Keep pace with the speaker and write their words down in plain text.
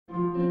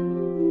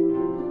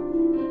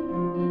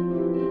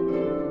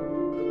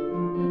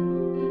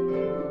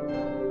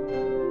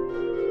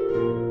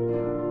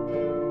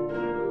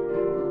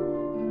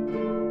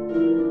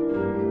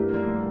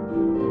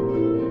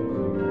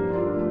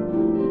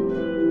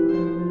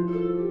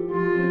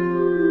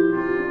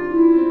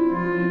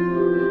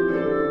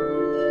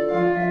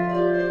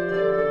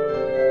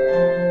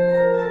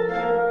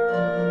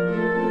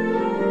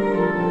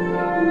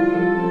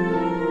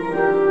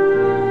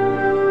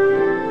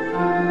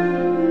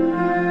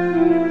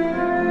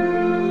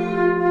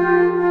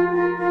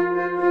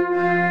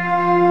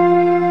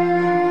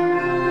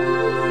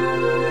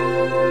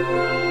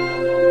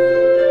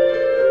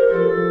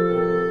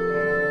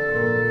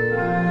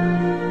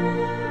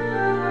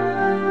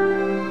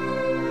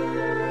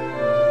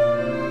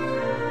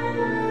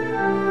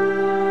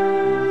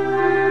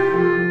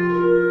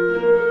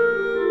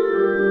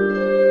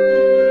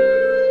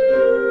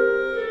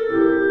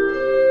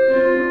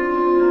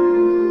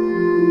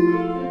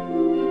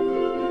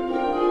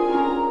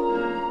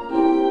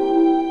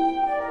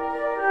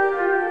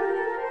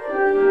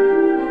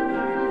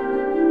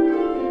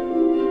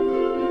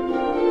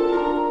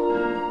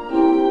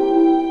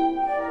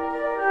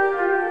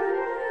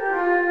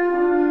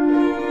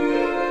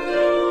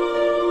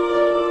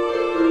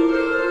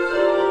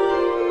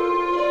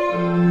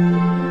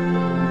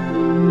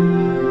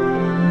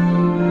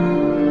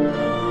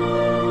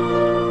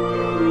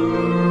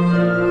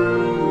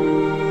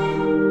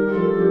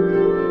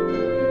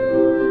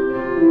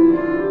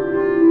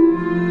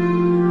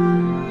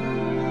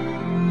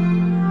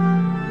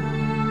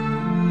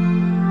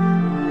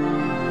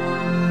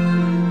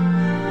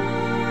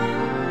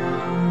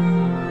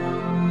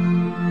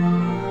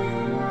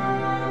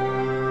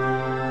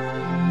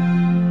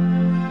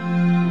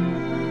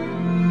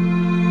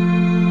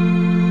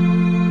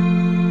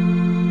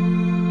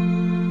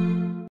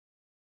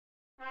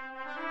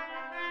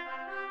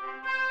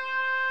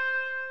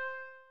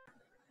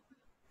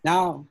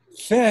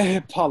Fair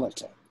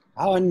Hippolyta,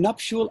 our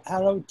nuptial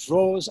arrow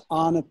draws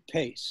on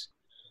apace.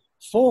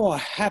 4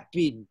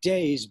 happy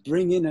days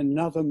bring in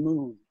another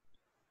moon.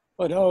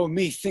 But oh,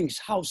 methinks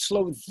how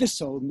slow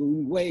this old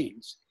moon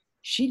wanes.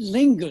 She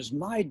lingers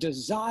my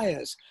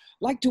desires,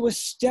 like to a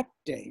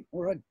stepdame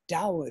or a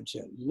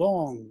dowager,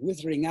 long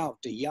withering out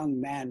a young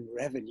man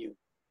revenue.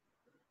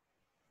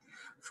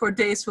 For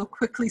days will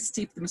quickly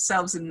steep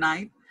themselves in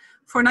night,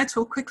 for nights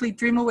will quickly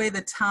dream away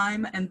the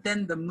time, and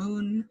then the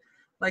moon,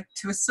 like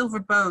to a silver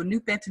bow new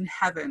bent in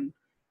heaven,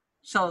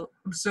 shall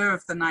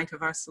observe the night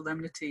of our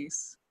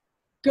solemnities.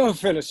 Go,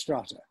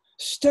 Philostrata,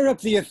 stir up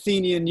the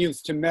Athenian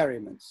youth to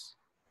merriments.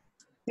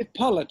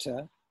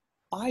 Hippolyta,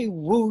 I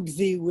wooed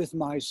thee with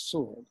my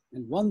sword,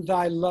 and won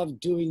thy love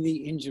doing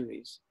thee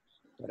injuries.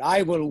 But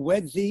I will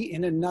wed thee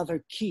in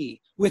another key,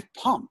 with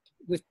pomp,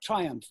 with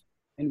triumph,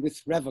 and with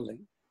revelling.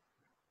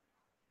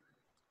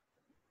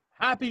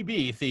 Happy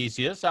be,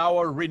 Theseus,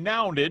 our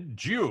renowned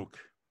Duke.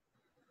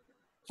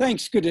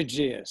 Thanks, good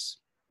Aegeus.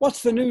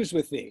 What's the news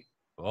with thee?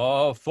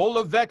 Oh, full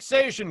of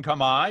vexation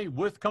come I,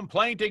 with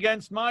complaint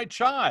against my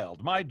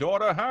child, my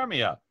daughter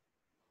Hermia.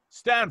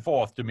 Stand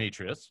forth,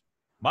 Demetrius.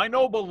 My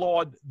noble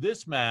lord,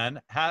 this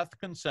man hath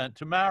consent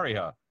to marry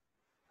her.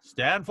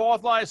 Stand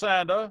forth,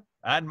 Lysander,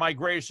 and my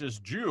gracious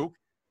Duke,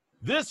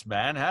 this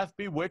man hath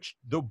bewitched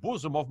the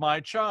bosom of my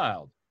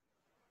child.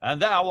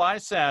 And thou,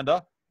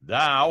 Lysander,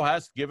 thou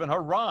hast given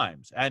her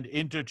rhymes, and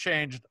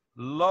interchanged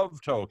love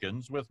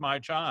tokens with my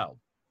child.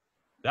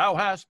 Thou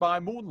hast by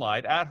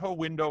moonlight at her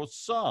window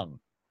sung,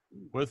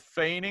 with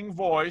feigning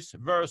voice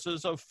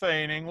verses of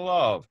feigning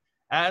love,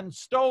 and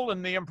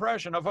stolen the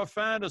impression of her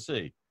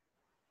fantasy.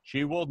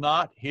 She will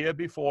not here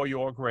before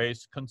your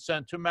grace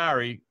consent to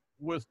marry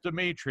with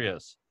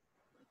Demetrius.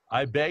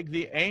 I beg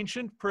the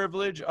ancient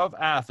privilege of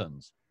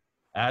Athens.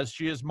 As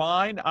she is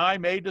mine, I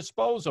may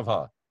dispose of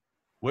her,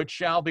 which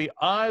shall be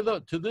either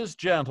to this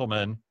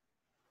gentleman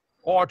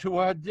or to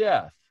her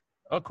death,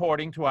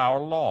 according to our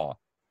law,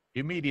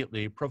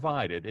 immediately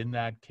provided in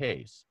that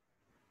case.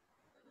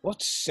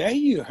 What say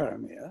you,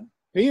 Hermia?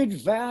 Be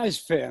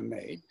advised, fair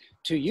maid.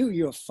 To you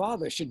your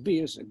father should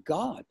be as a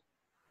god.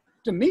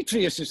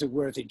 Demetrius is a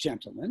worthy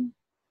gentleman.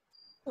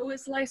 Who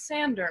is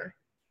Lysander?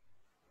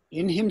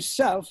 In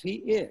himself he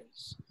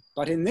is,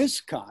 but in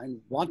this kind,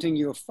 wanting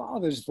your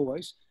father's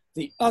voice,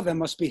 the other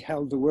must be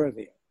held the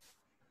worthier.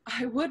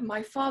 I would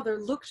my father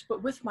looked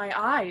but with my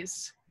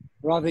eyes.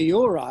 Rather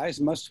your eyes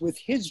must with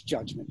his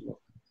judgment look.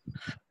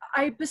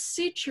 I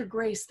beseech your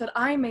grace that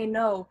I may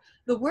know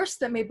the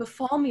worst that may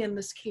befall me in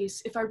this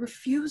case if I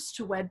refuse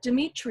to wed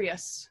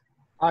Demetrius.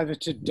 Either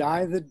to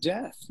die the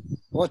death,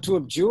 or to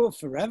abjure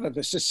forever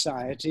the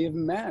society of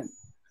men.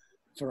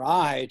 For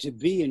I, to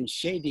be in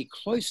shady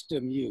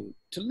cloister mewed,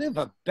 to live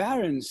a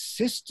barren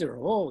sister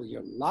all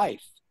your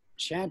life,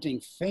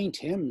 chanting faint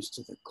hymns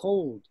to the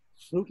cold,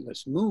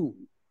 fruitless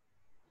moon.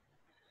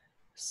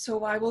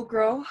 So I will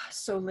grow,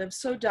 so live,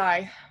 so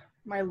die,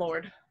 my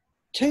lord.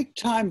 Take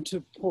time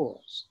to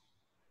pause,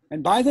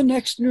 and by the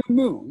next new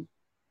moon,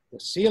 the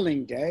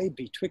sealing day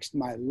betwixt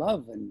my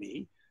love and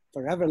me,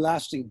 for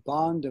everlasting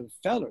bond of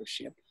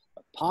fellowship,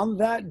 upon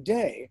that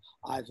day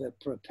either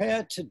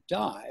prepare to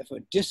die for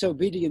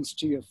disobedience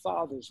to your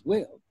father's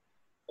will,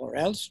 or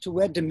else to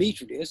wed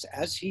Demetrius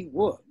as he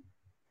would,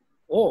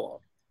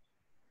 or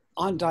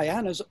on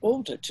Diana's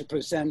altar to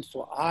present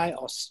for aye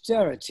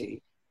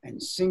austerity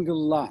and single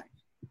life.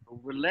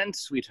 Relent,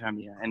 sweet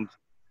Hermia, and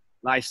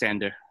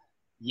Lysander,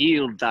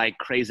 yield thy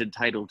crazed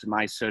title to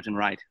my certain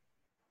right.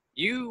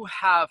 You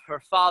have her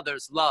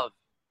father's love,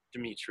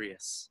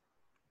 Demetrius.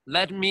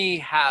 Let me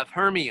have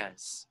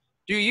Hermia's.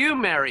 Do you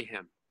marry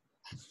him?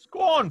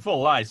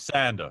 Scornful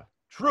Lysander,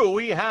 true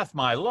he hath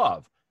my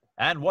love,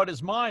 and what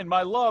is mine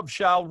my love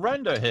shall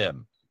render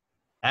him.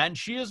 And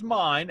she is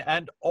mine,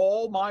 and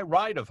all my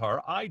right of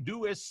her I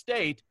do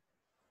estate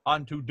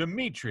unto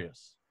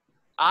Demetrius.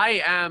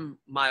 I am,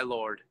 my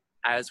lord,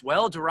 as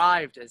well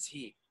derived as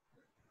he,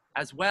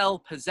 as well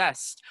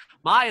possessed.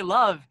 My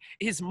love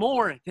is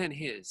more than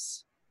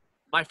his.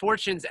 My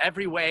fortunes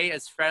every way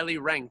as fairly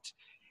ranked,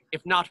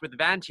 if not with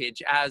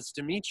vantage, as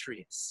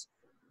Demetrius.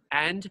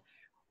 And,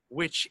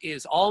 which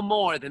is all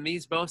more than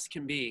these boasts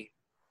can be,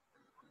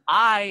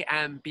 I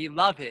am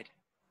beloved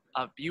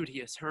of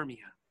beauteous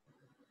Hermia.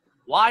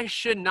 Why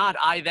should not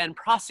I then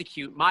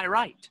prosecute my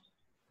right?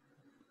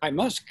 I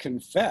must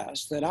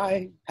confess that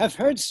I have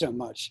heard so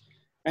much,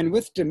 and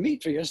with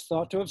Demetrius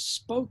thought to have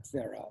spoke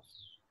thereof.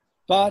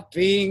 But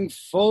being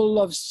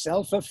full of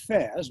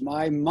self-affairs,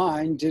 my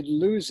mind did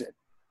lose it.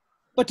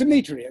 But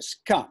Demetrius,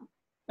 come,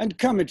 and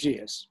come,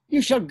 Aegeus,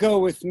 you shall go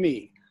with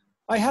me.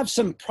 I have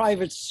some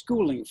private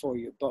schooling for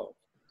you both.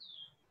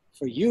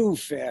 For you,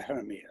 fair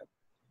Hermia,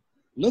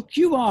 look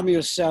you arm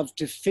yourself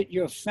to fit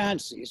your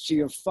fancies to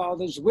your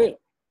father's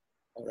will,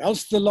 or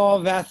else the law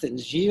of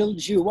Athens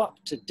yields you up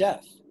to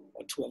death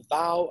or to a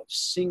vow of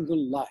single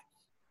life.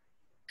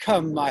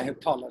 Come, my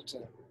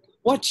Hippolyta,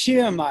 what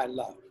cheer, my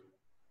love?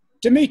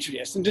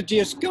 Demetrius and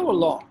Aegeus, go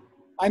along.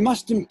 I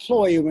must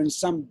employ you in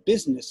some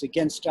business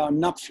against our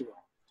nuptial.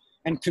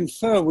 and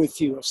confer with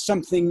you of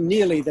something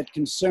nearly that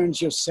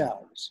concerns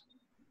yourselves.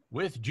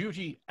 With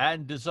duty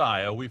and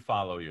desire we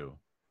follow you.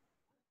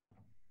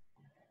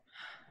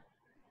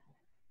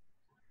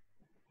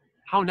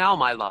 How now,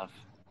 my love?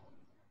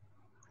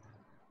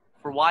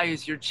 For why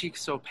is your cheek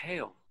so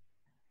pale?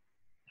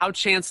 How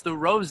chance the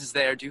roses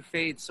there do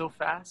fade so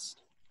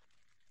fast?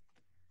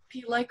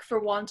 Belike for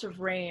want of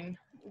rain,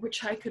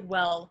 which I could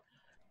well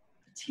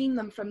attain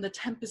them from the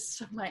tempests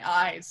of my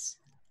eyes.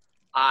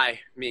 Ay,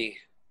 me.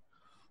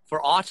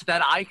 For aught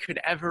that I could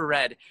ever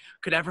read,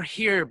 could ever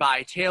hear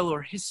by tale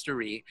or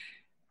history,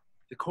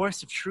 the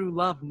course of true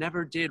love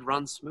never did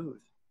run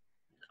smooth.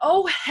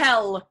 Oh,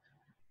 hell!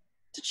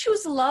 To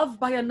choose love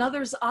by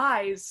another's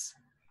eyes.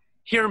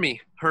 Hear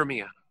me,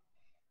 Hermia.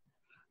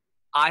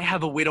 I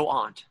have a widow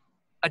aunt,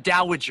 a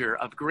dowager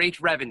of great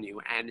revenue,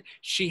 and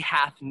she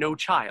hath no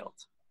child.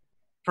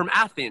 From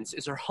Athens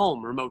is her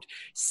home remote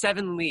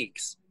 7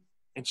 leagues,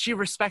 and she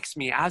respects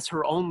me as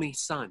her only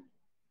son.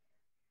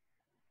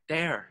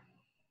 There,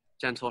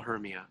 gentle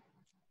Hermia,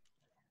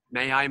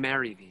 may I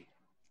marry thee.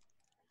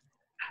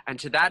 And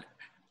to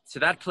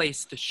that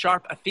place the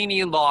sharp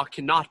Athenian law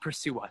cannot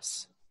pursue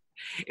us.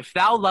 If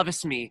thou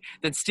lovest me,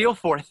 then steal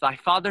forth thy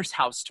father's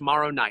house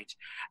tomorrow night,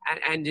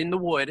 and in the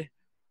wood,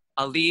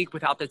 a league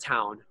without the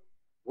town,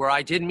 where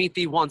I did meet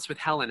thee once with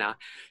Helena,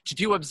 to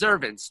do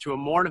observance to a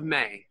morn of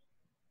May.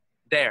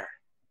 There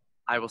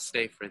I will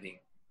stay for thee.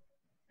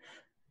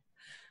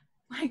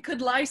 My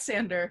good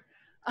Lysander,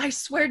 I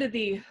swear to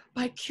thee,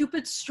 by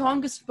Cupid's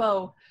strongest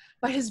bow,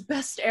 by his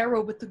best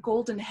arrow with the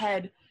golden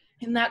head,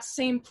 in that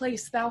same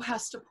place thou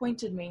hast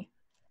appointed me.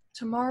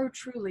 Tomorrow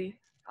truly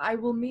I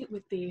will meet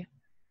with thee.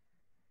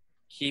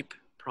 Keep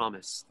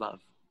promise,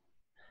 love.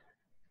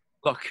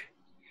 Look,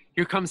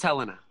 here comes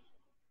Helena.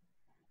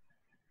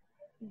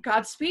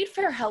 Godspeed,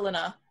 fair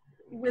Helena.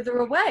 Whither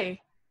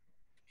away?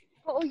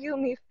 Oh, you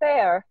me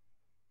fair.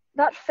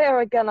 That fair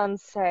again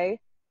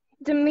unsay.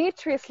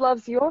 Demetrius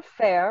loves your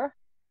fair.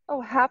 Oh,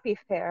 happy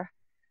fair.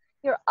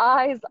 Your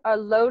eyes are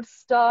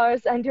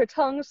lodestars, and your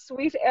tongue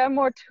sweet air,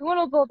 more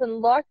tunable than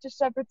lark to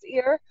shepherd's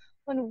ear,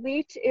 when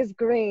wheat is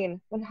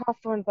green, when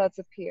hawthorn buds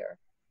appear.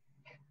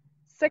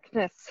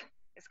 Sickness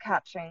is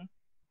catching.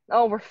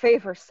 Oh, were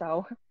favor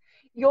so.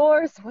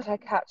 Yours would I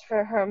catch,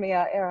 fair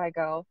Hermia, ere I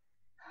go.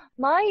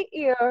 My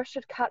ear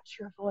should catch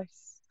your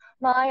voice,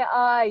 my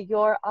eye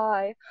your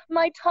eye,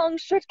 my tongue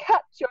should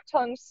catch your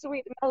tongue's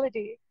sweet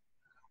melody.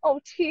 Oh,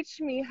 teach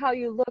me how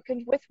you look,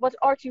 and with what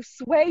art you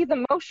sway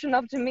the motion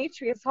of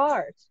Demetrius'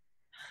 heart.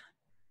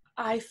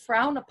 I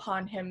frown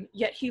upon him,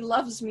 yet he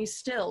loves me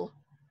still.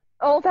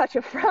 Oh, that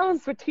your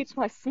frowns would teach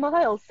my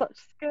smiles such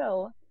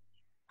skill.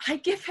 I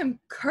give him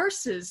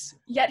curses,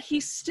 yet he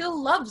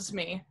still loves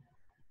me.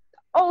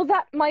 Oh,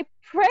 that my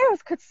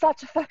prayers could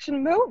such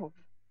affection move.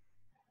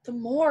 The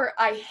more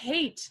I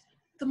hate,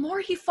 the more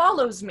he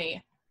follows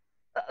me.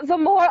 The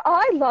more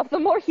I love, the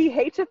more he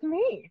hateth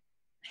me.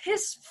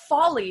 His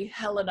folly,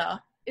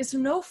 Helena, is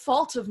no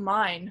fault of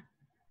mine.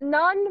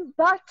 None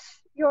but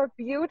your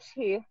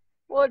beauty.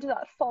 Would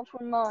that fault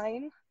were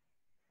mine.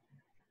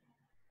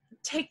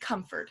 Take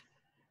comfort.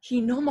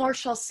 He no more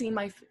shall see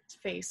my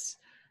face.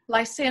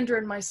 Lysander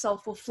and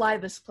myself will fly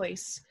this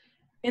place.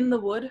 In the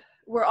wood,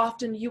 where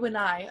often you and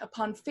I,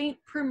 upon faint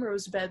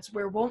primrose beds,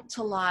 we're wont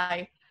to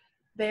lie,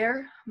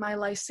 there my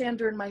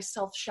Lysander and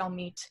myself shall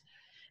meet,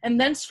 and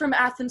thence from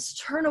Athens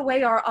turn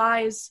away our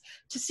eyes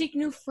to seek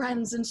new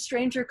friends and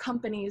stranger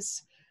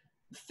companies.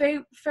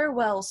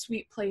 Farewell,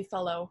 sweet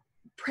playfellow,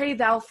 pray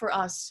thou for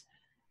us,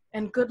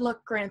 and good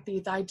luck grant thee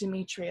thy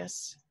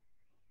Demetrius.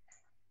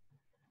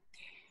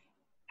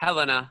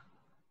 Helena,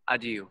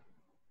 adieu.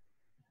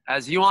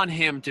 As you on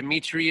him,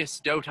 Demetrius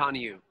dote on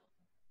you.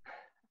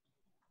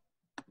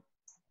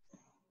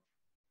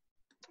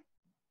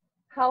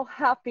 How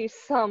happy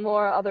some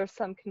or other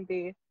some can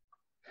be.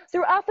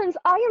 Through Athens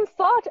I am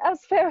thought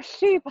as fair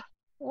she, but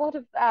what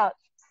of that?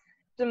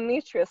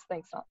 Demetrius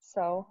thinks not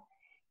so.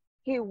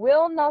 He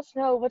will not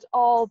know what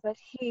all but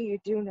he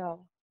do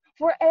know.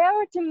 For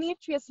ere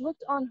Demetrius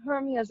looked on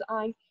Hermia's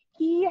eye,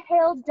 he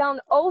hailed down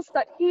oaths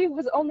that he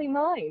was only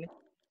mine.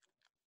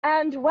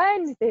 And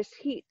when this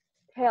heat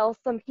hail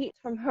some heat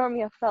from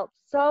Hermia felt,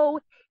 so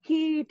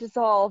he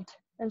dissolved,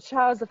 and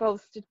showers of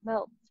oaths did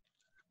melt.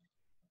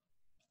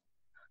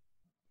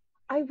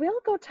 I will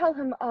go tell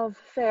him of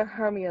fair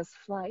Hermia's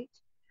flight.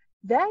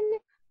 Then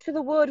to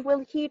the wood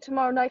will he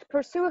tomorrow night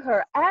pursue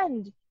her,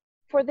 and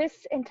for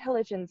this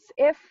intelligence,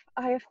 if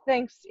I have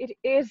thanks, it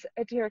is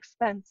a dear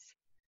expense.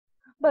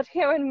 But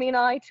herein mean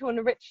I to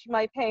enrich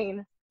my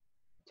pain,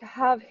 to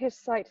have his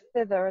sight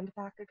thither and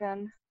back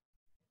again.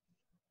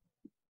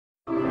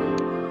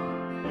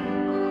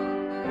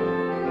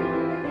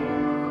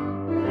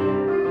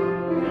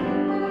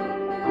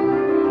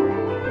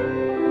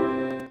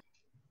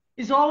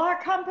 Is all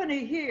our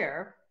company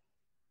here?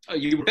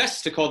 You were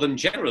best to call them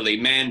generally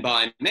man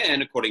by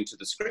man according to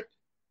the script.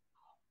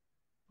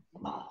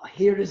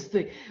 Here is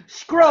the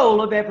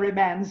scroll of every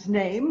man's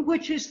name,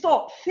 which is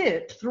thought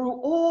fit through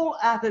all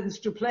Athens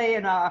to play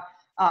in our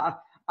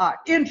our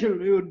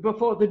interlude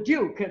before the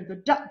Duke and the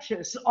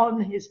Duchess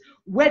on his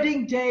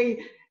wedding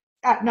day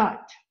at night.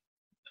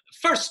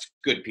 First,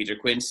 good Peter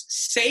Quince,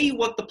 say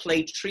what the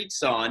play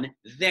treats on,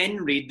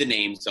 then read the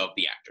names of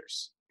the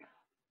actors.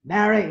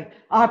 Mary,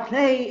 our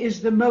play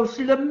is the most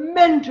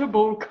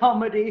lamentable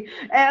comedy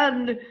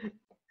and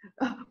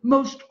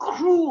most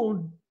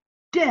cruel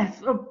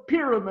death of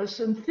Pyramus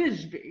and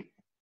Thisbe.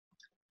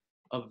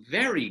 A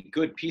very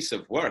good piece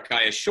of work,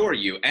 I assure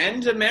you,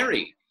 and a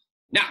merry.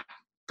 Now,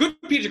 good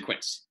Peter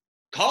Quince,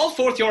 call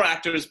forth your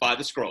actors by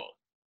the scroll.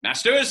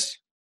 Masters,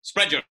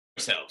 spread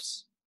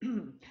yourselves.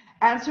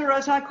 Answer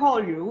as I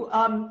call you.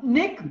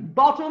 Nick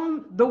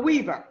Bottom the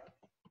Weaver.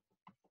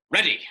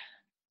 Ready.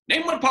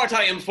 Name what part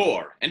I am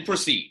for, and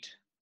proceed.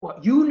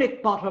 What, you,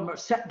 Nick Bottom, are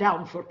set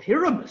down for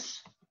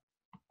Pyramus.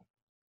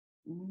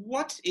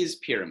 What is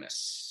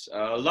Pyramus?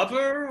 A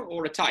lover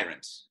or a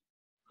tyrant?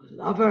 A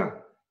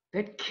lover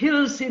that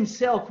kills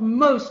himself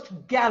most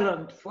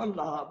gallant for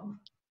love.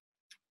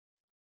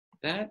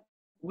 That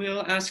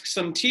will ask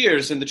some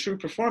tears in the true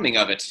performing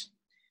of it.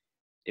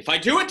 If I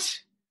do it,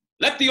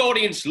 let the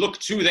audience look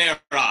to their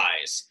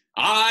eyes.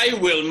 I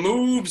will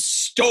move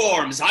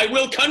storms. I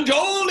will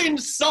condole in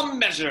some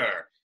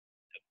measure.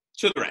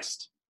 To the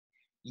rest.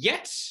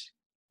 Yet,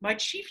 my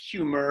chief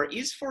humor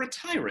is for a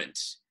tyrant.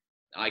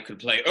 I could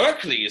play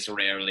Ercles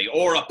rarely,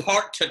 or a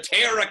part to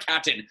tear a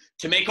cat in,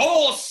 to make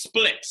all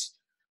split.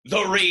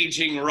 The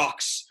raging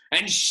rocks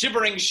and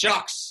shivering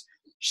shocks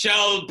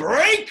shall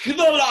break the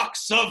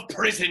locks of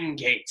prison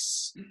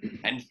gates,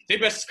 and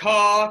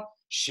Thibiscar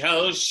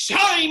shall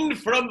shine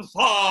from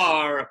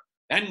far,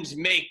 and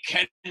make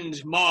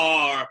and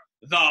mar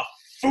the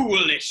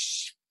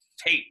foolish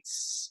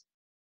fates.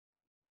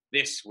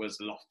 This was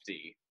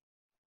lofty.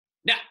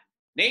 Now,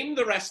 name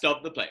the rest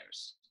of the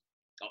players.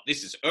 Oh,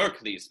 this is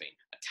Ercles' vein,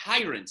 a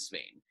tyrant's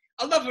vein.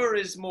 A lover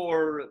is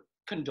more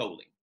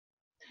condoling.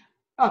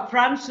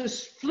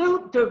 Francis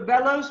Flute, the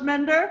bellows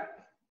mender.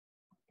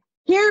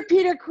 Here,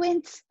 Peter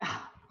Quince.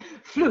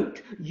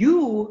 Flute,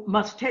 you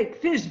must take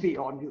Thisbe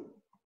on you.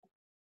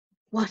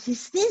 What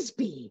is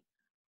Thisbe?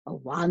 A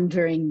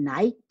wandering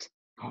knight?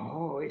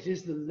 Oh, it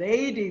is the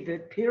lady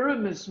that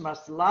Pyramus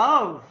must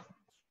love.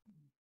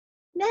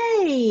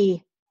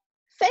 Nay,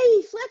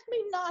 faith, let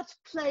me not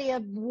play a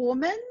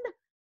woman.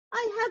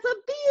 I have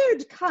a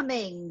beard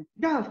coming.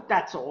 No,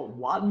 that's all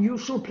one. You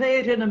shall play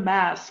it in a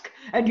mask,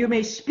 and you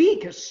may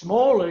speak as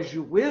small as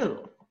you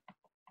will.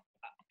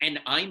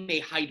 And I may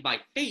hide my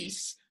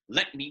face.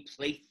 Let me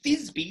play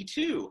Thisbe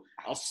too.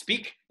 I'll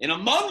speak in a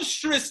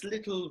monstrous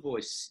little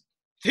voice.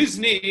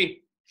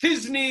 Thisne,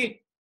 Thisne,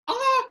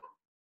 ah,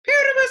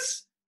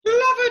 Pyramus,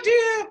 lover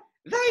dear,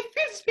 thy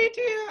Thisbe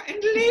dear,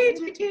 and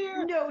lady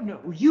dear.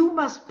 No, you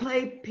must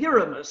play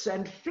Pyramus,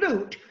 and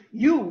Flute,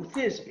 you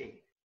Thisbe.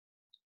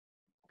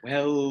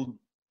 Well,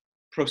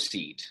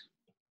 proceed.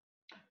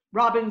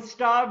 Robin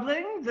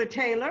Starveling, the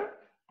tailor.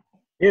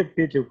 Here,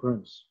 Peter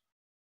Quince.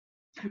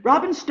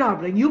 Robin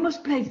Starveling, you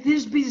must play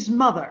Thisbe's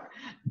mother.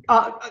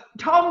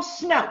 Tom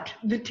Snout,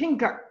 the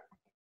tinker.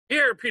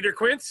 Here, Peter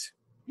Quince.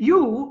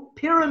 You,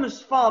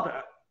 Pyramus'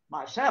 father.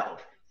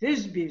 Myself,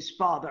 Thisbe's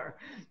father.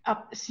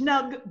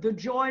 Snug, the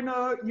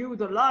joiner, you,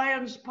 the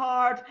lion's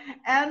part.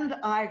 And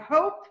I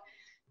hope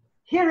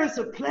here is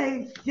a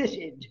play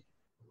fitted.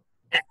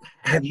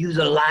 Have you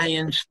the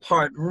lion's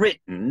part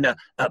written?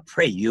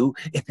 Pray you,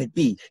 if it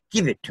be,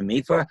 give it to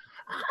me, for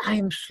I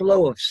am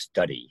slow of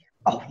study.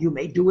 Oh, you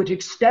may do it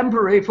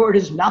extempore, for it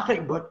is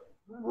nothing but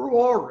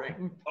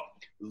roaring.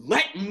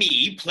 Let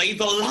me play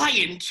the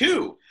lion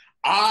too.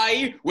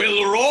 I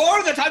will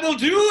roar that I will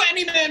do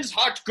any man's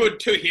heart good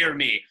to hear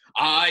me.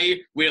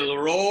 I will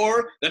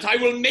roar that I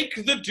will make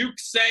the Duke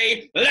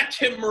say, let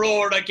him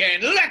roar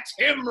again, let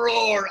him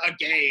roar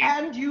again.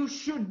 And you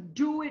should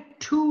do it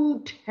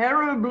too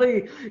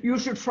terribly. You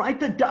should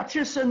fright the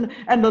Duchess and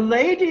the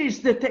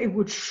ladies that they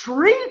would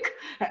shriek,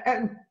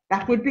 and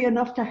that would be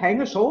enough to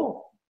hang us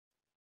all.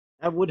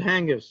 That would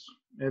hang us,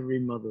 every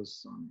mother's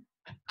son.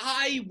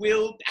 I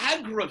will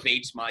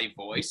aggravate my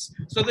voice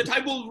so that I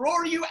will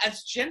roar you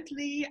as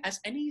gently as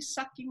any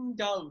sucking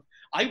dove.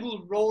 I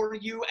will roar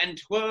you and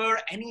twirl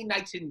any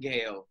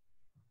nightingale.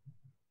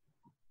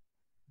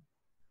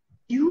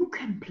 You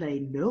can play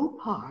no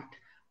part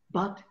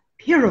but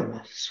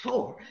Pyramus,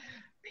 for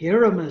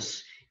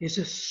Pyramus is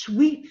a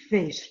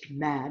sweet-faced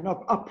man,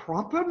 a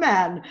proper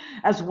man,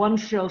 as one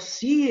shall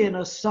see in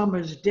a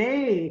summer's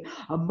day,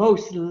 a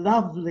most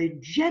lovely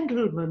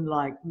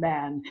gentleman-like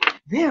man.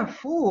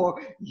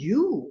 Therefore,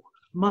 you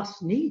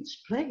must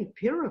needs play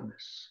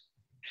Pyramus.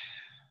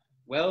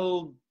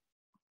 Well,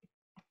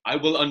 I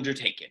will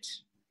undertake it.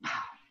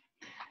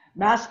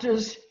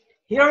 Masters,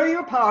 here are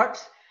your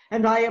parts,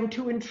 and I am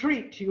to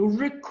entreat you,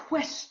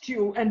 request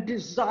you, and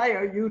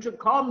desire you to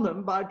con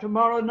them by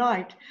tomorrow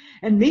night,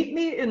 and meet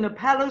me in the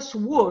palace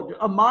wood,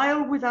 a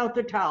mile without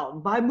the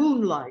town, by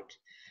moonlight.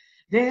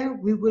 There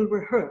we will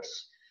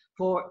rehearse,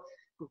 for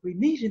if we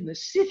meet in the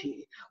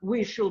city,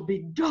 we shall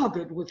be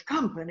dogged with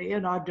company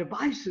and our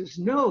devices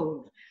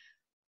known.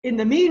 In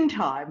the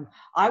meantime,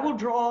 I will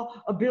draw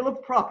a bill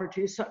of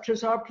property such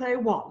as our play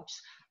wants,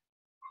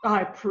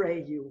 I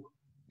pray you,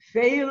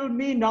 fail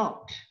me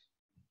not.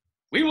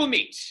 We will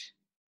meet,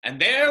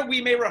 and there we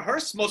may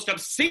rehearse most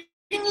obscenely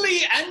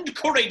and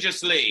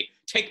courageously.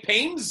 Take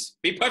pains,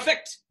 be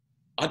perfect.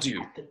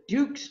 Adieu. At the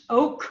Duke's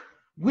Oak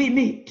we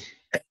meet.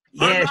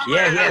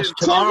 Yes,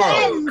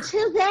 tomorrow.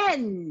 Till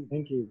then.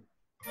 Thank you.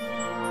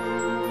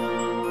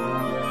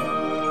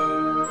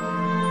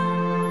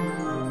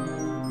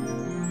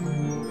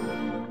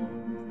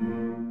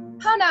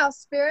 How now,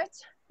 spirit?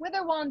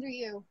 Whither wander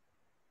you?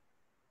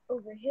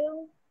 Over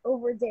hill,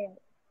 over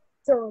dale,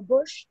 through a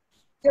bush,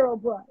 through a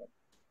blood,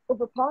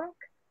 over park,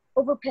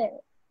 over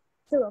pale,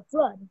 through a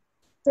flood,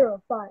 through a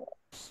fire.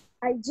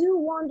 I do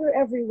wander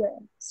everywhere,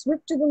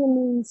 swifter than the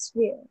moon's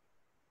sphere,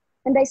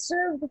 and I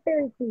serve the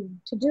fairy queen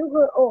to do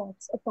her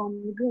aught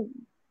upon the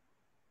green.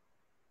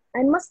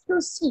 I must go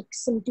seek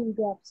some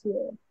dewdrops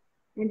here,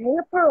 and hang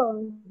a pearl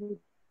on the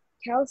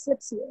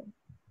cowslip's here.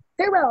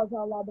 Farewell,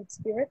 thou lauded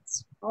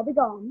spirits, I'll be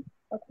gone,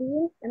 our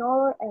queen and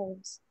all our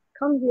elves,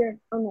 come here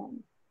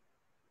anon.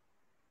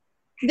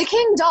 The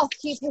king doth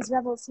keep his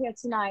revels here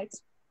tonight.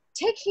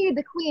 Take heed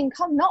the queen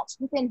come not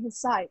within his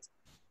sight,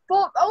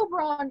 for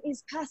Oberon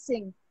is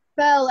passing,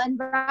 fell and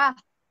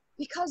wrath,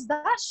 because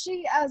that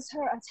she as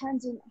her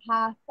attendant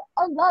hath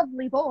a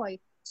lovely boy,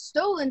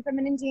 stolen from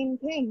an Indian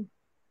king.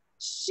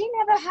 She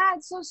never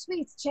had so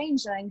sweet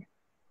changeling,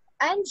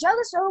 and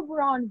jealous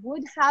Oberon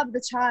would have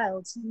the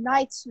child,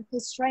 knight with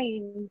his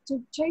train,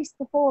 to chase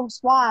the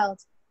forest wild.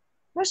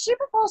 But she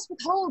perforce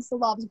withholds the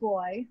loved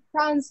boy,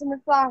 crowns him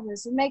with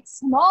flowers, and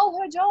makes him all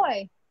her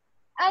joy.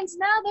 And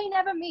now they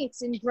never meet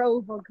in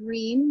grove or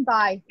green,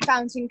 by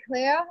fountain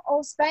clear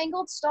or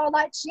spangled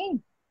starlight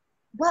sheen.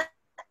 But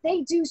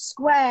they do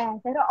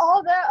square, that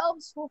all their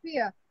elves for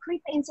fear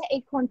creep into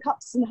acorn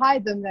cups and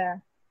hide them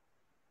there.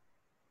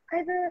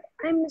 Either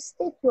I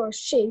mistake your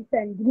shape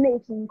and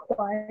making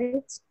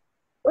quiet,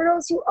 or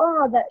else you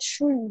are that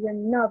shrewd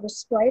and nervous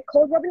sprite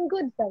called Robin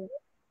Goodfellow.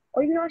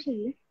 Are you not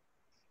he?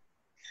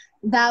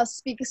 Thou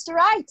speakest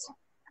aright.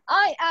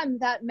 I am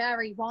that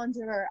merry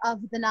wanderer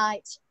of the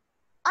night.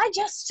 I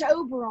jest to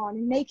Oberon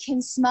and make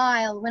him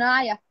smile when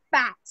I a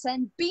fat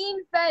and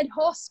bean-fed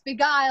horse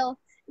beguile,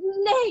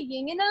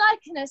 neighing in the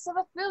likeness of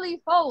a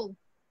filly foal.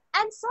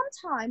 And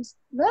sometimes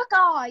lurk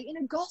I in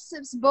a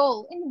gossip's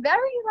bowl, in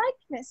very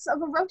likeness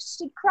of a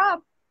roasted crab.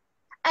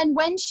 And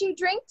when she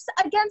drinks,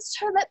 against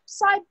her lips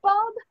I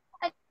bob,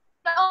 and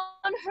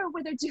on her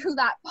wither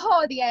dewlap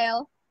pour the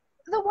ale.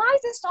 The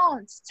wisest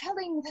aunt,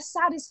 telling the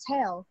saddest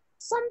tale,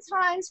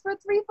 sometimes for a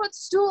 3-foot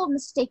stool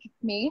mistaketh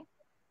me.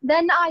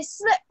 Then I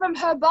slip from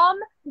her bum,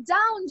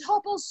 down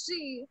topples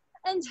she,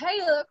 and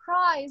Taylor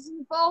cries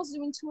and falls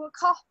into a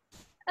cough.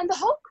 And the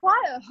whole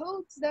choir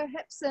holds their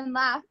hips and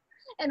laugh,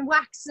 and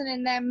waxen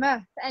in their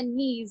mirth and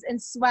knees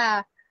and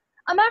swear.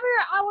 A merry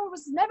hour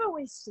was never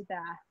wasted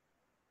there.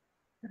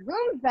 But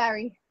room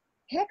fairy,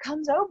 here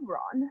comes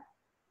Oberon.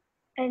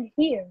 And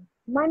here,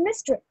 my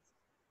mistress,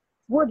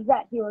 would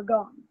that he were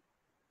gone.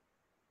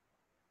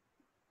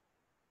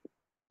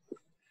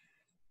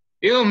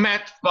 You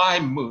met by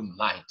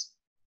moonlight,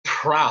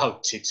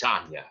 proud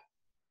Titania.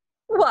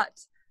 What,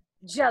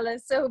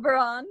 jealous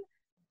Oberon?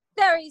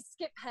 Fairy,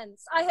 skip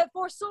hence. I have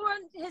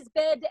forsworn his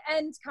bed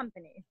and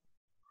company.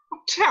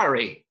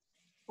 Tarry,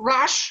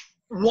 rash,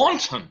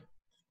 wanton.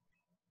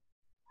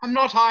 Am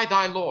not I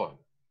thy lord?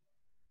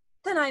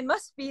 Then I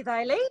must be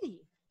thy lady.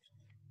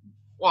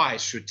 Why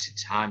should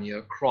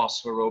Titania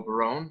cross her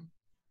Oberon?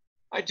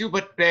 I do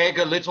but beg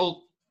a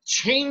little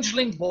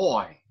changeling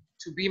boy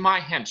to be my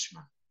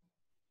henchman.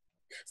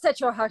 Set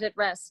your heart at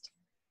rest.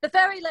 The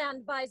fairy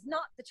land buys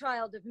not the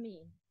child of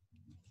me.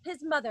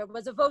 His mother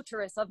was a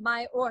votaress of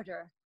my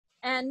order,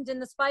 and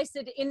in the spiced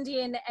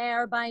Indian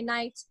air by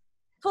night,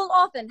 full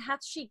often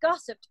hath she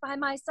gossiped by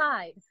my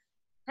side,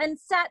 and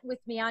sat with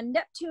me on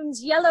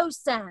Neptune's yellow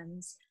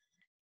sands.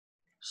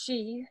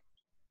 She,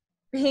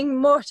 being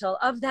mortal,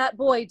 of that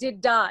boy did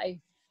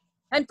die,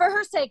 and for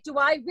her sake do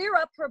I rear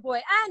up her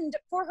boy, and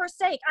for her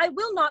sake I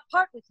will not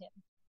part with him.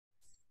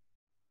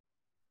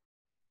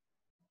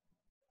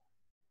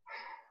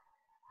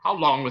 How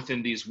long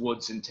within these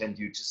woods intend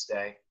you to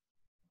stay?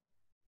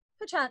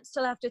 Perchance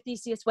till after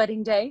Theseus'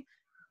 wedding day.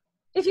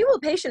 If you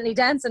will patiently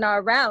dance in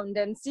our round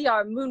and see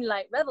our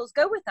moonlight revels,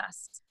 go with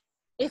us.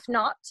 If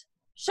not,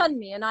 shun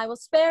me and I will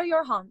spare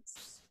your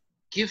haunts.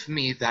 Give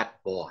me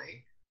that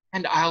boy,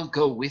 and I'll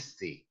go with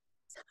thee.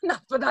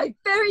 Not for thy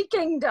fairy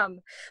kingdom.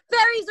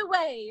 Fairies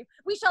away!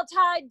 We shall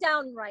tide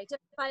downright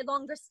if I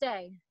longer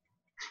stay.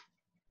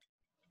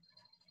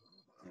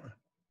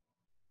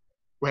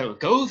 Well,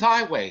 go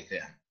thy way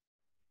then.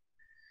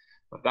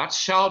 But that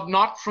shalt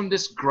not from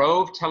this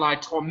grove till I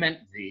torment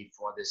thee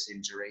for this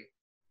injury.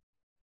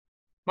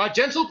 My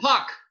gentle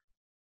Puck,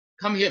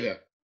 come hither.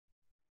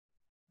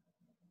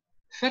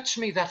 Fetch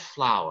me that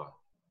flower,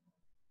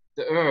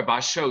 the herb I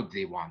showed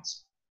thee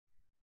once.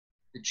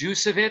 The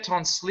juice of it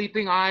on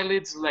sleeping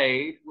eyelids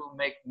laid will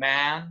make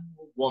man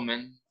or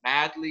woman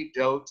madly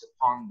dote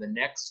upon the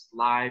next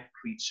live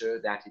creature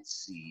that it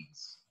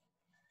sees.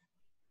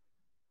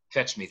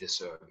 Fetch me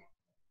this herb,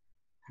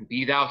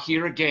 Be thou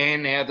here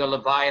again ere the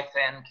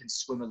Leviathan can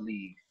swim a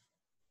league.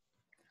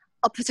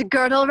 I'll put a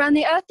girdle around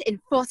the earth in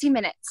 40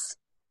 minutes.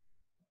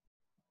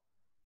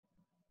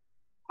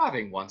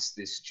 Having once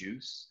this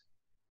juice,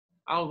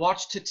 I'll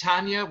watch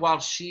Titania while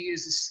she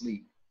is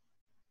asleep,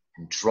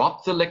 and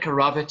drop the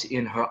liquor of it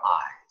in her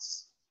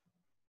eyes.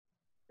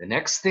 The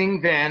next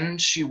thing then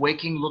she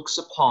waking looks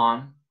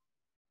upon,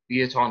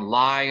 be it on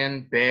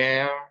lion,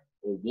 bear,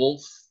 or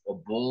wolf, or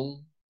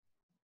bull,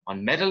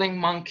 on meddling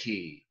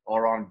monkey,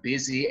 or on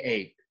busy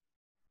ape,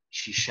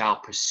 she shall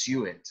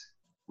pursue it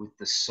with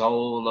the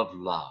soul of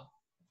love.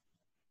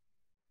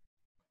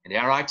 And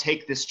ere I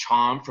take this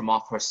charm from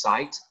off her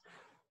sight,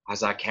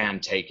 as I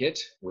can take it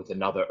with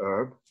another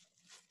herb,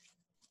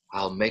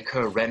 I'll make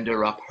her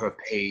render up her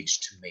page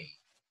to me.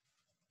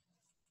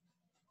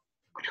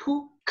 But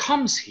who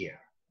comes here?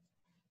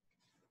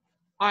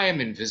 I am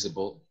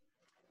invisible,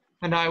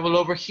 and I will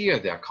overhear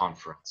their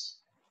conference.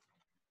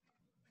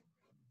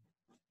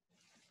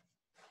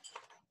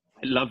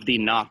 I love thee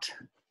not.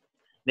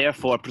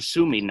 Therefore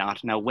pursue me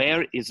not. Now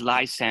where is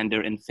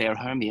Lysander and fair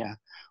Hermia?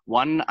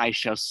 One I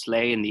shall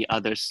slay, and the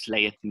other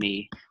slayeth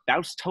me.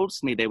 Thou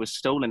toldst me they were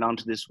stolen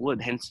unto this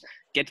wood. Hence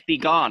get thee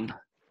gone,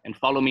 and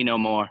follow me no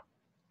more.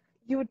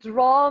 You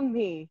draw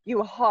me,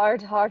 you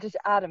hard-hearted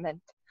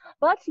adamant.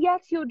 But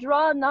yet you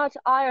draw not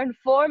iron,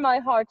 for my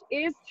heart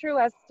is true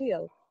as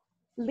steel.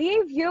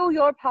 Leave you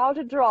your power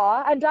to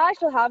draw, and I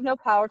shall have no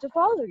power to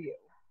follow you.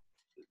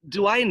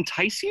 Do I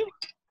entice you?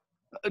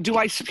 Do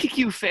I speak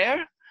you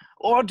fair?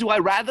 Or do I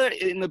rather,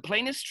 in the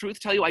plainest truth,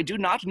 tell you I do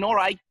not, nor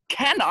I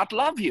cannot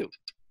love you?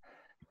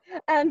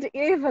 And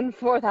even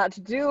for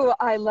that do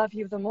I love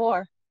you the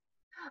more.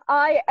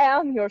 I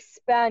am your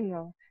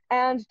spaniel,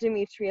 and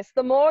Demetrius,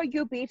 the more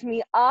you beat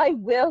me, I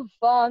will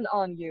fawn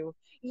on you.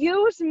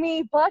 Use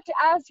me but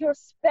as your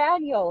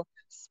spaniel.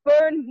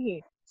 Spurn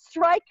me,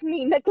 strike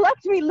me,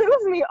 neglect me,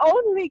 lose me,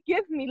 only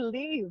give me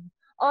leave,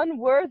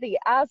 unworthy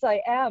as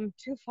I am,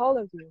 to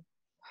follow you.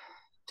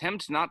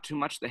 Tempt not too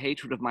much the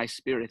hatred of my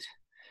spirit,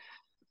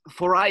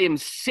 for I am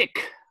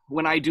sick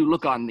when I do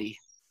look on thee.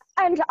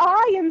 And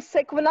I am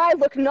sick when I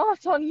look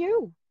not on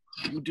you.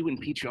 You do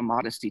impeach your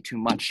modesty too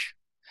much.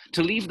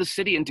 To leave the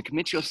city and to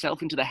commit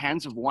yourself into the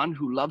hands of one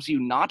who loves you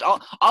not,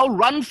 I'll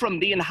run from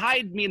thee and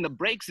hide me in the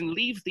brakes and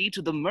leave thee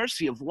to the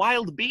mercy of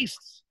wild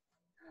beasts.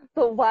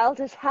 The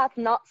wildest hath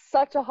not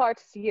such a heart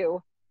as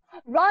you.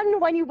 Run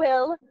when you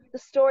will, the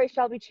story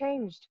shall be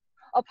changed.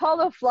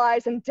 Apollo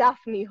flies and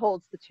Daphne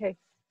holds the chase.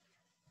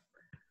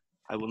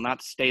 I will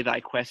not stay thy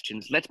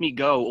questions. Let me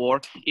go,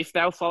 or if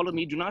thou follow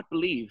me, do not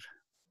believe.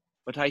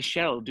 But I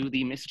shall do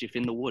thee mischief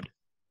in the wood.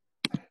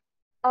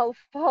 I'll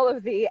follow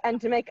thee and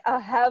to make a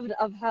heaven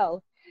of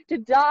hell, to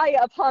die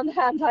upon the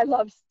hand I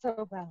love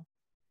so well.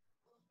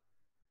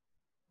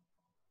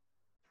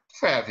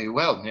 Fare thee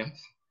well, nymph.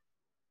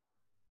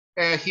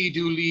 Ere he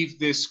do leave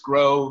this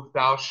grove,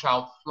 thou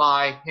shalt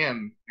fly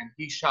him, and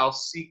he shall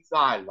seek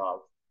thy love.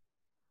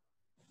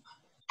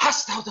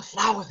 Hast thou the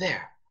flower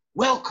there?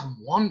 Welcome,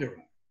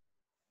 wanderer.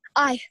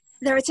 Aye,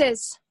 there it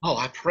is. Oh,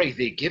 I pray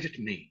thee, give it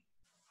me.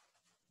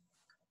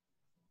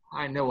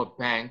 I know a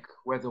bank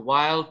where the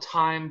wild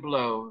thyme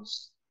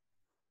blows,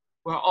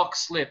 where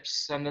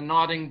oxlips and the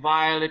nodding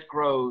violet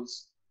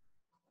grows,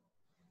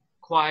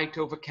 quite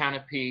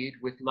over-canopied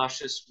with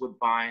luscious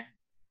woodbine,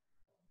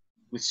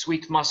 with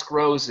sweet musk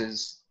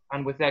roses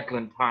and with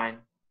eglantine.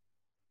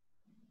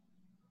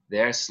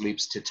 There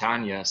sleeps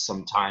Titania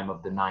some time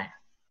of the night,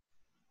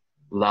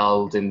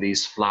 lulled in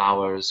these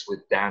flowers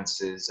with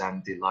dances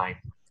and delight.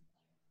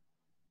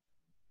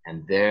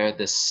 And there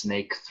the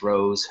snake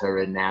throws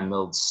her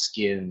enameled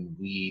skin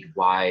weed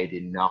wide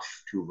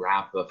enough to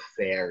wrap a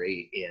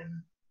fairy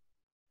in.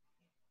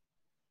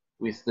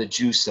 With the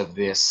juice of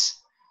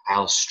this,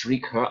 I'll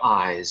streak her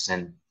eyes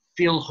and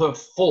fill her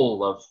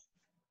full of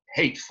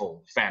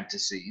hateful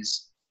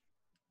fantasies.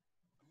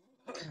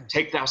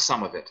 Take thou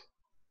some of it,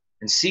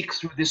 and seek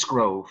through this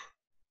grove.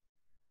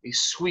 A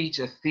sweet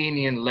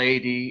Athenian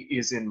lady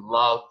is in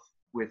love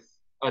with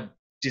a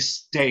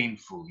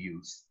disdainful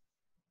youth.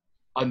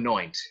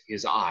 Anoint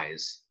his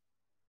eyes,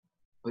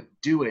 but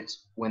do it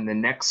when the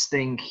next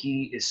thing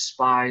he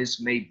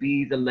espies may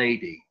be the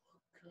lady.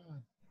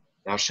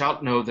 Thou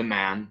shalt know the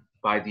man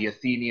by the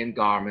Athenian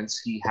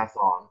garments he hath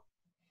on,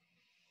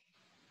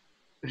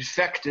 but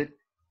effect it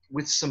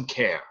with some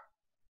care,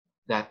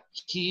 that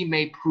he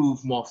may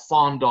prove more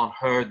fond on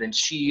her than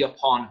she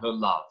upon her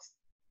love.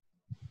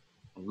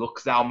 And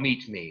look thou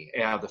meet me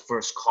ere the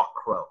first cock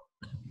crow.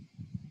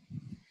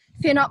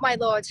 Fear not, my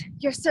lord,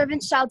 your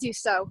servant shall do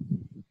so.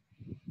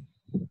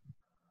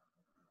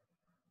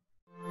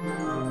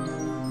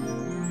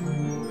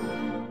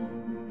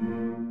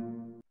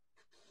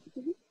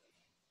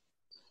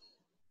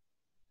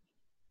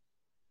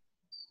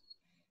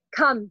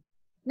 Come,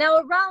 now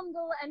a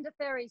roundel and a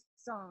fairy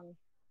song.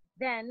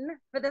 Then,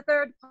 for the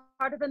third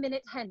part of a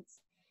minute hence,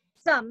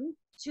 some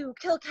to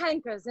kill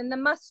cankers in the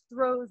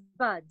musk-rose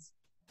buds,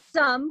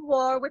 some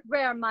war with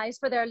rare mice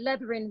for their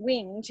leathern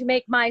wing to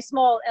make my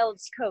small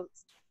elves'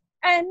 coats,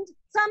 And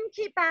some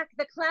keep back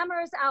the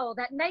clamorous owl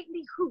that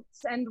nightly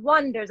hoots and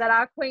wonders at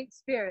our quaint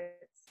spirits.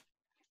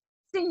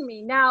 Sing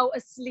me now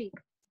asleep,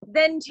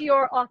 then to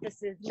your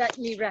offices let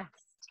me rest.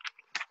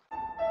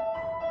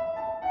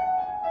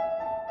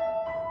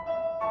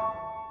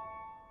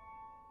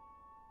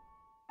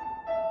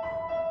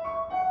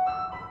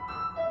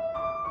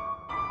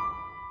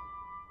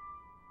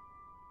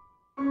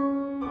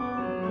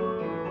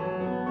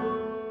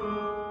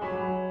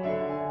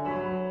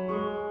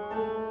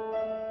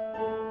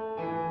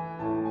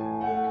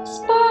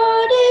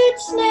 Spotted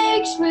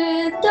snakes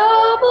with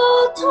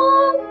double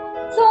tongue,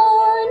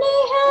 thorny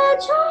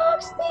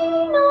hedgehogs be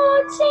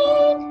not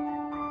seen.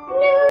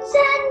 Newts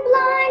and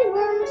blind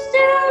worms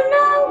do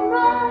no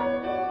wrong,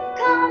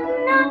 come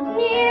not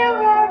near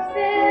our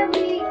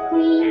fairy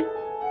queen.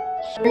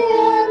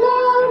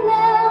 Yellow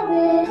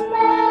velvet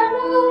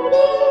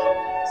melody,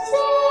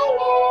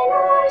 singing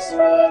our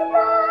sweet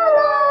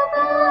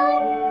lullaby.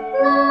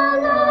 La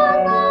la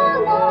la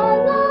la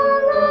la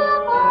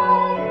lullaby.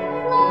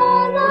 La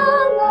la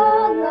la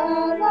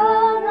la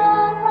la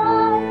la.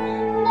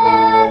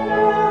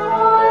 Never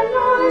harm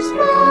nor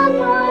spell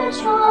nor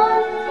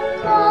charm,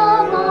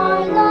 come our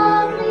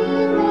lovely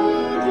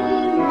lady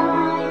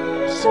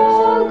mine. So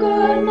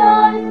good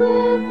night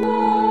with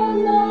lullaby.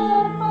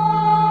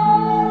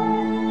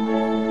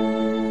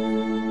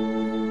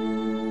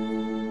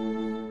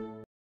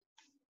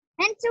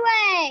 Hence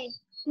away!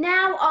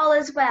 Now all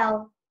is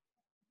well.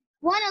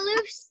 One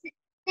aloof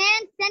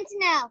stand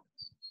sentinel.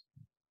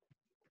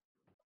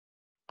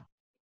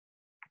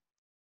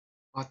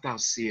 What thou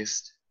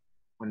seest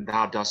when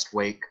thou dost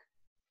wake,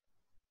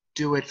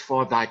 do it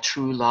for thy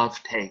true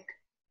love take.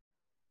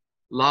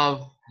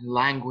 Love and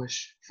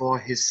languish for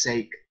his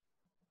sake,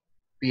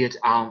 be it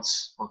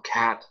ounce or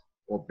cat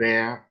or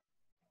bear,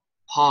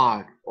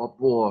 pard or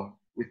boar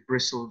with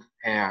bristled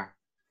hair.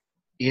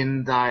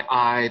 In thy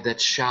eye that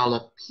shall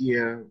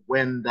appear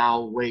when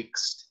thou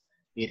wakest,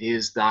 it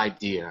is thy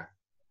dear.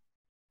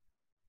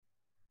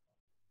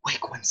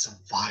 Wake when some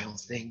vile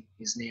thing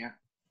is near.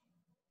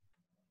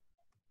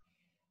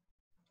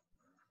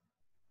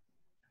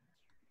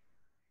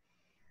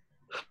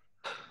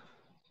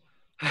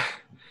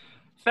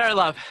 Fair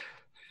love,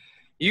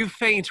 you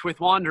faint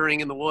with wandering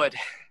in the wood,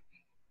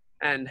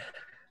 and to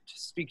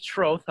speak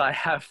troth, I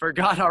have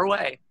forgot our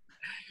way.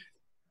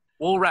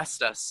 We'll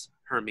rest us,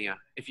 Hermia,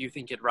 if you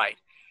think it right,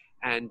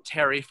 and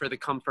tarry for the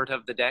comfort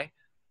of the day.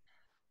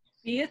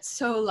 Be it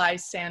so,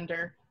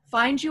 Lysander.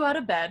 Find you out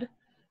of bed,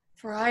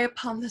 for I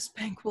upon this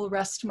bank will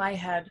rest my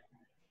head.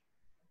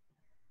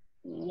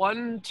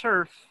 One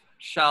turf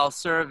shall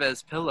serve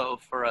as pillow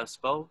for us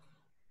both.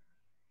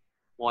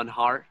 One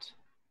heart,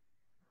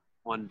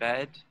 one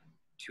bed,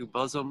 two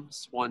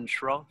bosoms, one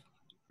troth.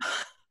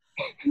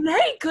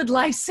 Nay, good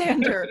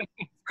Lysander,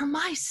 for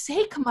my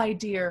sake, my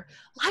dear,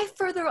 lie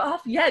further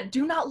off yet,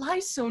 do not lie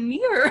so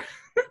near.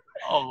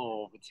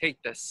 Oh,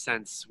 take the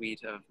sense,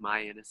 sweet, of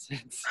my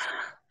innocence.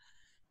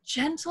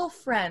 Gentle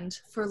friend,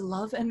 for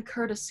love and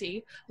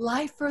courtesy,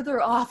 lie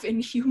further off in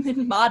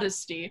human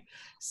modesty.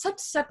 Such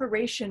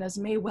separation as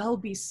may well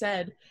be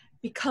said,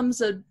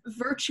 becomes a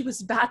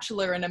virtuous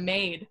bachelor and a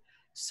maid.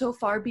 So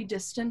far be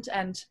distant,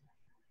 and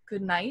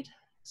good night,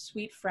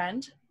 sweet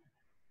friend.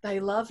 Thy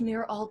love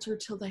near altar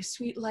till thy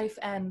sweet life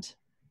end.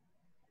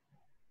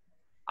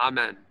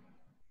 Amen.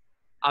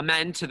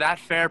 Amen to that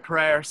fair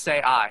prayer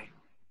say I,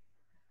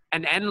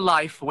 and end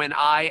life when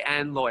I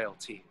end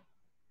loyalty.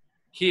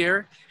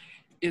 Here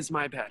is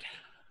my bed.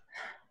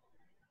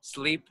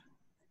 Sleep,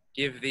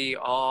 give thee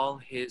all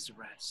his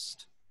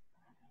rest.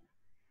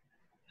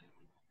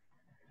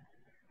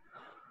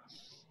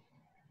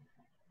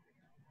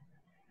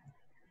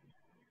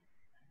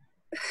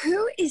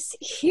 Who is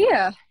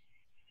here?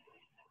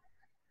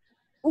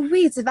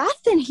 Weeds of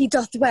Athen he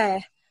doth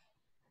wear.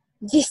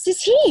 This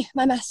is he,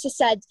 my master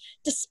said,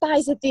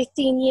 despiseth the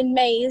Athenian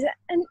maid,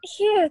 and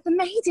here the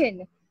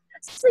maiden,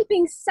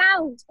 sleeping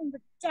sound on the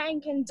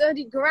dank and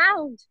dirty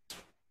ground.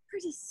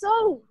 Pretty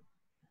soul,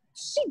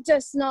 she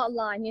does not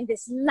lie near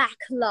this lack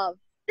love,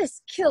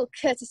 this kill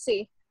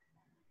courtesy.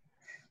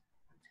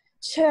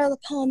 Churl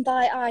upon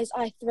thy eyes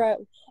I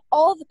throw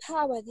all the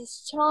power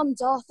this charm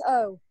doth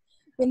owe.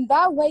 When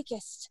thou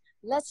wakest,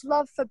 let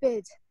love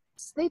forbid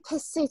sleep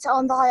his seat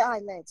on thy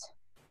eyelid.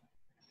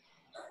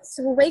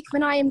 So awake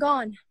when I am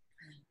gone,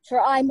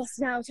 for I must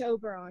now to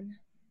Oberon.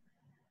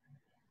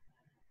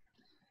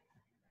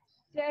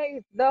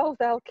 Stay, though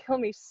thou kill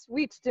me,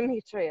 sweet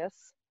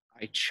Demetrius.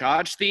 I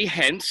charge thee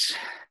hence.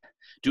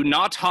 Do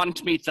not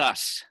haunt me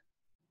thus.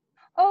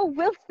 Oh,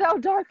 wilt thou,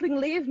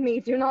 darkling, leave me?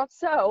 Do not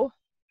so.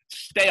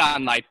 Stay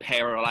on thy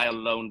peril, I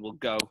alone will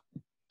go.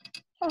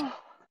 Oh,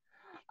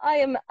 I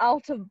am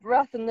out of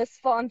breath in this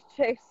fond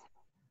chase.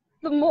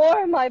 The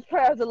more my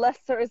prayer, the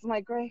lesser is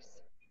my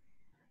grace.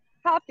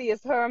 Happy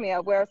is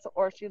Hermia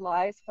wheresoe'er she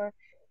lies, for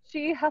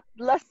she hath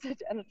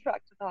blessed and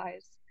attractive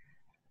eyes.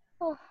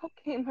 Oh, how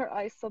came her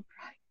eyes so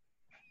bright?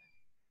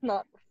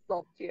 Not with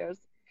salt tears.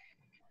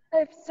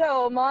 If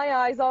so, my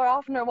eyes are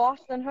oftener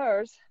washed than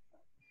hers.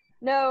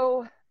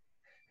 No,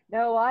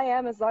 No, I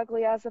am as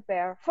ugly as a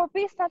bear, for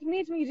beasts that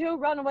meet me do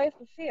run away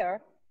for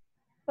fear.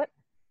 But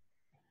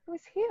who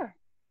is here?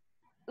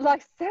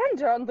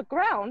 Lysander on the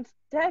ground,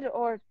 dead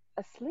or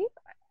asleep?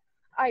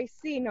 I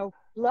see no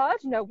blood,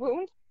 no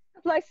wound.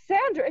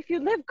 Lysander, if you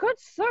live, good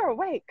sir,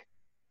 awake.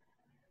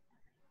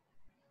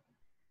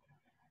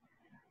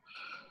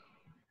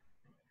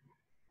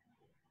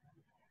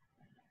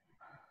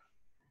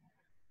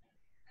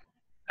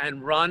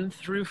 And run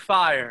through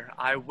fire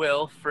I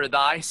will for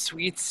thy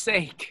sweet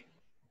sake.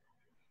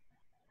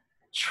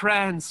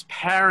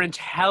 Transparent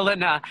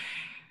Helena,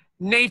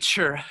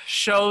 nature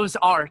shows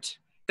art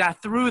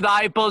that through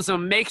thy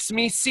bosom makes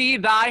me see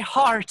thy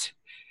heart.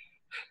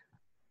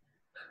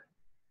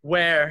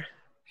 Where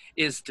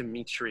is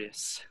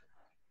Demetrius?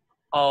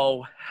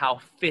 Oh, how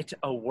fit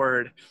a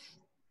word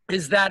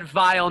is that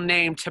vile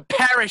name to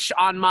perish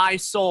on my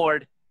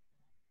sword.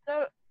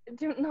 No,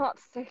 do not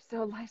say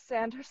so,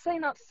 Lysander, say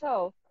not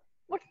so.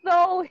 What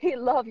though he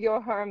love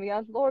your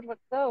Hermia, Lord, what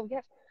though?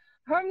 Yet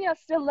Hermia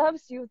still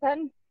loves you,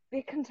 then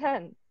be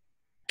content.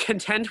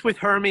 Content with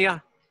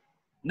Hermia?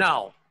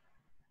 No,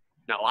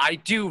 I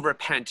do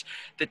repent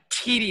the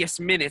tedious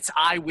minutes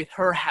I with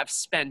her have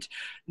spent,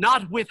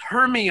 not with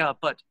Hermia,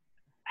 but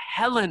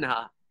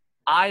Helena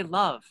I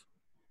love.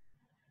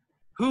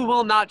 Who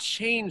will not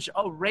change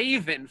a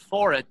raven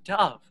for a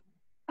dove?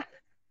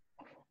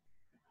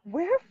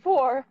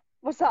 Wherefore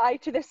was I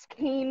to this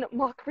keen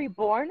mockery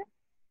born?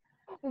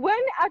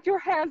 When at your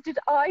hands did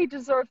I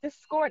deserve this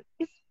scorn?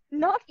 It's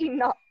not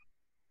enough,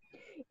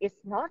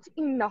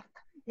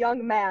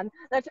 young man,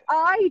 that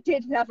I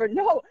did never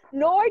know,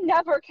 nor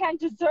never can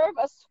deserve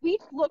a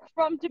sweet look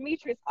from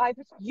Demetrius' eye,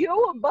 but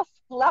you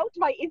must flout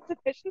my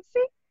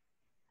insufficiency?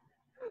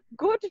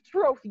 Good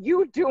troth,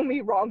 you do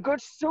me wrong,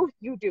 good sooth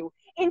you do,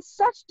 in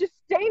such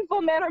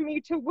disdainful manner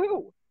me to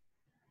woo.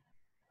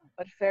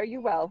 But fare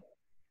you well,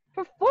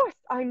 for forth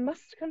I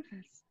must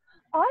confess,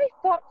 I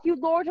thought you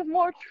lord of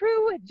more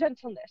true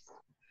gentleness.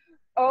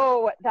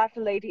 Oh, that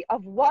lady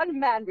of one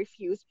man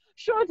refused,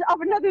 should of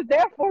another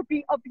therefore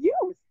be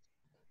abused.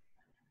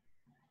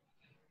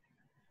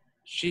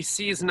 She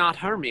sees not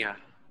Hermia.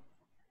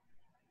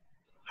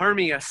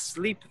 Hermia,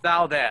 sleep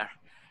thou there,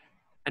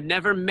 and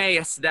never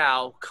mayest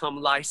thou come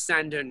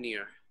Lysander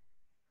near.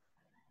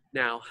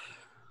 Now,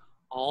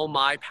 all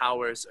my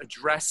powers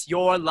address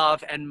your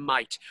love and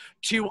might,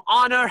 to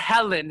honor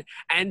Helen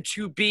and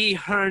to be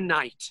her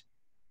knight.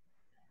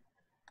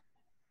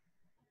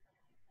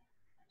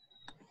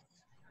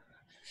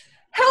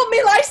 Help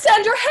me,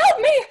 Lysander,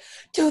 help me!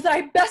 Do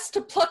thy best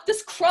to pluck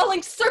this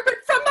crawling serpent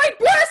from my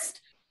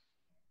breast!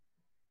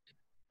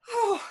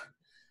 Oh,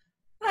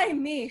 ay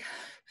me,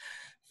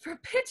 for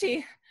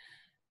pity.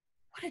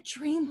 What a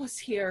dream was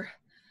here.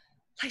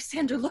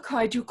 Lysander, look how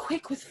I do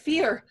quake with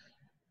fear.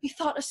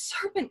 Methought a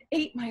serpent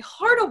ate my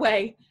heart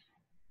away,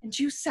 and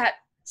you sat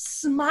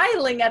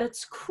smiling at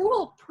its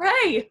cruel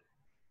prey.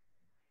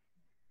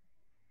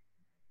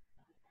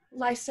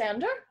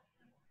 Lysander?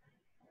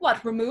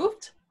 What,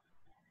 removed?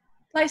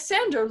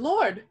 Lysander,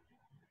 lord.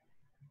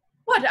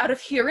 What, out of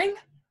hearing?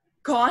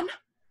 Gone?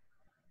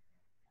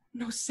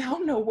 No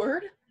sound, no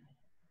word?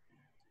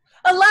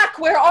 Alack,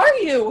 where are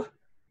you?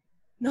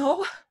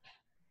 No?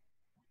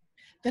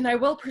 Then I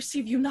will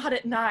perceive you not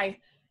at nigh.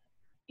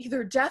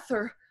 Either death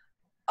or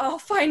I'll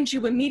find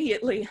you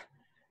immediately.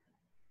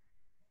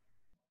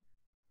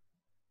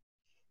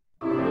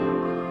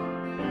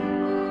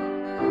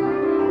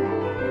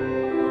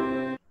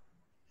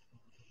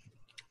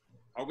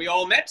 Are we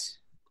all met?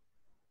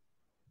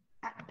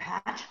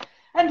 Pat,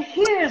 and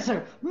here's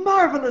a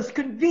marvelous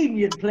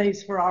convenient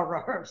place for our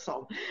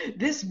rehearsal.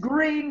 This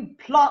green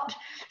plot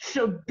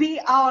shall be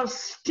our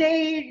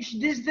stage,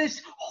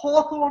 this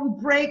hawthorn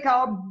brake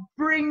our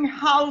bring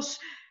house,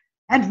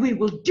 and we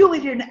will do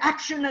it in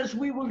action as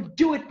we will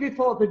do it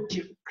before the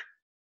Duke.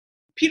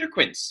 Peter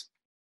Quince.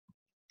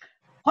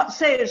 What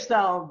sayest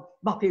thou,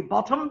 Buffy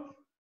Bottom?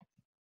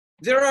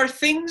 There are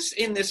things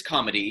in this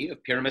comedy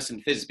of Pyramus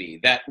and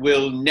Thisbe that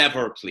will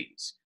never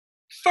please.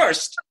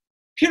 First,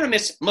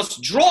 Pyramus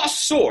must draw a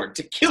sword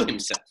to kill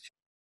himself,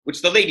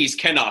 which the ladies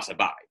cannot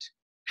abide.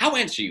 How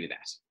answer you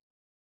that?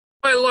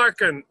 My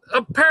Larkin,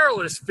 a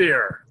perilous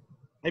fear.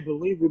 I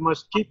believe we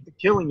must keep the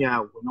killing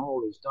out when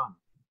all is done.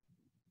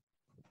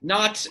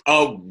 Not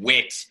a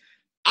whit.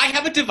 I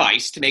have a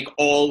device to make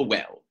all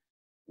well.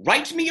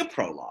 Write me a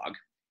prologue,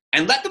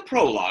 and let the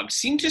prologue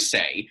seem to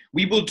say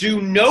we will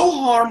do no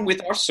harm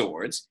with our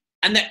swords,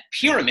 and that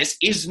Pyramus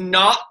is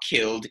not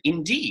killed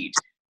indeed.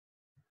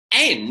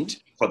 And,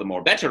 for the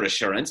more better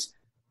assurance,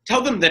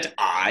 tell them that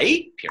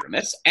I,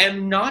 Pyramus,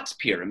 am not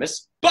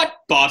Pyramus, but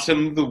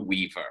Bottom the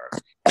Weaver.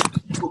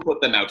 We'll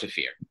put them out of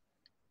fear.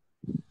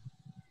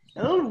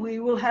 Oh, we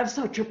will have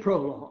such a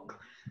prologue,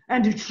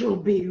 and it shall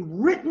be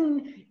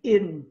written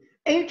in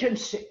 8 and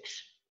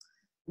 6.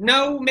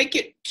 No, make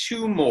it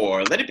 2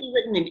 more. Let it be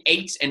written in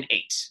 8 and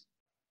 8.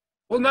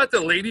 Will not the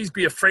ladies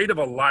be afraid of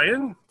a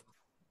lion?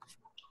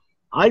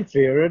 I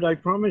fear it, I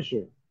promise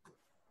you.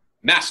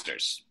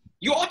 Masters,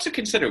 you ought to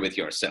consider with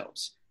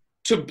yourselves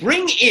to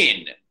bring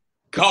in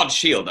God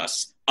shield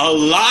us, a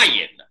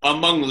lion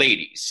among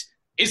ladies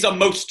is a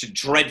most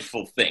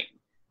dreadful thing.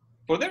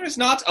 For there is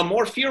not a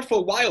more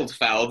fearful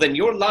wildfowl than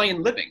your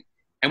lion living,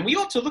 and we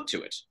ought to look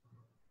to it.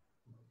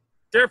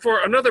 Therefore,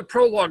 another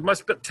prologue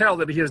must but tell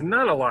that he is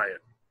not a lion.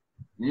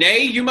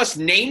 Nay, you must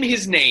name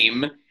his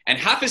name, and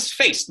half his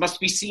face must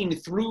be seen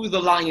through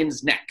the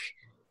lion's neck.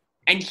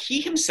 And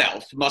he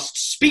himself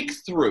must speak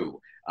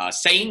through,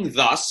 saying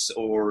thus,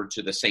 or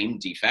to the same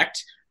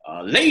defect,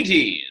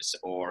 ladies,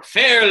 or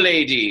fair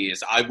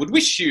ladies, I would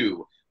wish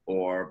you,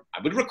 or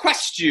I would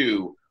request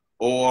you,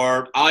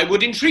 or I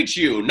would entreat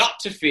you not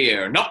to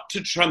fear, not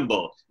to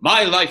tremble,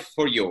 my life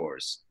for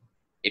yours.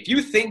 If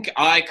you think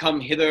I come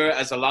hither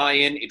as a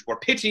lion, it were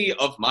pity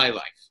of my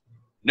life.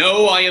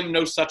 No, I am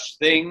no such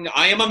thing.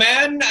 I am a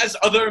man as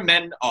other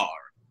men are.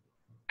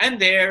 And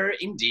there,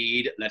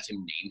 indeed, let him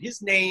name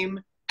his name,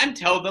 and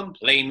tell them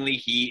plainly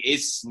he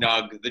is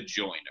Snug the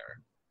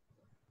Joiner.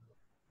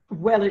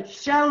 Well, it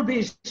shall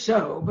be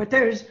so, but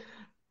there's,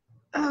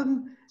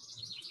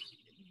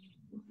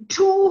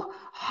 two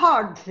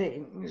hard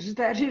things.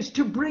 That is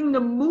to bring the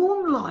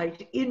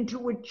moonlight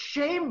into a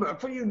chamber,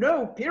 for you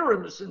know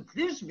Pyramus and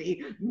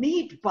Thisbe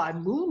meet by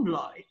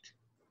moonlight.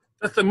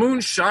 Doth the moon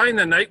shine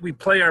the night we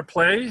play our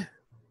play?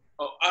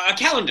 Oh, a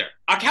calendar.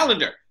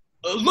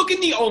 Look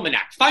in the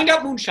almanac. Find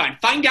out moonshine.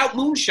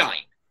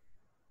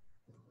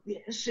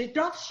 Yes, it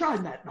doth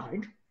shine that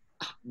night.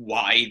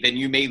 Why, then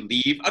you may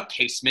leave a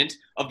casement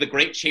of the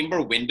great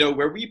chamber window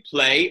where we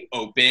play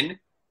open,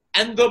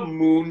 and the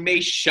moon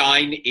may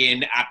shine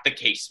in at the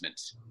casement.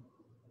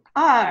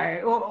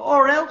 Aye,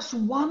 or else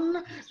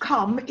one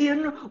come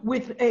in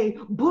with a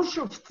bush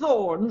of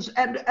thorns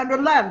and a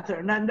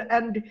lantern,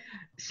 and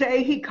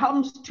say he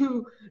comes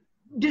to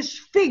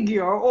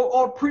disfigure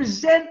or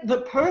present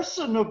the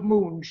person of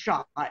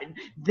moonshine.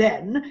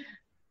 Then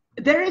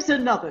there is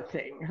another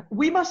thing.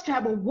 We must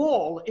have a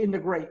wall in the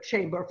great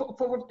chamber,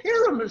 for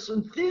Pyramus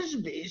and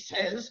Thisbe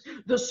says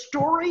the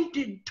story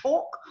did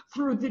talk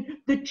through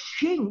the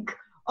chink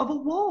of a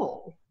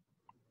wall.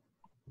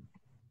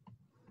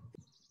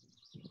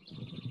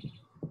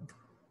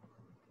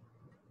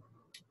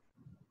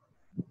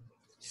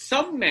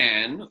 Some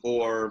man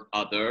or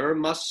other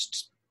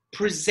must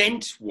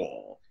present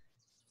wall,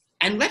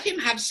 and let him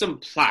have some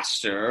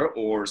plaster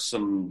or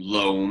some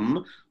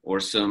loam or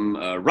some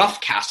rough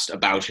cast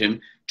about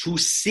him to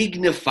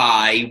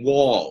signify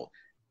wall.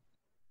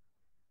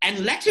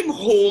 And let him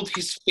hold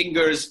his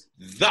fingers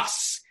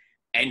thus,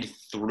 and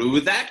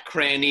through that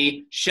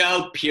cranny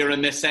shall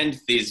Pyramus and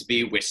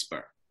Thisbe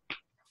whisper.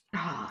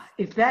 Ah,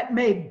 if that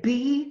may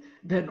be,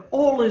 then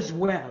all is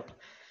well.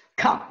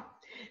 Come,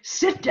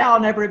 sit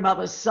down, every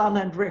mother's son,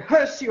 and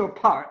rehearse your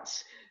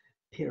parts.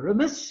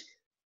 Pyramus,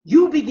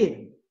 you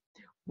begin.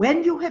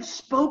 When you have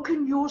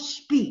spoken your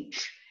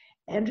speech,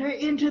 enter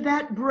into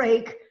that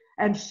break,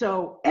 and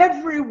so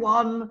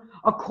everyone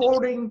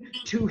according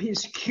to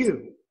his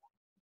cue.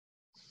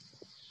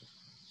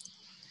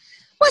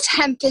 What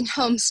hempen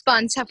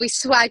homespuns have we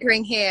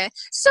swaggering here,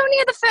 so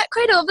near the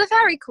cradle of the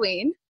fairy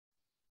queen?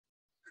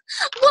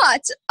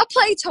 What, a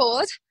play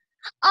toward?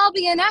 I'll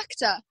be an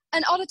actor,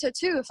 an auditor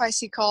too, if I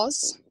see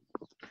cause.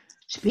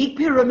 Speak,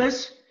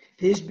 Pyramus.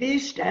 Thisbe,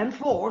 stand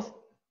forth.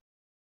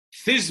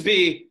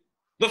 Thisbe,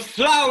 the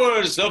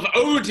flowers of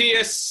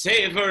odious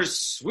savours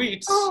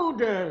sweet.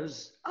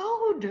 Odors.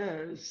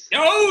 Odors,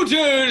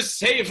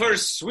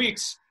 savours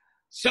sweet.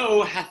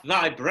 So hath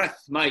thy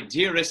breath, my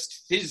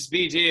dearest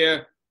Thisbe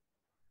dear.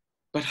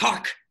 But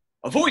hark,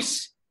 a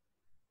voice!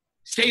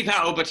 Stay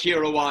thou but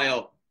here a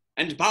while,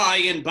 and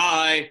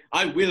by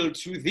I will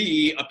to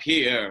thee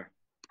appear.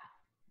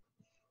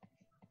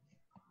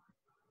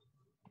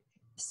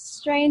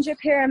 Stranger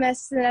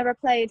Pyramus than ever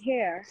played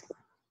here.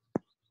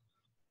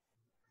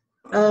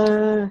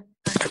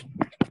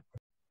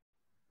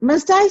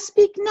 Must I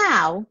speak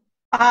now?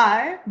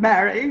 Aye,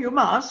 marry, you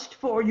must,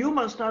 for you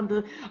must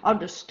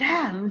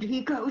understand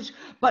he goes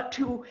but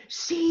to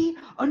see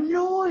a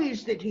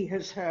noise that he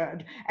has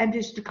heard, and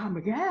is to come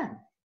again.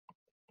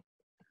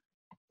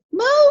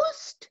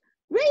 Most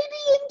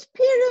radiant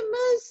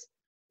Pyramus,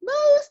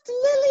 most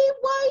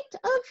lily-white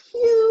of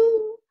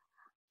hue,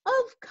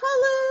 of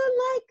colour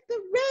like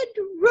the red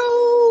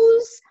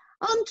rose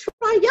on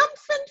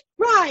triumphant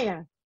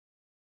briar,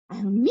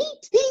 I'll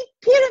meet thee,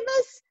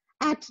 Pyramus,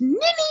 at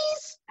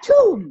Ninny's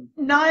tomb.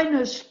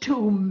 Nina's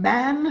tomb,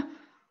 man.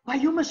 Why,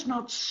 you must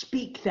not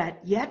speak that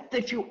yet,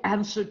 that you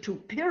answer to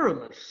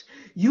Pyramus.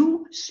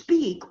 You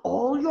speak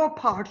all your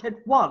part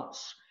at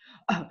once.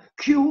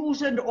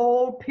 Cues and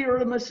all,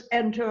 Pyramus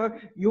enter,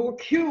 your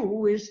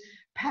cue is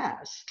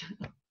past.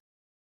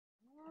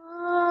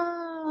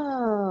 Oh.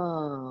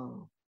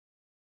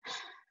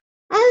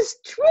 As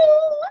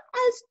true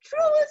as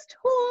truest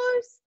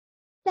horse,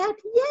 that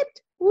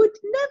yet would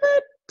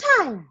never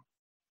tire.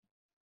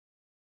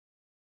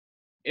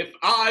 If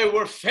I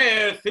were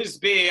fair,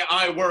 Thisbe,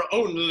 I were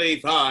only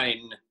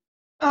thine.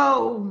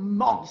 Oh,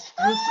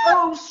 monstrous,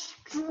 oh,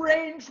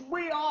 strange,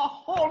 we are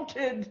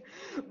haunted.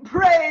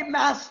 Pray,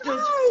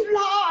 masters,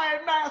 fly,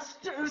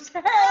 masters,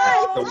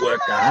 help! The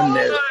work on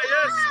this.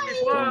 Yes,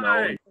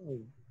 fly.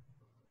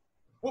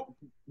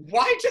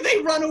 Why do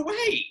they run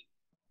away?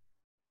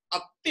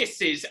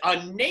 This is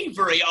a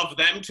knavery of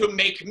them to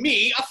make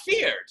me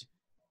afeard.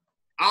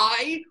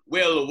 I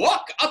will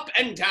walk up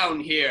and down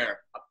here,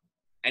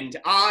 and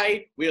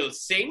I will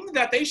sing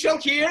that they shall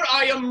hear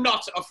I am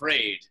not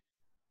afraid.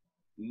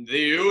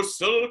 The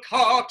ousel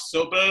cock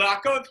so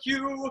black of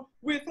hue,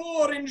 with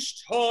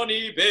orange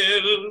tawny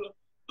bill,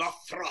 the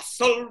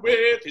throstle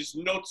with his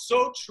note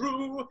so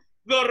true,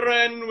 the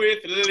wren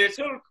with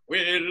little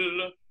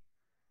quill.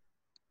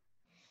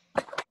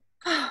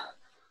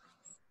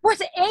 What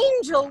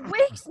angel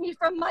wakes me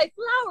from my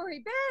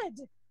flowery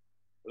bed?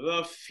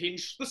 The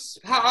finch, the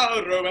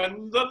sparrow,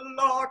 and the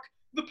lark,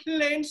 the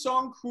plain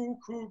song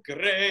cuckoo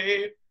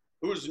grey,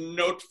 whose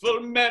noteful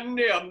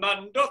many a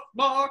man doth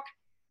mark,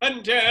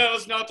 and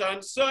dares not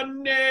answer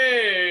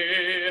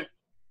nay.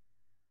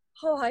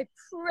 Oh, I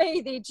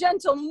pray thee,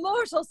 gentle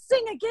mortal,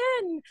 sing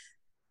again.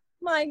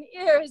 Mine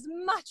ear is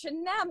much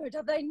enamored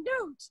of thy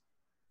note.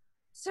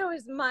 So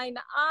is mine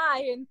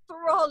eye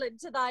enthralled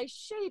to thy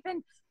shape,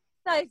 and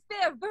thy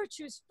fair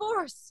virtue's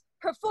force,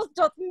 her full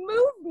doth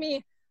move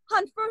me,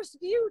 on first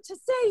view to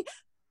say,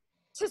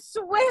 to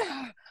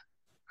swear,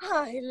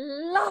 I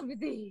love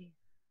thee.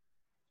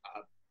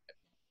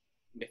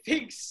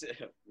 Methinks,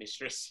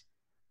 mistress,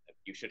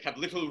 you should have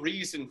little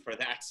reason for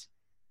that.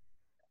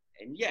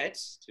 And yet,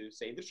 to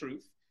say the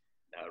truth,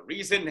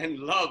 reason and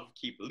love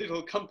keep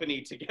little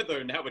company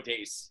together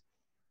nowadays.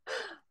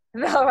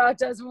 Thou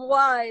art as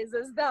wise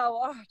as thou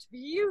art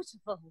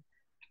beautiful.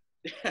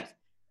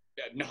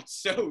 Not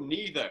so,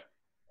 neither.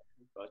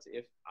 But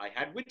if I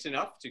had wit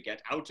enough to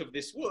get out of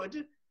this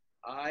wood,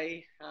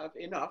 I have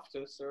enough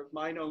to serve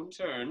mine own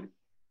turn.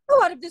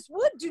 Who out of this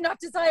wood do not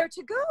desire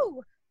to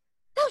go?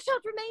 Thou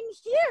shalt remain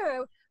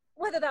here,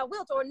 whether thou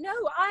wilt or no.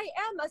 I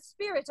am a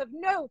spirit of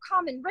no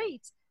common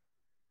rate.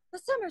 The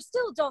summer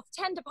still doth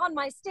tend upon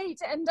my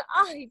state, and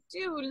I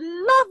do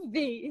love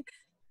thee.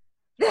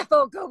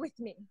 Therefore go with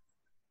me.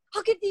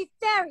 I'll give thee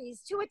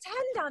fairies to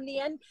attend on thee,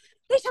 and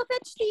they shall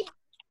fetch thee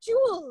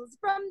jewels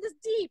from the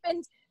deep,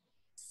 and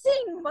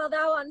sing while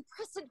thou on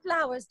pressed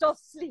flowers doth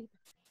sleep.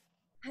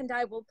 And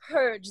I will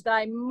purge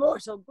thy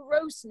mortal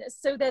grossness,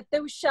 so that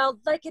thou shalt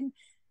like an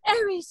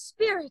airy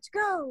spirit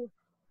go.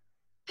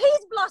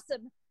 Peas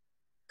blossom,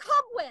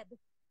 cobweb,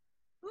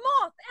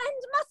 moth,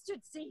 and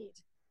mustard seed.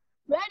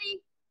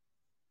 Ready?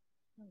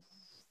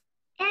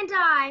 And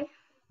I.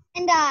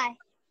 And I.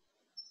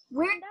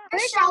 Where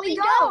shall we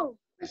go?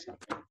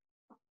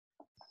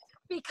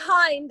 Be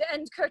kind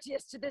and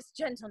courteous to this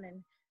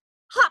gentleman.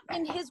 Hop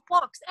in his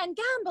walks and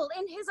gambol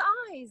in his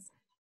eyes.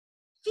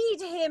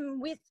 Feed him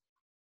with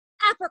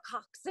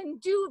apricots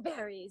and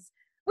dewberries,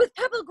 with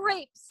purple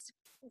grapes,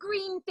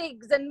 green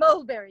figs and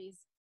mulberries.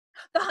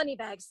 The honey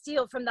bags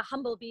steal from the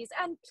humble bees,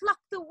 and pluck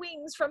the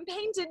wings from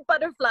painted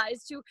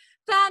butterflies to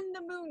fan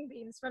the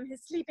moonbeams from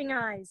his sleeping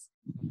eyes.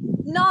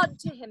 Nod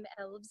to him,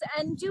 elves,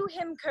 and do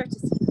him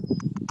courtesy.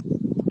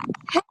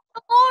 Hail,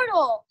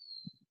 mortal!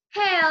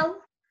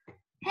 Hail!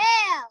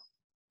 Hail!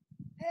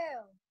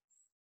 Hail!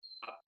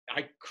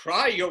 I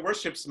cry your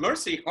worship's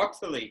mercy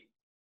heartily.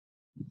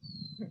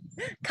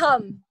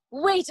 Come,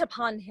 wait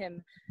upon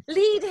him,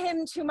 lead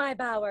him to my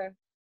bower.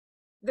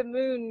 The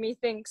moon,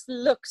 methinks,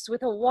 looks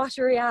with a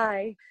watery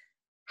eye,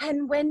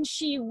 and when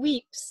she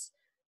weeps,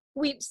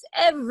 weeps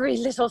every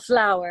little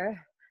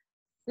flower,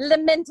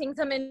 lamenting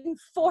some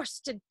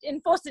enforced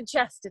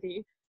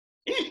chastity.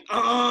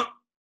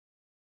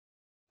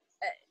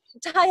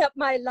 Tie up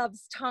my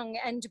love's tongue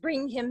and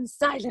bring him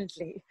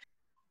silently.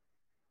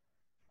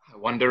 I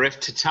wonder if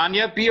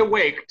Titania be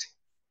awaked,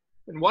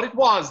 and what it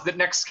was that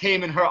next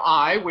came in her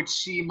eye, which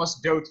she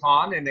must dote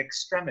on in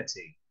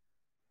extremity.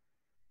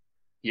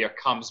 Here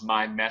comes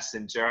my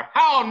messenger.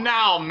 How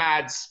now,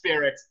 mad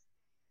spirit?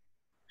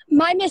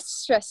 My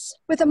mistress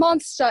with a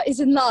monster is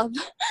in love.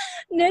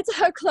 Near to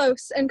her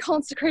close and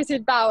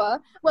consecrated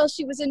bower, while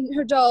she was in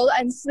her dull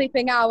and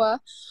sleeping hour,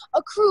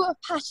 a crew of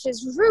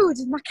patches, rude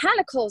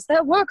mechanicals,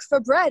 that work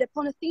for bread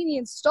upon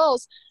Athenian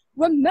stalls,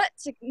 were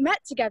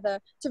met together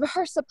to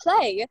rehearse a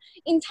play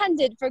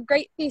intended for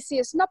great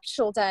Theseus'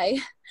 nuptial day.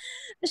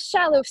 The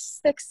shallow,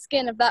 thick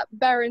skin of that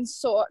barren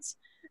sort,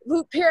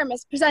 who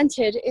Pyramus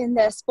presented in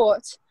their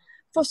sport,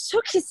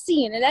 forsook his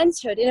scene and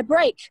entered in a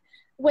break,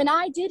 when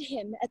I did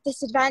him at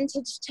this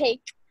advantage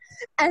take.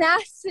 An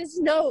ass's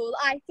knoll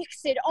I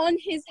fixed on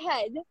his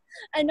head,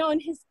 and on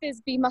his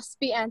thisbe must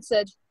be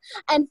answered.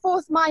 And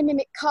forth my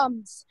mimic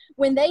comes,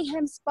 when they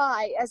him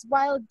spy, as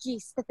wild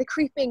geese that the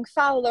creeping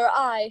fowler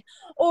eye,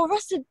 or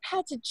russet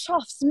patted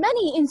choughs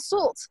many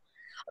insult,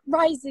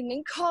 rising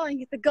and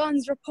cawing at the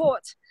gun's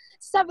report,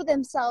 sever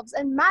themselves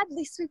and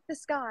madly sweep the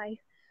sky.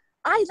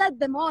 I led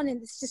them on in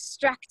this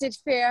distracted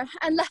fear,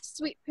 and left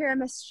sweet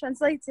Pyramus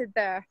translated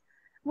there.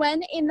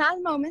 When in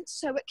that moment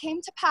so it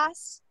came to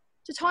pass,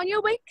 Titania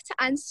waked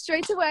and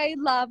straightway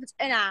loved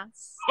an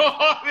ass.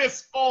 Oh,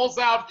 this falls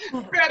out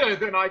better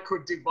than I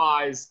could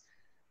devise.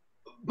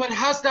 But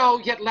hast thou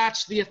yet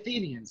latched the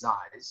Athenian's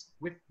eyes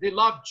with the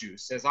love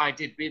juice, as I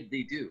did bid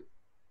thee do?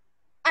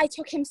 I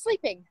took him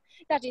sleeping,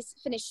 that is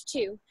finished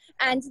too,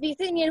 and the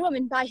Athenian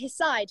woman by his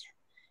side.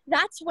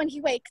 That when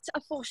he waked,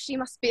 a force she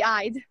must be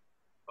eyed.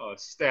 Oh,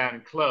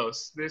 stand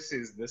close, this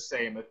is the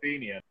same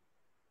Athenian.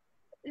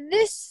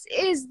 This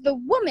is the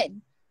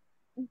woman,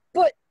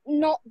 but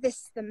not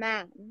this the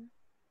man.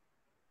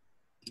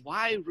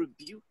 Why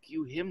rebuke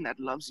you him that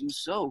loves you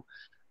so?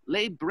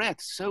 Lay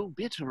breath so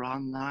bitter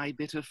on thy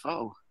bitter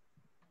foe.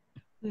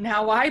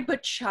 Now I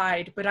but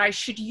chide, but I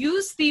should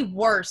use thee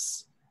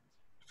worse.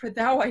 For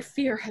thou, I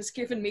fear, hast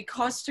given me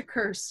cause to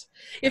curse.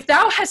 If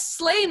thou hast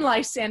slain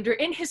Lysander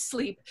in his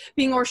sleep,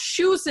 being o'er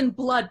shoes in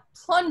blood,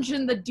 plunge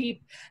in the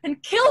deep,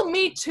 and kill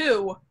me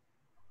too.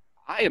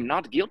 I am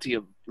not guilty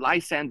of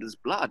Lysander's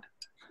blood,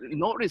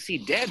 nor is he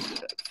dead,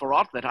 for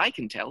aught that I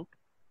can tell.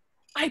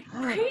 I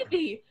pray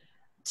thee,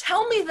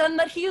 tell me then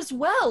that he is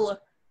well.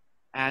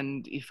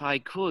 And if I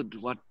could,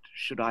 what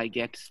should I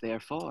get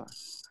therefore?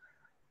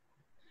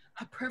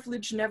 A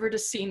privilege never to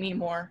see me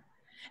more,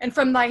 and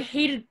from thy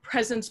hated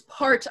presence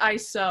part I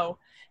so.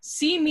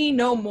 See me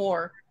no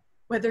more,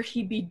 whether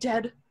he be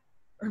dead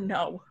or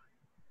no.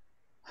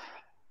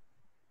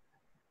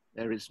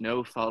 There is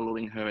no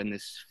following her in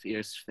this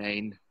fierce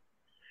fane.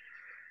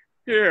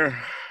 Here,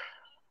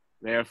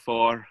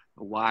 therefore,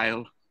 a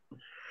while,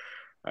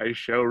 I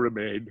shall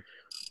remain.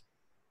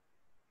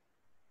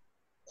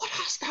 What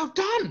hast thou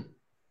done?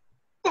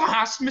 Thou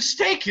hast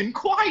mistaken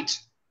quite,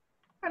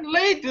 and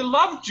laid the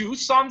love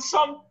juice on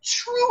some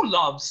true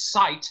love's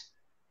sight.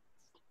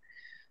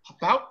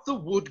 About the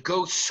wood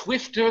go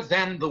swifter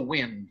than the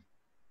wind,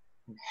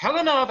 and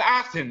Helena of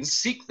Athens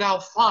seek thou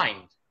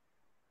find.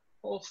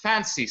 All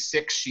fancy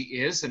sick she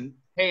is, and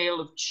pale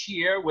of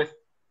cheer, with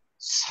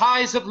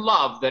sighs of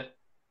love that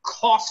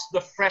cost the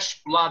fresh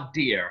blood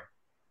dear.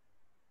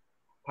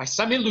 By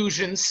some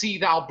illusion see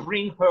thou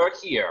bring her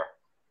here.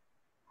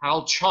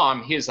 I'll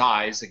charm his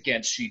eyes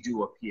against she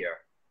do appear.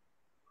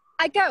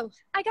 I go,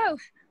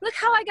 look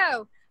how I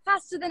go,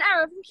 faster than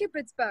arrow from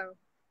Cupid's bow.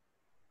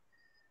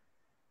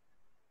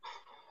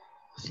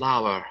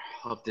 Flower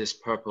of this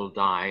purple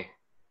dye,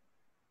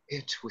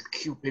 it with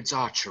Cupid's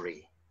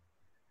archery,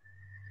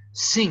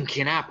 sink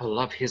in apple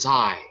of his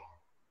eye.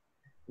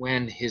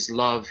 When his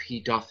love he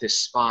doth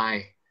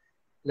espy,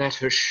 let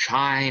her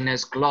shine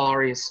as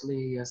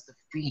gloriously as the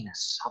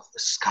Venus of the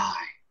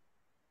sky.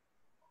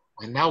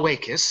 When thou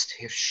wakest,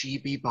 if she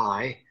be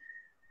by,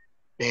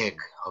 beg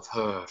of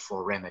her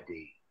for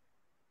remedy.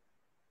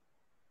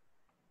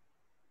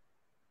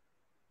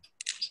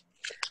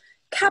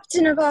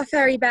 Captain of our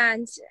fairy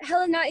band,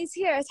 Helena is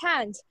here at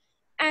hand,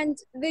 and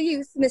the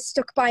youth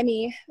mistook by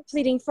me,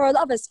 pleading for a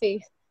lover's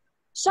fee.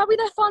 Shall we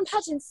their fond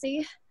pageant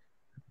see?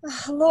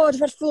 Oh, Lord,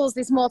 what fools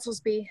these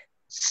mortals be.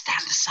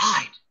 Stand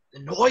aside. The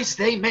noise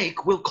they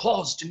make will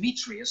cause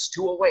Demetrius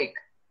to awake.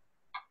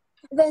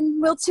 Then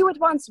we'll two at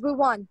once woo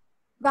one.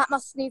 That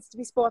must needs to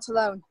be sport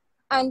alone.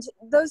 And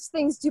those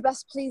things do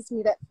best please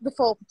me that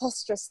befall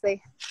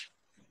preposterously.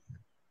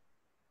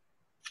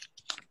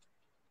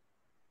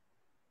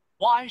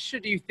 Why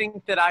should you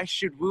think that I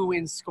should woo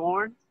in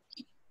scorn?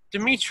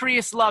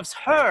 Demetrius loves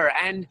her,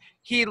 and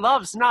he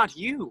loves not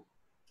you.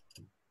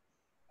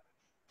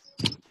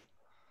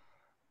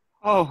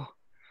 Oh,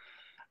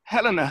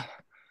 Helena,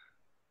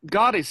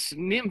 goddess,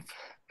 nymph,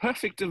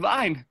 perfect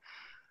divine,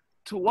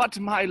 to what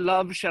my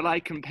love shall I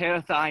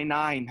compare thy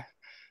nine?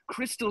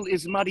 Crystal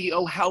is muddy,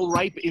 oh, how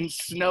ripe in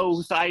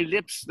snow, thy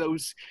lips,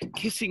 those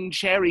kissing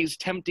cherries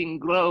tempting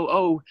glow.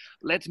 Oh,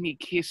 let me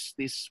kiss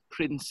this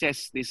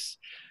princess, this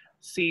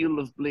seal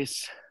of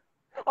bliss.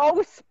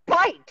 Oh,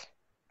 spite!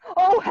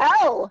 Oh,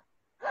 hell!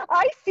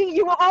 I see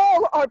you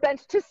all are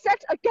bent to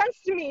set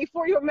against me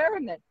for your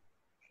merriment.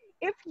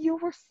 If you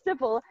were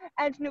civil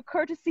and knew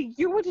courtesy,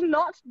 you would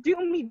not do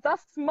me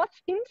thus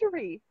much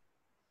injury.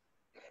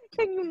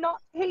 Can you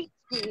not hate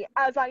me,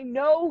 as I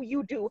know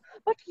you do,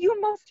 but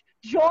you must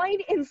join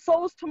in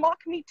souls to mock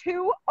me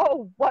too?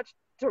 Oh, what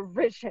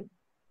derision!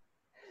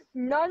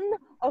 None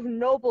of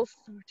noble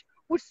sort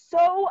would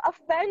so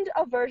offend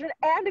a virgin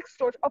and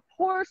extort a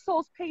poor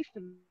soul's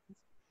patience,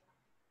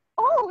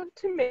 all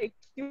to make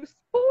you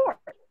sport.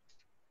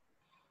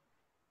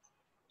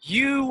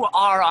 You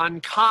are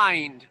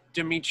unkind,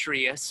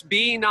 Demetrius.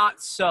 Be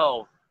not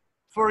so.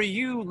 For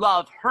you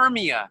love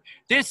Hermia.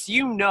 This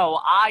you know,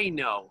 I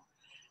know.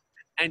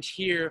 And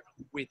here,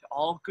 with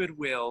all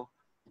goodwill,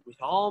 with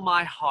all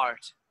my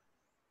heart,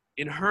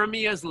 in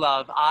Hermia's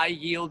love, I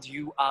yield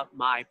you up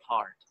my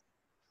part.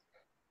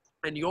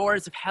 And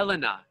yours of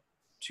Helena,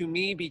 to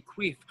me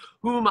bequeath,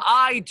 whom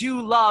I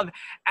do love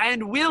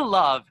and will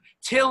love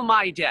till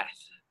my death.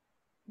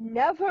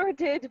 Never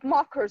did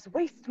mockers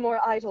waste more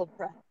idle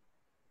breath.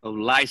 O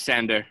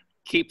Lysander,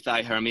 keep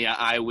thy Hermia,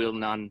 I will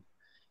none.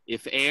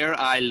 If e'er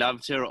I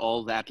loved her,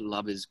 all that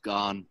love is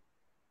gone.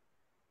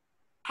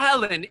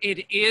 Helen,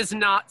 it is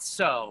not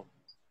so.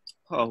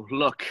 Oh,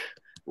 look,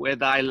 where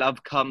thy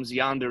love comes,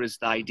 yonder is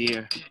thy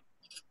dear.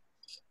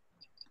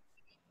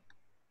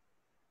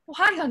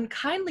 Why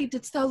unkindly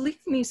didst thou leave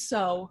me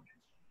so?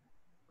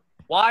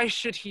 Why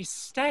should he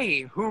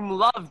stay, whom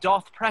love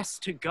doth press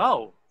to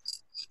go?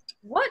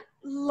 What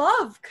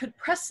love could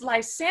press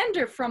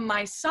Lysander from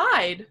my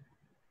side?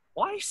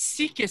 Why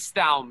seekest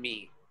thou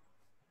me?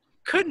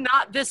 Could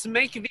not this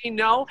make thee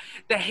know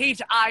the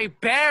hate I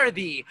bear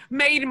thee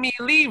made me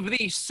leave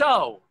thee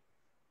so?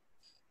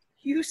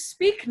 You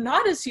speak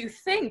not as you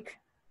think.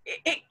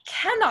 It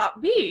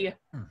cannot be.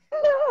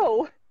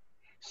 No,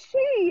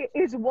 she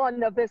is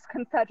one of this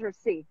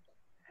confederacy.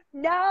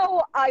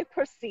 Now I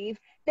perceive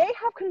they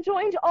have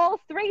conjoined all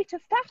three to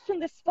fashion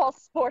this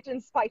false sport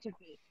in spite of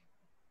me.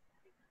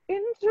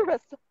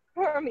 Injurious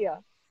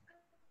Hermia,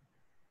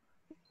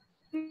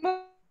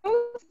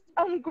 most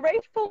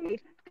ungrateful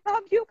maid,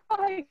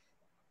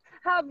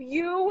 have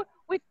you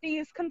with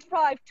these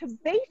contrived to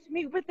bait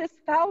me with this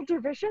foul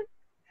derision?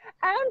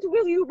 And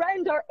will you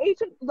rend our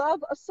agent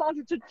love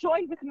asunder to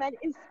join with men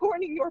in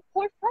scorning your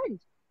poor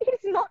friend? It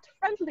is not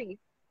friendly,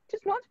 it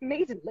is not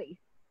maidenly.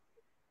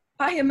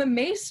 I am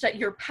amazed at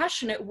your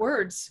passionate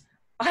words.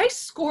 I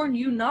scorn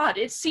you not.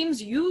 It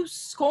seems you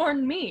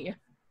scorn me.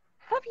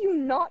 Have you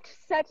not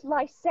set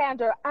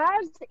Lysander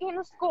as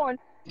in scorn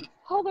to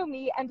follow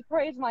me and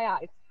praise my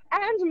eyes,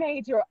 and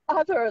made your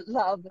other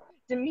love,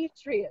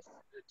 Demetrius,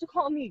 to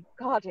call me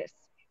goddess,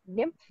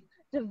 nymph,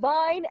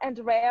 divine and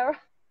rare,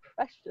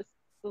 precious,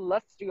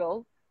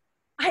 celestial?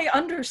 I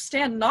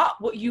understand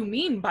not what you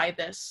mean by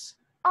this.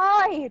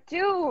 I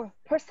do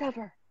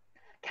persever.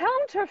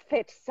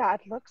 Counterfeit sad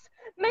looks,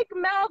 make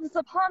mouths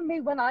upon me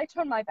when I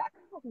turn my back,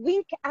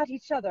 wink at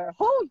each other,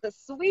 hold the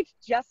sweet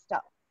jest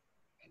up.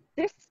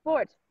 This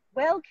sport,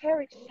 well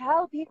carried,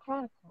 shall be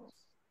chronicled.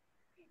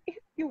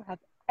 If you have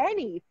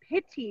any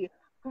pity,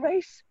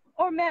 grace,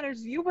 or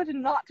manners, you would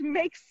not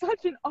make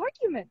such an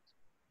argument.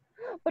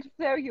 But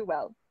fare you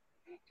well.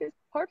 'Tis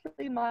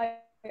partly my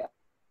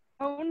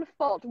own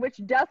fault,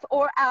 which death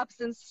or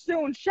absence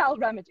soon shall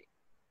remedy.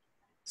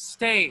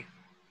 Stay,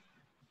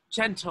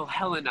 gentle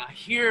Helena,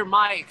 hear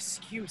my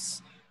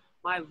excuse,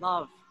 my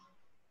love,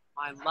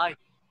 my life,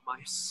 my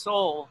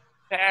soul,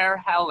 fair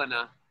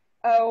Helena.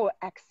 Oh,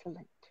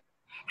 excellent.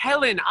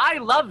 Helen, I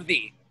love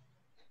thee.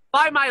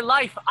 By my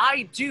life,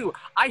 I do.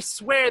 I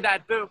swear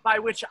that by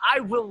which I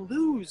will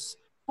lose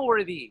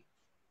for thee,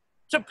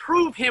 to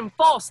prove him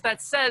false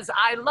that says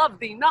I love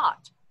thee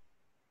not.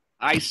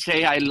 I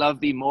say I love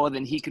thee more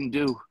than he can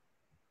do.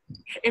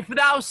 If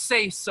thou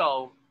say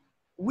so,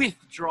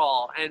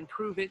 withdraw and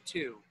prove it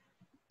too.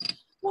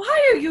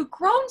 Why are you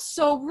grown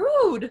so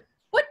rude?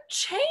 What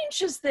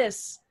change is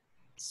this?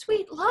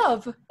 Sweet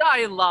love.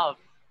 Thy love.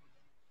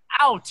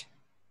 Out.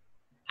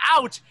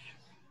 Out.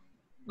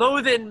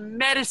 Loathen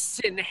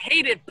medicine,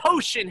 hated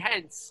potion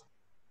hence.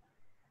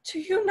 Do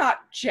you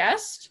not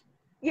jest?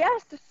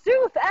 Yes,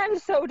 sooth,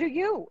 and so do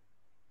you.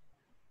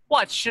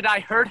 What, should I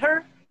hurt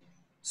her?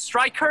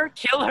 Strike her,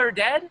 kill her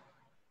dead?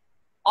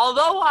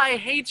 Although I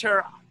hate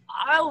her,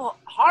 I'll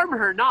harm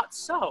her not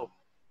so.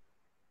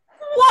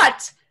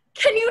 What?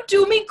 Can you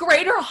do me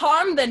greater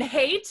harm than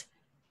hate?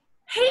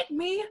 Hate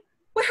me?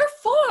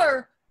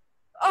 Wherefore?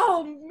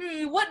 Oh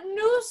me, what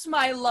news,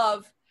 my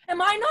love?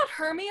 Am I not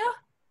Hermia?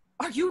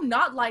 Are you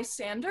not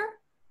Lysander?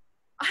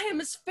 I am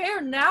as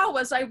fair now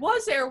as I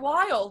was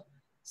erewhile.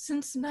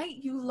 Since night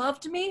you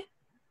loved me,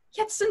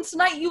 yet since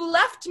night you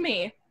left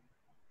me.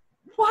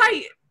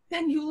 Why,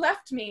 then you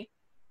left me?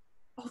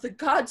 Oh, the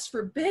gods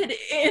forbid,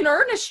 in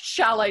earnest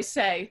shall I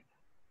say.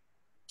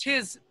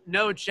 'Tis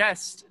no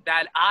jest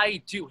that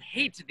I do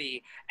hate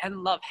thee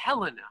and love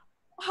Helena.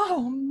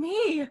 Oh,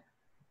 me.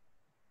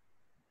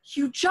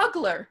 You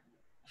juggler,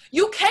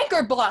 you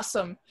canker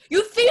blossom,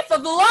 you thief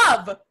of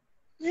love.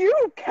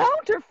 You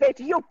counterfeit,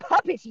 you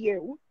puppet,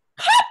 you.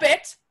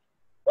 Puppet?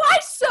 Why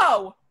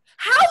so?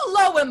 How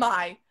low am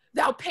I,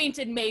 thou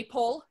painted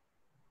maypole?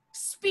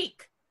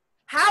 Speak,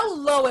 how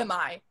low am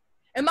I?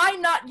 Am I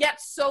not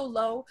yet so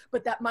low,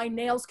 but that my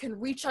nails can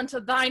reach unto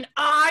thine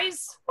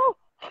eyes? Oh,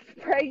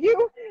 pray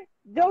you,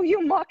 though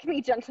you mock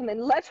me, gentlemen,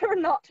 let her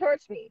not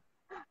hurt me.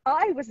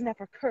 I was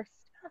never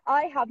cursed.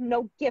 I have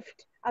no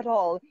gift at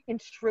all in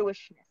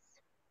truishness.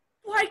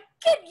 Why,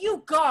 get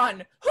you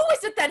gone! Who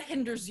is it that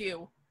hinders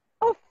you?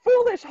 A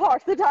foolish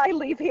heart that I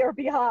leave here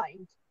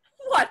behind.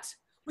 What,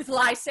 with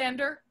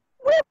Lysander?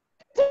 With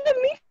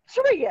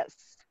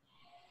Demetrius.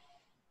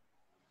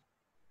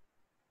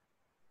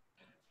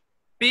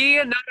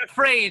 Be not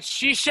afraid,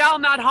 she shall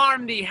not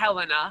harm thee,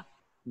 Helena.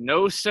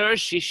 No, sir,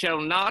 she shall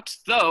not,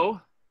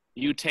 though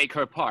you take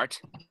her part.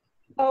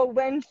 Oh,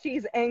 when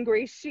she's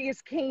angry, she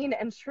is keen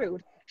and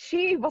shrewd.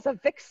 She was a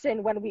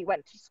vixen when we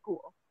went to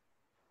school.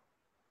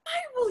 Why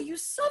will you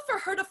suffer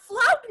her to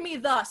flout me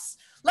thus?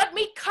 Let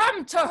me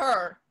come to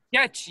her.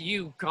 Get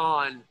you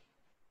gone,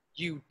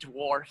 you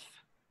dwarf.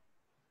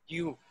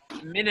 You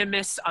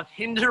minimus of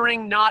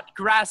hindering not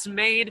grass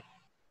made.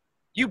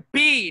 You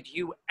bead,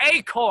 you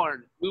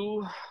acorn.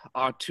 You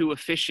are too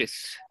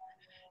officious.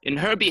 In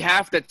her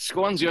behalf that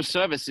scorns your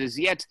services,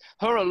 yet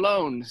her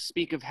alone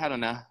speak of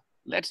Helena.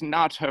 Let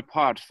not her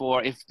part,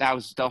 for if thou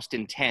dost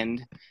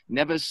intend,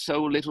 never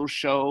so little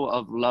show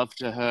of love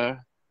to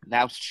her,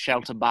 thou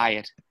shalt abide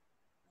it.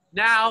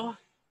 Now,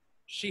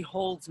 she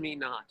holds me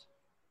not.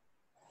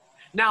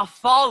 Now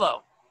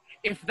follow,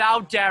 if thou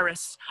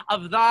darest,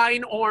 of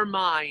thine or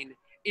mine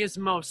is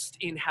most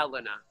in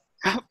Helena.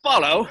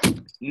 Follow?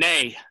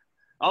 Nay,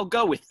 I'll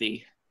go with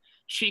thee,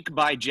 cheek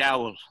by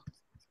jowl.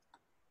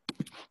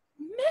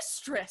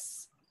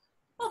 Mistress,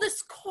 all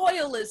this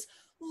coil is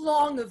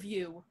long of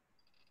you.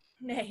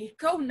 Nay,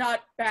 go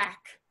not back.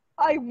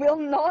 I will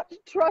not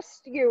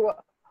trust you.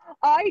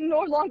 I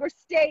no longer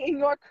stay in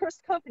your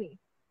cursed company.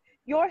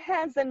 Your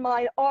hands and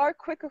mine are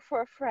quicker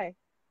for a fray.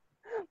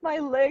 My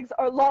legs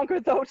are longer,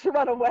 though, to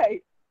run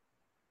away.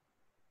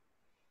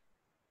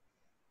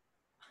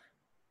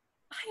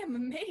 I am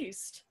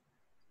amazed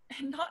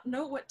and not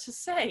know what to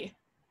say.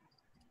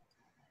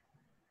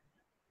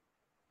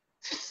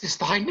 This is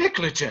thy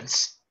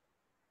negligence.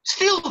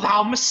 Still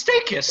thou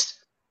mistakest,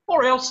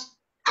 or else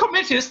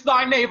committest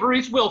thy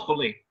knaveries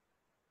wilfully.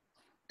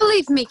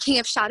 Believe me, King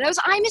of Shadows,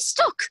 I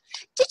mistook.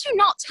 Did you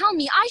not tell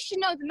me I should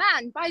know the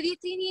man by the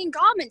Athenian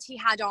garment he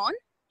had on?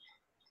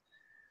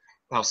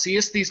 Thou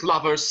seest these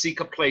lovers seek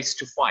a place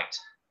to fight.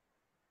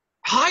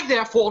 Hie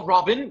therefore,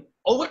 Robin,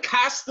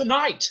 overcast the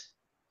night.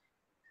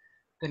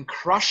 Then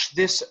crush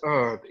this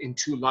herb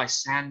into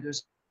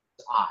Lysander's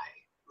eye,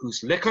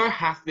 whose liquor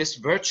hath this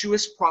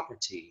virtuous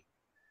property,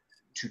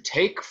 to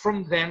take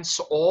from thence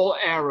all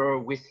error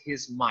with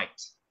his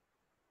might,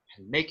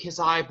 and make his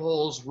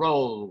eyeballs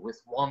roll with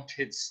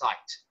wonted sight.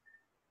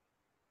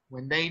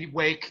 When they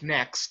wake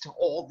next,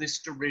 all this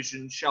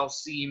derision shall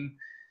seem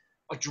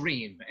a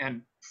dream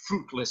and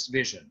fruitless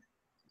vision.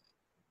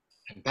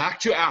 And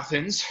back to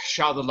Athens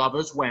shall the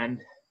lovers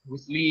wend,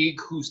 with league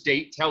whose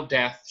date till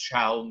death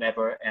shall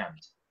never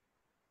end.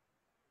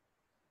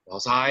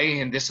 Whiles I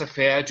in this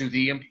affair do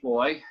thee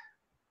employ,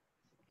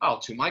 I'll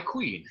to my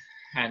queen,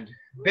 and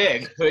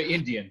beg her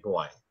Indian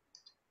boy.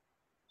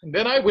 And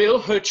then I will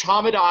her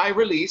charmed eye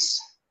release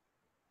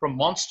from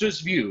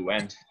monster's view,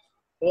 and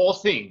all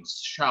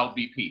things shall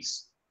be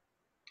peace.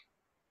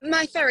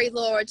 My fairy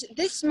lord,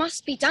 this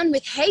must be done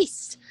with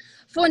haste,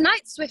 for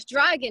night-swift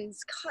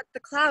dragons cut the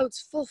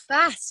clouds full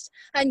fast,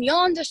 and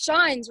yonder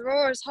shines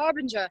Aurora's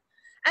harbinger,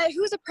 at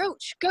whose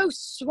approach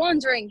ghosts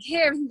wandering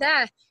here and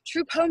there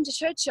troop home to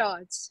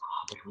churchyards.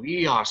 But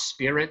we are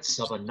spirits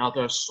of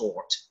another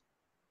sort.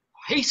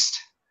 Haste,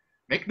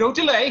 make no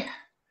delay.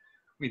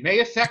 We may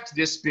effect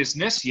this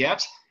business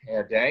yet,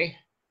 ere day.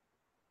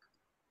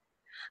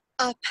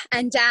 Up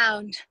and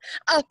down,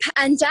 up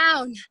and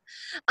down.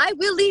 I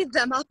will lead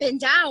them up and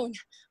down.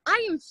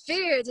 I am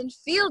feared in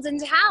field and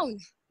town.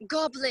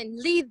 Goblin,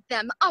 lead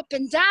them up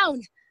and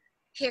down.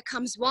 Here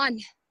comes one.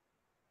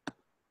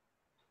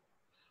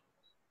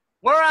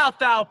 Where art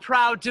thou,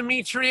 proud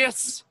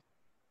Demetrius?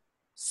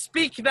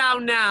 Speak thou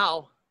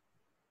now.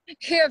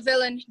 Here,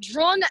 villain,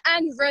 drawn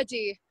and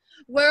ready.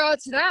 Where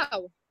art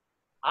thou?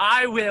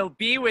 I will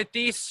be with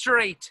thee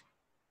straight.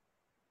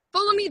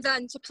 Follow me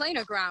then to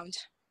plainer ground.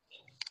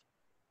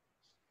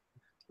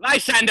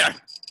 Lysander,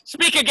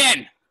 speak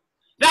again.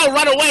 Thou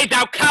run away,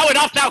 thou coward,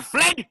 oft thou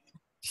fled?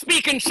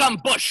 Speak in some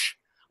bush.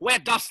 Where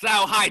dost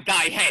thou hide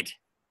thy head?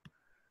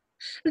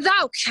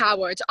 Thou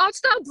coward, art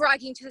thou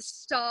bragging to the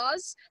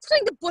stars,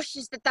 telling the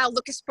bushes that thou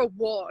lookest for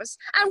wars,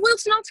 and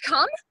wilt not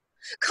come?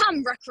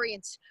 Come,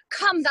 recreant,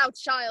 come, thou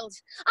child,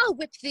 I'll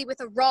whip thee with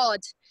a rod.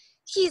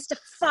 He is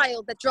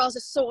defiled that draws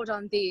a sword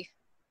on thee.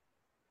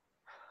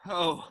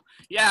 Oh,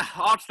 yeah,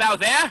 art thou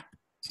there?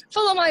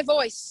 Follow my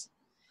voice.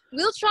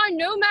 We'll try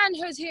no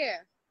manhood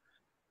here.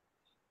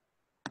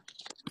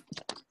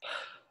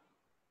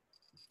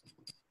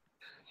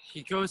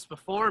 He goes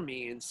before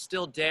me and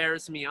still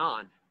dares me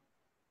on.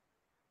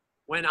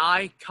 When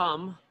I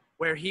come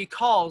where he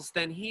calls,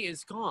 then he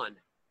is gone.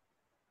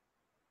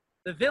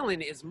 The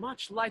villain is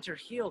much lighter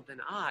heeled than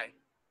I.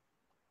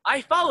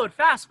 I followed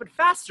fast, but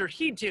faster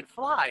he did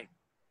fly.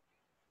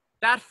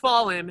 That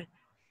fallen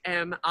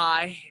am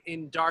I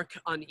in dark,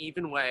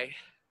 uneven way,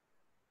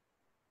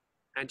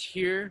 and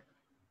here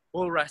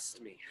will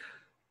rest me.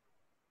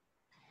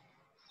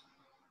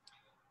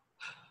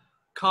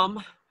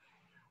 Come,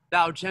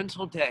 thou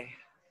gentle day,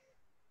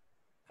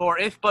 for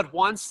if but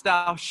once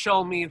thou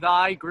show me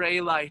thy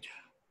gray light,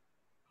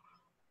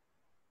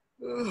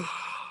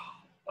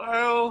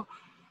 I'll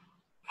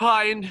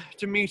find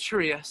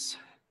Demetrius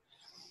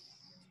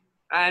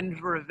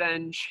and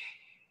revenge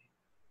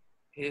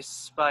his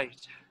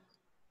spite.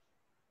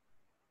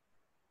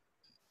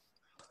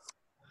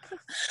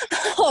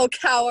 Oh,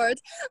 coward,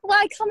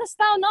 why comest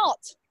thou not?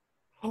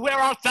 Where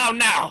art thou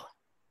now?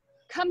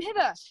 Come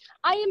hither,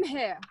 I am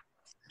here.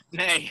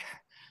 Nay,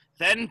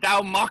 then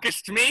thou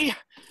mockest me?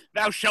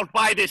 Thou shalt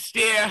buy this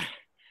steer.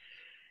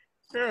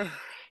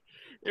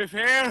 If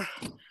e'er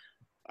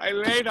I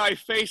lay thy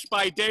face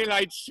by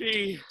daylight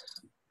see.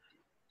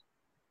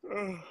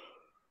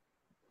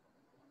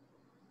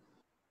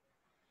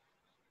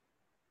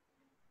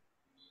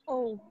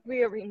 Oh,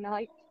 weary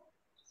night,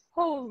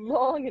 oh,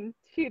 long and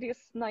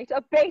tedious night,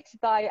 abate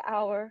thy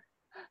hour.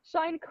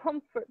 Shine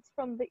comforts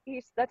from the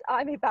east, that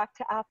I may back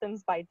to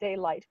Athens by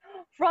daylight,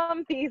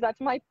 from thee that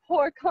my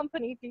poor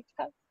company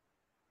detest.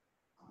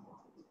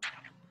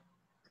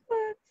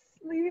 Let's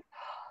sleep.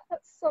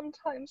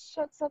 sometimes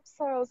shuts up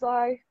sorrow's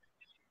eye.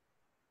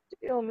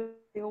 Steal me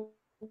a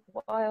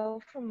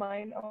while from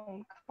mine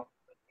own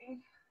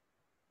company.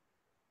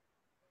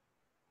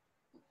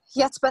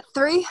 Yet but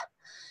 3?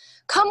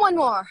 Come one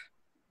more.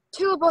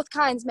 2 of both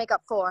kinds make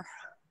up 4.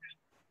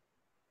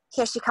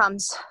 Here she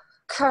comes,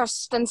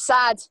 cursed and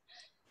sad.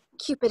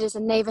 Cupid is a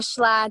knavish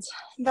lad,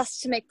 thus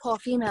to make poor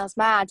females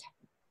mad.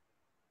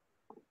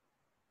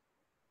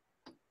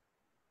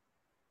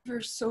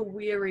 Never so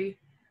weary,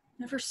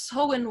 never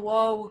so in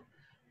woe,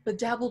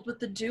 bedabbled with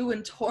the dew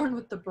and torn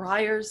with the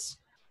briars.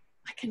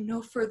 I can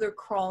no further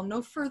crawl,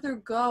 no further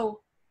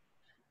go.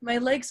 My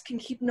legs can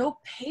keep no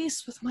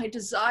pace with my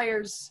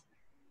desires.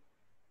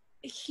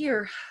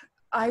 Here,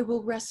 I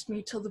will rest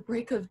me till the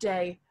break of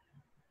day.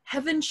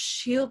 Heaven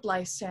shield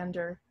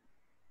Lysander.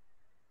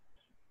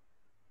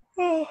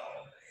 Oh,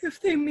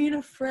 if they mean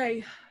a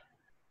fray.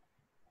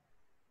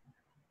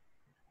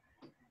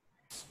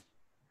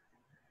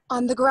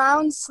 On the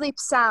ground, sleep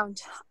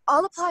sound.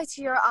 I'll apply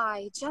to your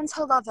eye,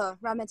 gentle lover,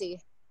 remedy.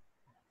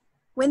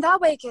 When thou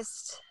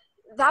wakest,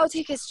 thou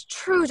takest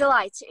true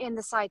delight in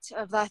the sight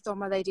of thy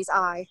former lady's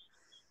eye,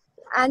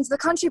 and the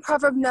country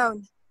proverb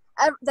known,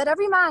 that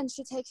every man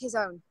should take his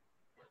own.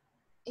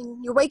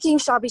 In your waking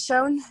shall be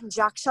shown,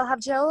 Jack shall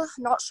have Jill,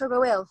 naught shall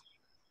go ill.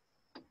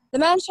 The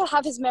man shall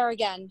have his mare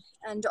again,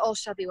 and all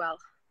shall be well.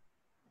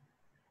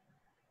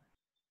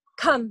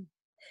 Come,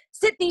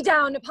 sit thee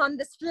down upon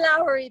this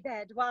flowery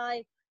bed,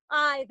 while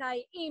I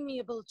thy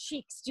amiable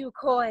cheeks do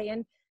coy,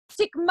 and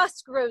stick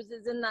musk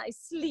roses in thy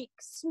sleek,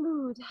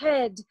 smooth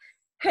head,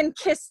 and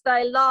kiss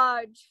thy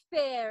large,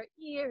 fair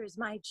ears,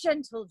 my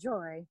gentle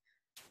joy.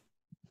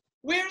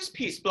 Where's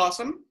Peace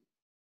Blossom?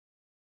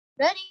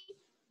 Ready?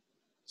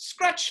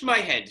 Scratch my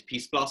head,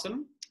 Peace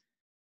Blossom.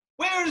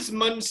 Where's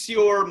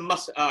Monsieur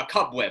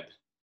Cobweb?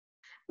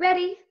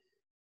 Ready?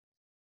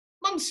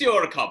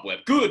 Monsieur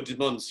Cobweb, good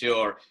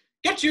Monsieur.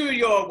 Get you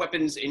your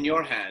weapons in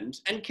your hand,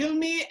 and kill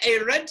me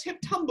a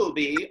red-tipped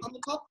humblebee on the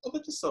top of a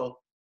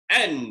thistle.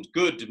 And,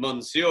 good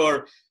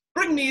Monsieur,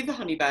 bring me the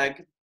honey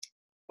bag.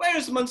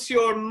 Where's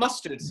Monsieur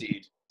Mustard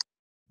Seed?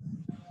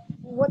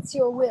 What's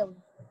your will?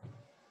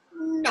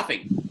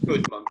 Nothing,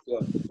 good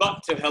Monsieur,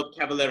 but to help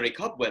Cavaliere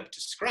Cobweb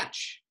to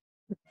scratch.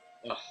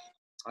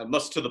 I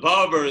must to the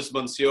barber's,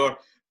 Monsieur,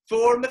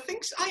 for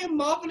methinks I am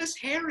marvellous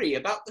hairy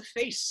about the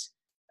face,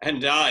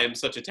 and I am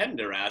such a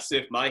tender ass,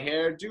 if my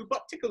hair do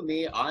but tickle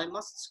me, I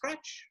must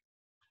scratch.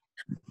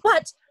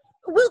 What?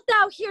 Wilt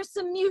thou hear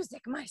some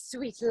music, my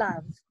sweet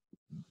love?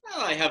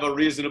 I have a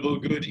reasonable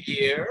good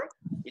ear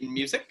in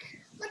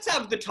music. Let's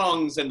have the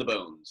tongs and the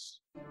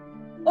bones.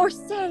 Or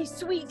say,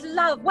 sweet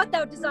love, what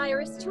thou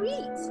desirest to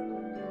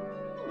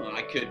eat.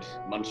 I could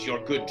munch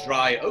your good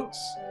dry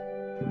oats.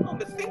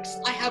 Methinks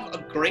I have a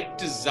great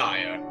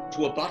desire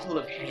to a bottle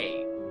of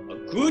hay. A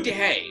good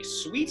hay,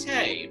 sweet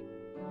hay,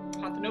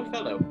 hath no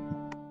fellow.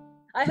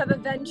 I have a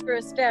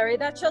venturous fairy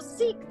that shall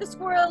seek the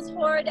squirrel's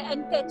hoard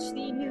and fetch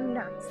thee new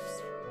nuts.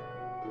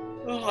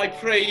 Oh, I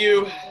pray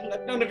you,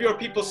 let none of your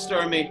people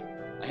stir me.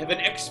 I have an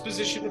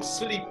exposition of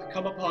sleep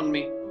come upon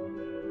me.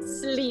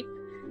 Sleep,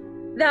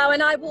 thou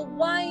and I will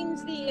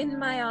wind thee in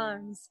my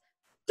arms.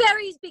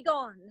 Fairies be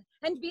gone,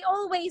 and be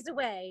always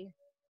away.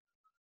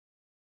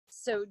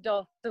 So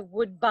doth the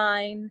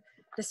woodbine,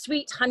 the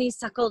sweet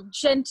honeysuckle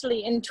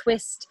gently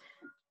entwist,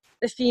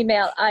 the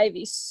female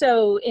ivy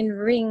so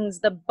enrings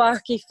the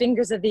barky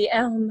fingers of the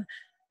elm.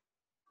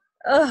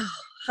 Oh,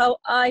 how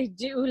I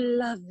do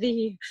love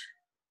thee,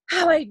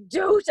 how I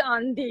dote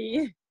on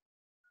thee.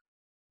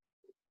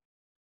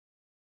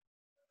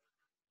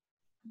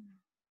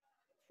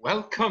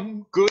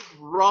 Welcome, good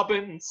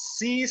Robin,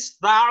 seest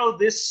thou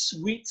this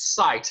sweet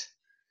sight?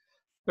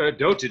 Her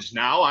dotage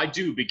now I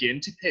do begin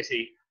to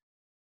pity.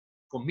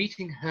 For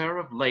meeting her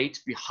of late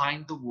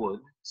behind the wood,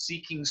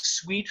 seeking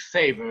sweet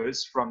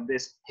favors from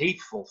this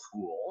hateful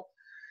fool,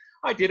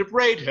 I did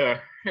upbraid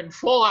her, and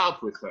fall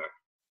out with her.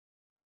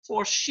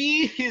 For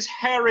she his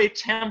hairy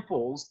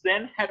temples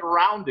then had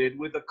rounded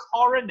with a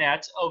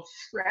coronet of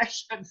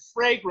fresh and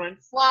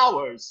fragrant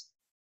flowers.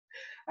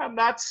 And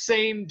that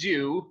same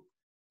dew,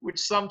 which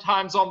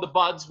sometimes on the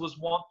buds was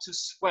wont to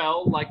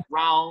swell like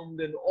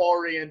round and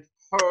orient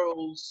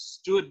pearls,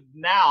 stood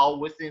now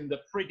within the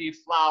pretty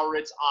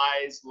floweret's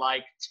eyes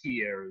like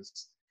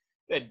tears,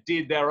 that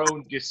did their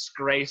own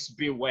disgrace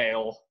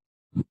bewail.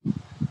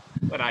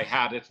 But I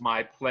had at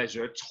my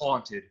pleasure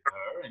taunted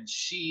her, and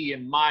she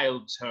in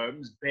mild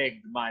terms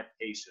begged my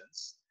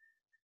patience.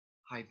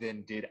 I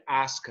then did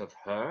ask of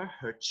her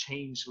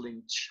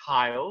changeling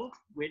child,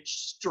 which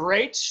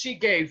straight she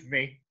gave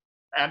me,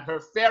 and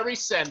her fairy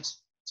sent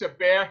to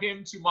bear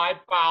him to my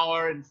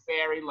bower in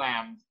fairy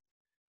land.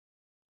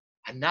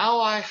 And now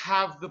I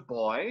have the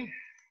boy,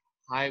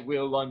 I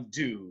will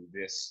undo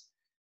this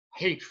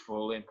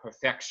hateful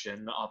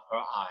imperfection of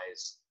her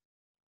eyes.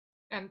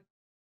 And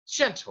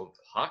gentle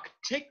Puck,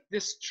 take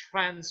this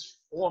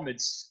transformed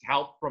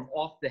scalp from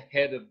off the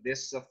head of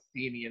this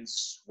Athenian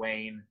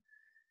swain,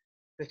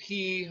 that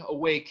he,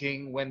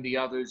 awaking when the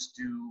others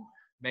do,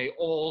 may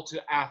all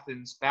to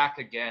Athens back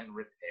again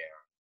repair.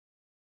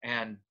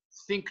 And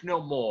think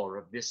no more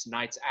of this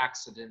night's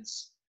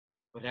accidents,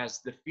 but as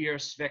the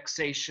fierce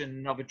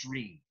vexation of a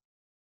dream.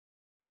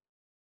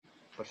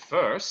 But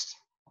first,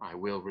 I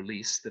will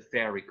release the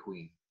fairy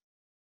queen.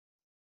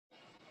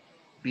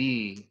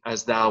 Be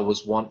as thou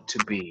was wont to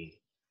be.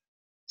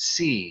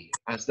 See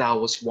as thou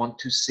wast wont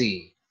to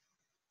see.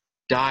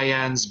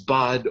 Dian's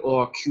bud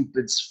or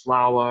Cupid's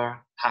flower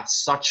hath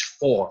such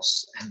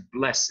force and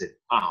blessed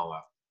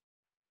power.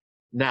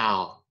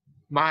 Now,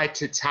 my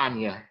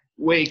Titania,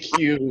 wake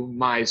you,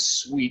 my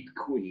sweet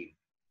queen.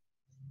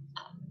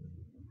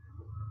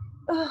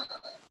 Oh.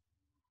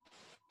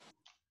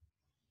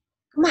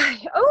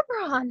 My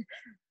Oberon,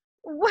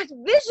 what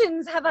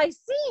visions have I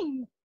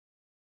seen?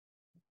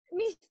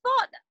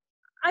 Methought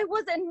I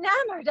was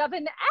enamored of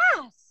an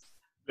ass.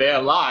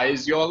 There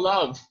lies your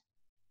love.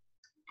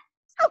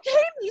 How came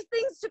these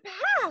things to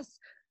pass?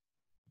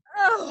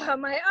 Oh, how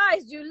my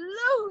eyes do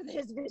loathe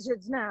his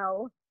visage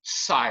now.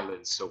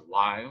 Silence a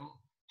while.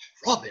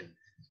 Robin,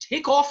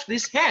 take off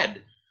this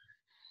head.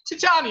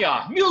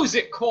 Titania,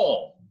 music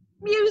call.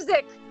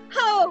 Music,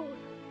 ho!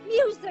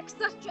 Music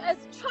such as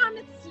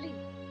charmeth sleep.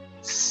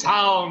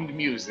 Sound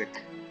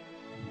music.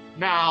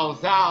 Now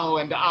thou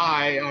and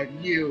I are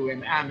new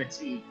in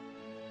amity,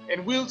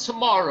 and will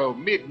tomorrow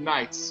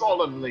midnight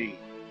solemnly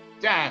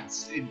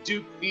dance in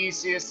Duke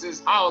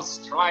Theseus's house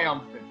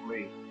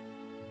triumphantly,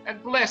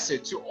 and bless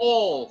it to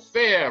all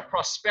fair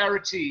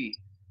prosperity.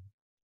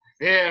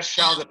 There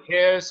shall the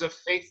pairs of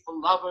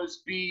faithful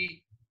lovers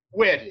be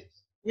wedded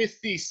with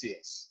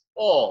Theseus,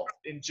 all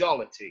in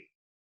jollity.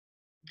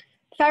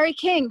 Fairy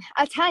King,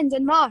 attend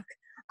and mark.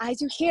 I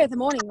do hear the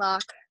morning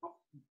lark.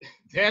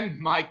 Then,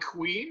 my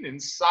queen, in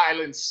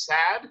silence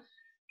sad,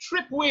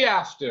 trip we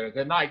after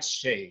the night's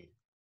shade.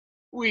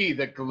 We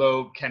the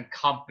globe can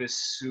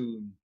compass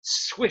soon,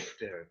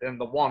 swifter than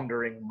the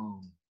wandering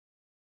moon.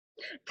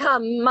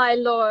 Come, my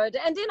lord,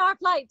 and in our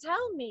flight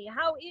tell me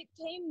how it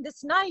came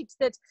this night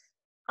that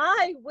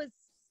I was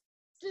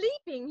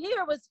sleeping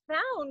here was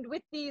found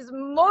with these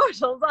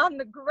mortals on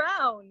the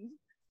ground.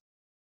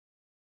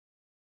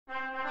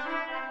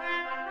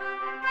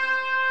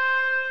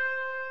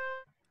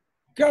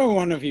 Go,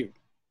 one of you.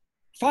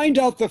 Find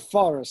out the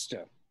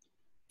forester.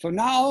 For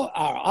now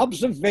our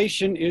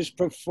observation is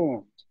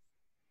performed.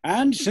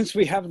 And since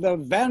we have the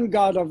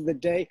vanguard of the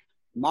day,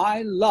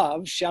 my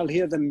love shall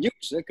hear the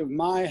music of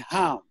my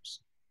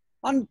hounds.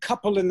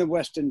 Uncouple in the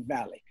western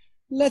valley.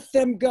 Let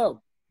them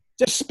go.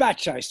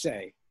 Dispatch, I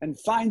say, and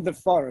find the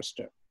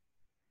forester.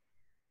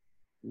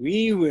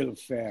 We will,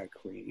 fair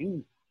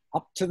queen,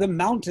 up to the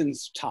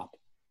mountain's top,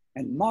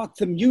 and mark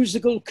the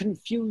musical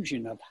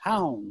confusion of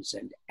hounds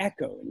and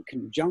echo in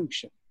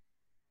conjunction.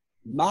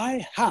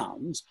 My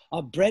hounds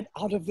are bred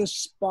out of the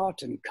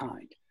Spartan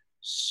kind,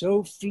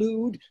 so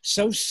flued,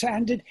 so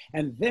sanded,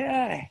 and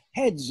their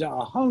heads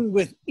are hung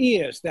with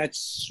ears that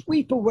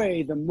sweep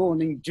away the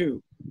morning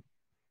dew.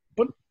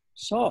 But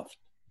soft,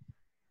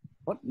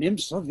 what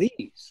nymphs are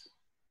these?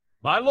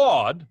 My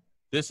lord,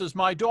 this is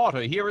my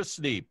daughter here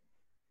asleep,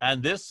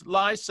 and this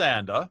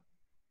Lysander,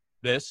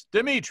 this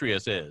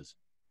Demetrius is.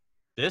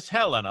 This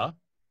Helena,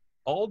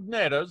 old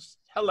Nada's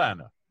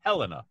Helena.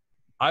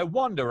 I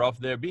wonder of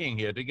their being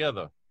here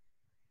together.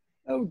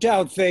 No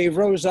doubt they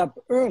rose up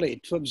early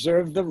to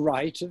observe the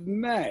rite of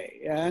May,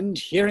 and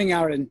hearing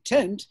our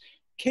intent,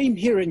 came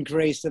here in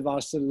grace of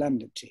our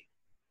solemnity.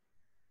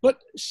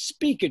 But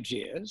speak,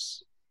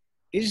 Aegeus,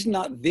 is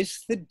not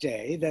this the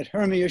day that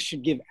Hermia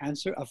should give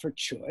answer of her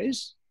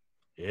choice?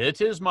 It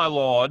is, my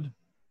lord.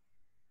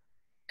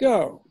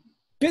 Go,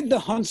 bid the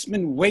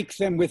huntsmen wake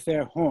them with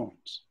their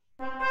horns.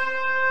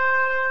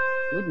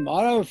 Good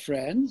morrow,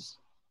 friends.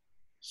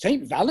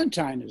 St.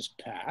 Valentine is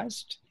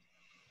past.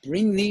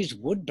 Bring these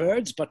wood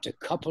birds but to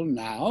couple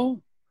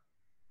now?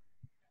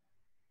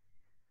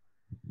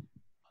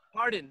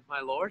 Pardon,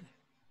 my lord.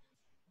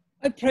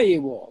 I pray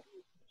you all,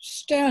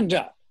 stand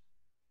up.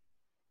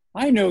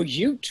 I know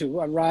you two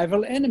are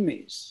rival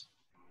enemies.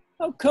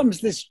 How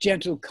comes this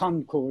gentle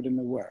concord in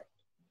the world?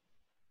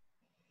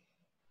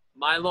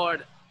 My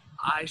lord,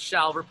 I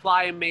shall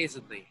reply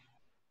amazedly.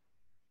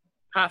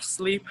 Half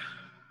sleep,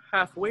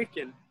 half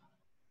waken.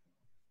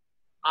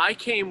 I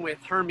came with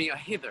Hermia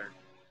hither.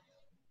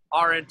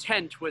 Our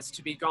intent was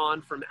to be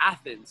gone from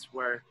Athens,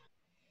 where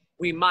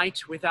we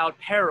might without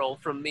peril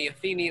from the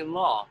Athenian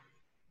law.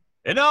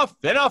 Enough,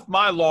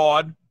 my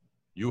lord.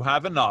 You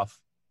have enough.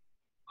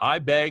 I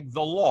beg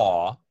the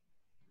law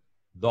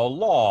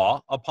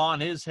upon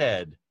his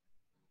head.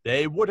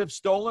 They would have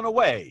stolen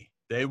away.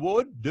 They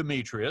would,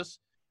 Demetrius,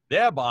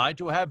 thereby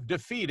to have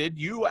defeated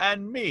you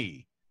and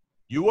me.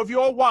 You of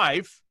your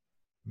wife,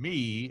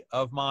 me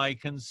of my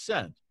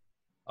consent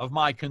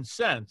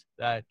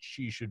that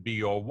she should be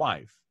your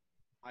wife.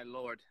 My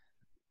lord,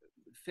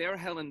 fair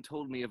Helen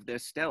told me of their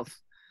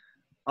stealth,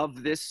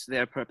 of this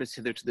their purpose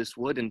hither to this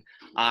wood, and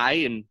I,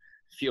 in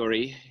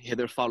fury,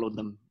 hither followed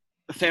them.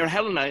 Fair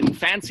Helena in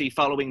fancy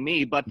following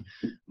me, but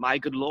my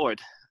good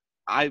lord,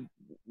 I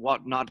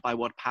wot not by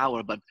what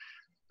power, but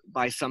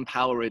by some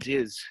power it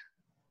is.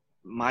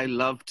 My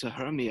love to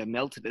Hermia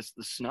melted as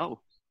the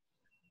snow.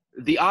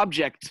 The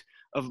object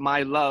of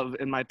my love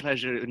and my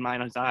pleasure in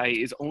mine eye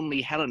is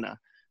only Helena.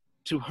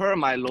 To her,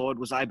 my lord,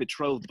 was I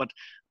betrothed, but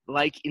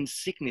like in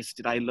sickness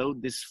did I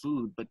loathe this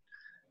food, but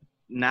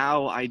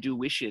now I do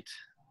wish it,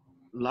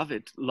 love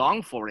it,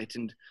 long for it,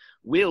 and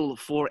will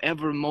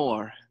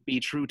forevermore be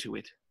true to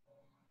it.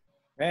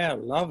 Fair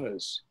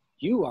lovers,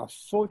 you are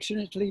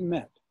fortunately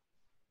met.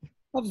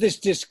 Of this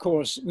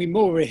discourse we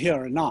more will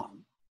hear anon.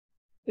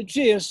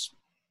 Aegeus,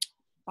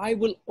 I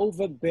will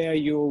overbear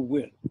your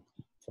will,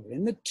 for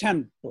in the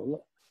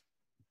temple,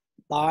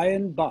 by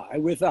and by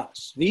with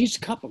us, these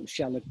couples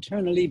shall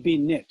eternally be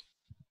knit.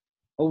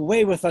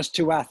 Away with us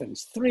to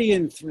Athens, 3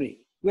 and 3.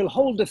 We'll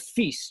hold a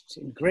feast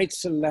in great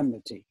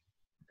solemnity.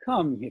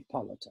 Come,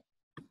 Hippolyta.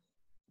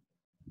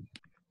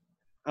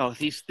 Oh,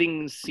 these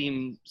things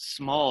seem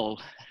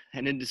small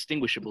and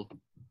indistinguishable.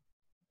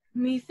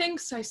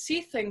 Methinks I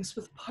see things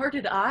with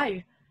parted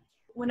eye,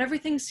 when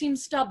everything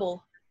seems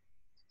double.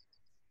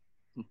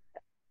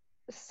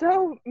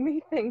 So,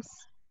 methinks,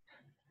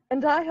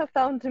 and I have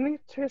found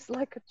Demetrius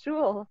like a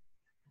jewel,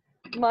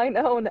 mine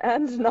own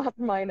and not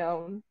mine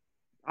own.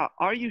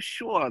 Are you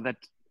sure that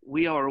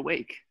we are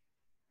awake?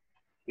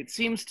 It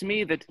seems to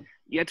me that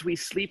yet we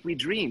sleep, we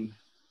dream.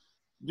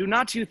 Do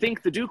not you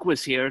think the Duke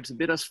was here to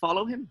bid us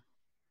follow him?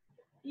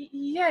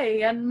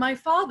 Yea, and my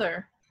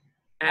father.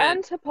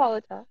 And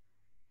Hippolyta.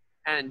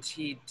 And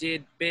he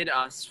did bid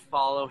us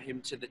follow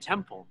him to the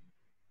temple.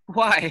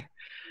 Why,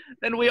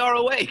 then we are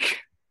awake.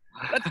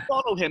 Let's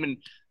follow him, and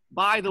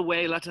by the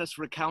way, let us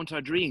recount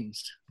our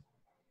dreams.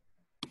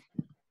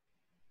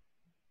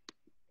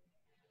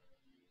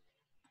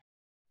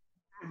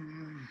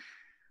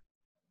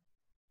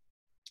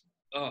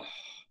 Oh.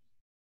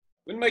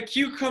 When my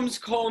cue comes,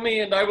 call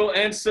me, and I will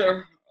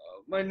answer.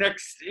 My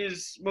next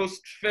is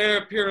most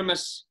fair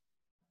Pyramus.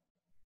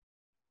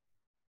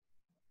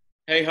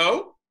 Hey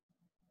ho?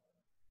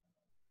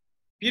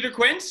 Peter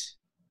Quint?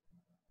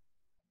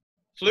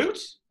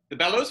 Flute? The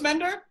bellows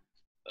mender?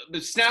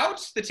 The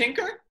snout? The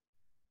tinker?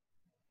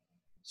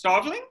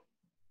 Starveling?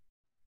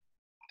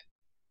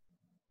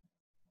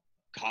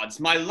 God's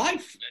my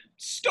life,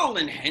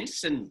 stolen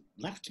hence and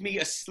left me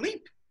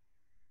asleep.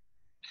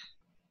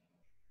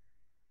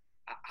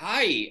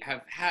 I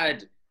have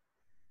had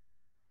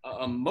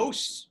a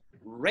most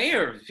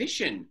rare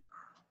vision.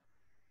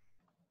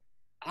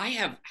 I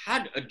have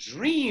had a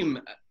dream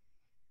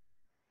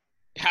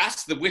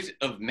past the wit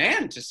of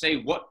man to say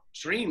what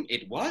dream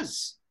it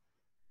was.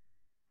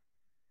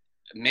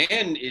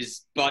 Man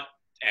is but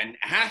an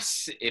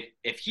ass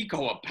if he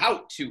go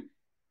about to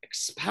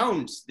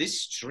expound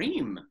this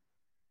dream.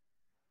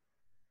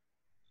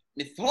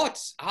 Methought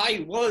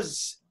I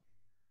was...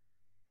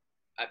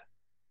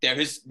 there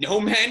is no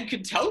man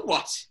could tell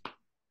what.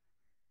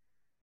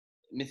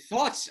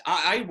 Methought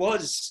I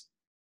was...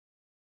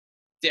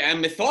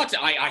 methought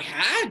I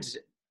had...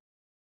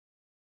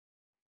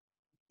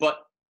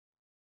 But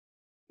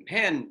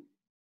man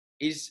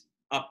is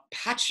a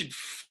patched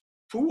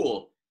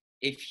fool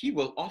if he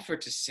will offer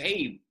to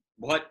say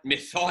what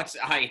methought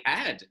I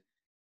had.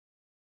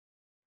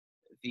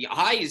 The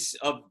eyes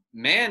of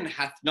man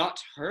hath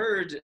not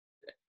heard,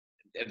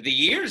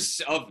 the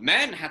ears of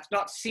man hath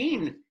not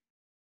seen.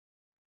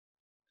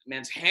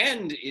 Man's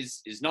hand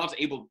is not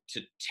able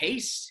to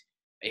taste,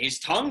 his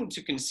tongue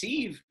to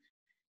conceive,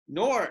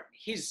 nor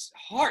his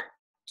heart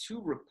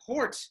to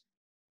report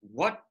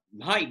what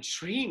my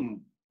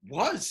dream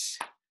was.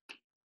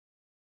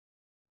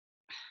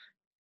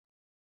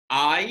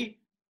 I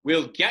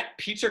will get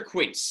Peter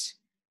Quince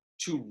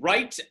to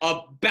write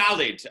a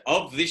ballad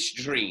of this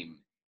dream,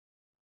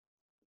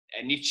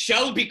 and it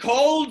shall be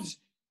called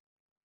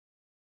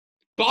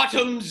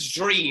Bottom's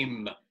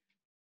Dream,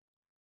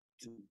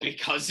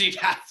 because it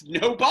hath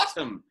no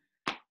bottom.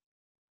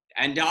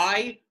 And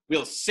I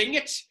will sing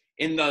it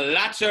in the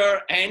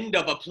latter end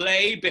of a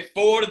play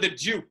before the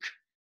Duke.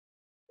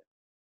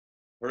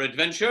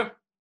 Peradventure,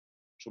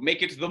 to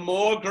make it the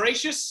more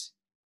gracious,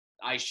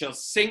 I shall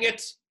sing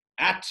it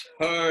at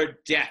her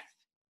death.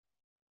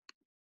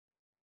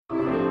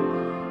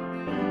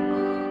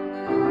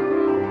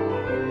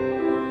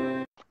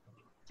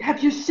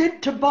 Have you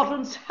sent to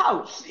Bottom's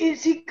house?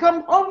 Is he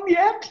come home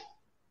yet?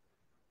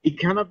 He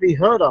cannot be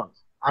heard of.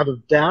 Out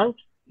of doubt,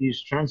 he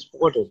is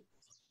transported.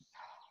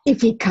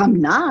 If he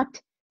come not,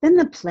 then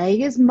the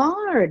play is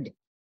marred.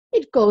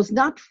 It goes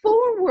not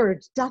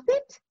forward, doth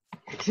it?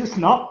 It is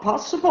not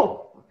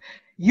possible.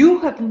 You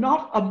have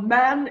not a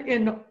man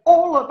in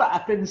all of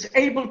Athens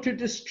able to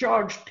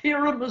discharge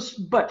Pyramus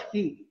but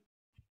he.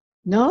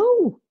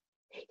 No,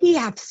 he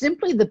hath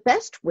simply the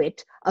best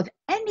wit of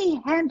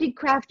any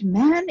handicraft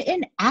man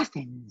in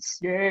Athens.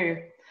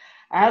 Yea,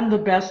 and the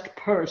best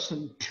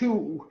person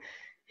too.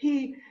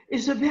 He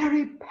is a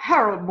very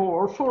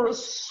paramour for a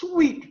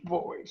sweet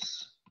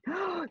voice.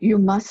 You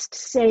must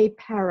say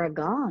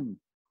paragon.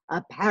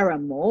 A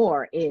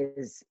paramour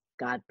is,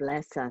 God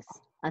bless us,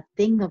 a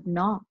thing of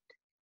naught.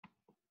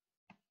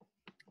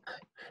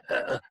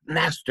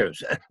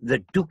 Masters,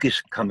 the Duke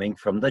is coming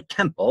from the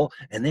temple,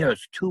 and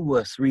there's 2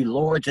 or 3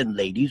 lords and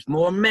ladies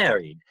more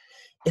married.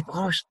 if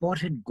our sport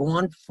had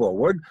gone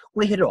forward,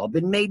 we had all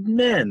been made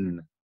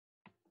men.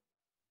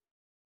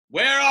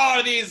 Where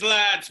are these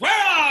lads? Where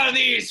are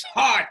these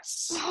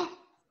hearts?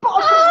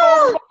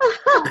 Bottom of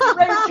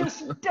my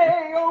courageous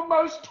day, O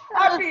most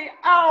happy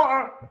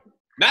hour!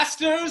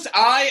 Masters,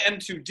 I am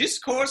to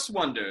discourse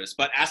wonders,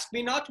 but ask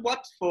me not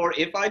what, for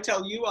if I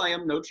tell you I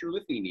am no true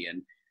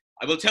Athenian,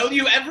 I will tell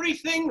you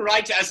everything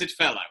right as it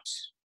fell out.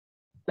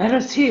 Let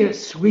us hear,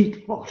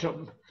 sweet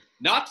Bottom.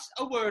 Not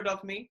a word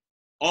of me.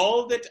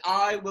 All that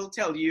I will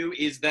tell you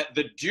is that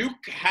the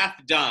Duke hath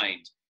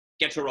dined.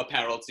 Get your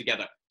apparel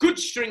together. Good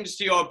strings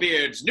to your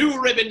beards, new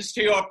ribbons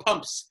to your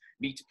pumps.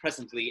 Meet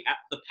presently at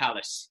the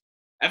palace.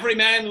 Every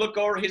man look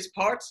o'er his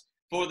part,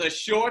 for the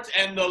short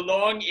and the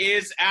long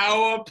is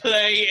our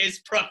play is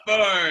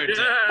preferred.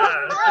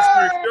 Yeah, that's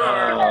for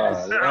sure.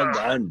 Well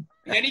done.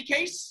 In any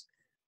case,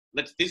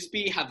 let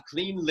Thisbe have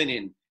clean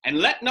linen, and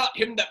let not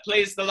him that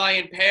plays the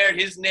lion pare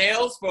his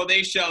nails, for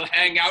they shall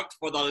hang out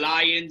for the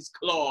lion's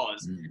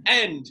claws.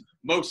 And,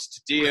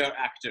 most dear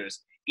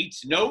actors, eat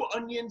no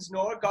onions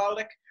nor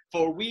garlic,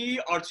 for we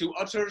are to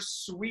utter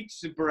sweet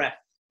breath.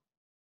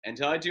 And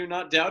I do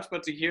not doubt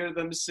but to hear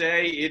them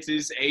say it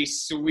is a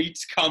sweet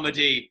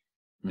comedy.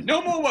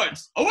 No more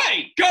words.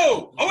 Away!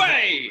 Go!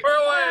 Away!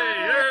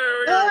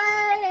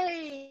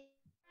 Away!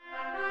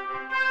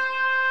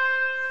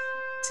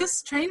 'Tis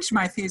strange,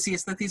 my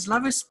Theseus, that these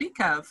lovers speak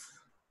of.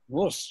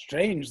 More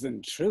strange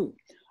than true.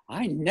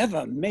 I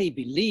never may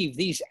believe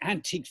these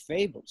antique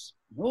fables,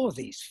 nor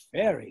these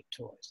fairy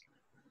toys.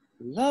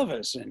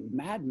 Lovers and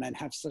madmen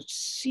have such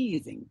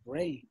seething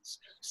brains,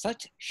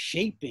 such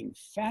shaping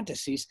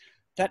fantasies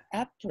that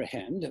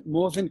apprehend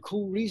more than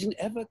cool reason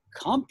ever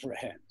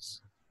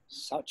comprehends.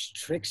 Such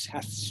tricks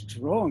hath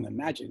strong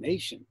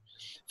imagination,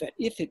 that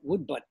if it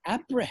would but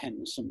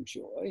apprehend some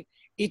joy,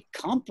 it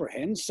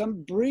comprehends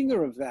some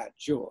bringer of that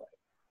joy.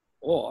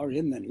 Or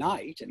in the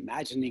night,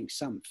 imagining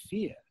some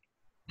fear,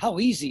 how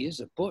easy is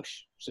a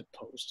bush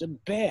supposed to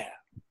bear?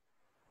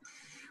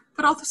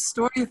 But all the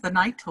story of the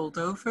night told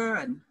over,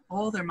 and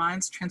all their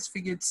minds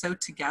transfigured so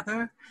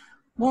together,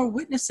 more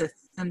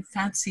witnesseth than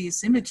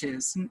fancy's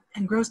images,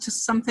 and grows to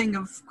something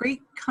of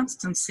great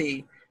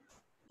constancy,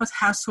 but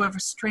howsoever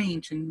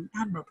strange and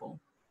admirable.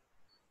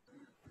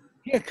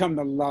 Here come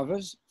the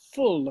lovers,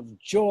 full of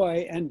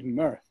joy and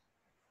mirth.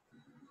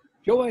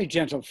 Joy,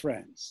 gentle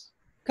friends,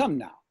 come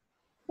now,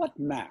 what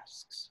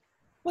masks,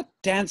 what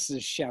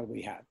dances shall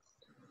we have,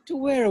 to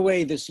wear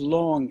away this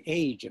long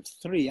age of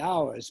 3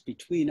 hours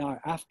between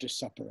our after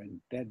supper and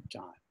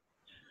bedtime?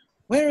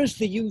 Where is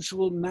the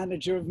usual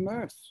manager of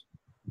mirth?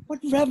 What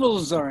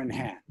revels are in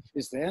hand?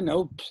 Is there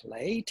no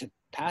play to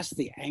pass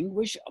the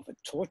anguish of a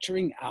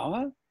torturing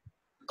hour?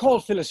 Call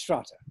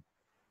Philostrata.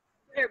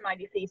 Here,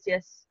 mighty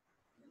Theseus.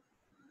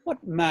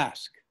 What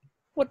mask?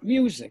 What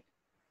music?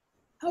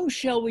 How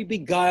shall we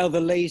beguile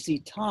the lazy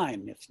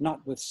time, if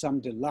not with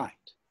some delight?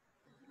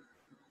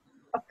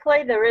 A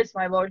play there is,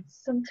 my lord,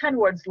 some 10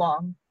 words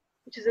long,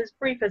 which is as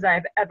brief as I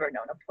have ever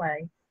known a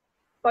play.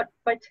 But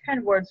by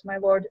 10 words, my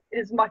lord, it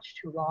is much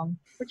too long,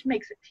 which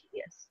makes it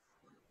tedious.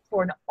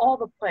 For in all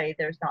the play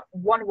there's not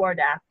 1 word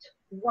apt,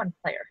 1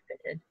 player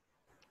fitted.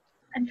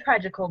 And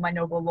tragical, my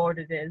noble lord,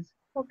 it is,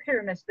 for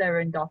Pyramus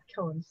therein doth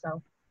kill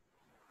himself.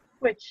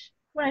 Which,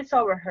 when I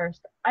saw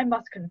rehearsed, I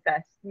must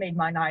confess, made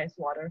mine eyes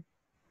water.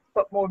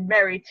 But more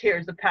merry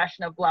tears the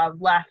passion of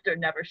loud laughter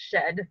never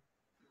shed.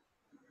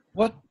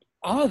 What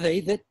are they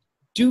that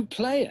do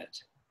play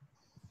it?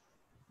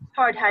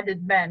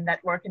 Hard-handed men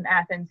that work in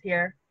Athens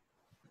here,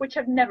 which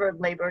have never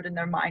labored in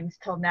their minds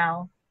till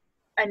now,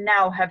 and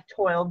now have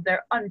toiled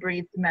their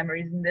unbreathed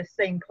memories in this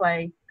same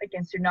play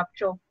against your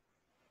nuptial.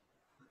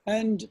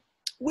 And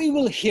we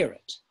will hear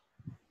it.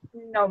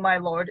 No, my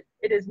lord,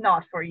 it is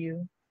not for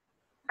you.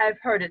 I have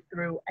heard it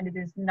through, and it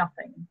is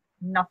nothing,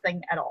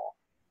 nothing at all.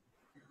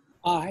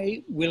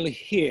 I will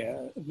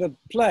hear the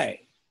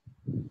play.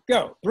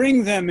 Go,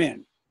 bring them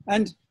in,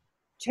 and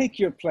take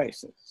your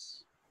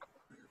places.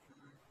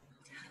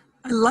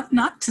 I love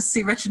not to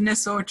see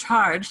wretchedness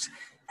o'ercharged,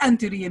 and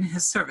duty in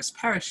his service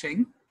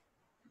perishing.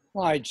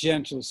 Why,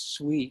 gentle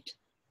sweet,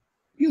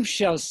 you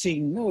shall see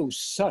no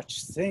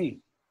such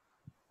thing.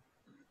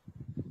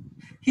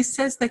 He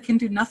says they can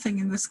do nothing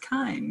in this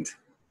kind.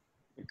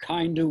 The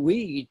kind are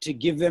we to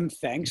give them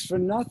thanks for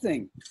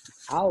nothing.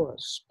 Our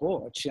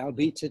sport shall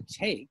be to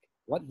take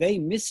what they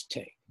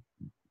mistake.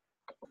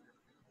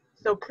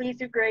 So please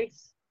your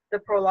grace, the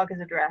prologue is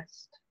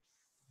addressed.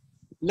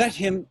 Let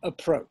him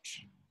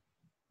approach.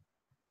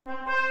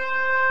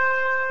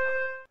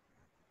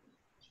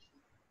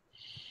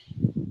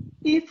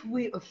 If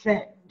we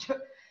offend,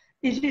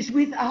 it is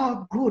with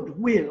our good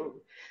will.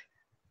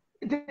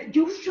 That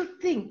you should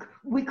think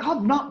we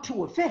come not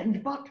to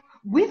offend, but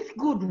with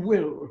good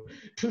will,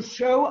 to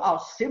show our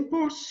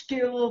simple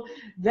skill.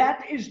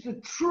 That is the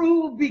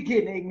true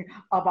beginning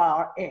of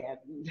our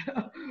end.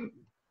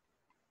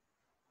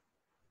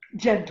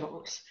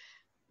 Gentles,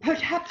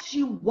 perhaps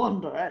you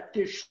wonder at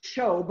this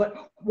show,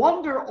 but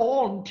wonder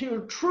on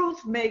till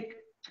truth make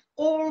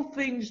all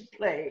things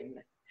plain.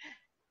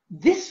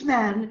 This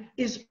man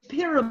is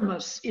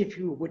Pyramus, if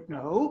you would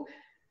know.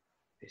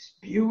 This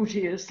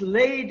beauteous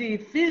Lady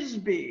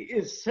Thisbe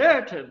is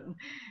certain.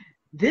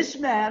 This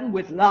man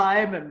with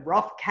lime and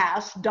rough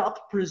cast doth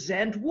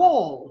present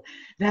Wall,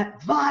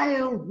 that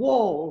vile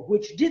Wall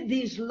which did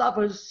these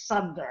lovers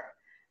sunder.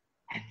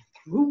 And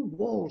through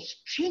Wall's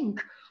chink,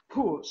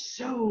 poor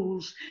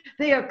souls,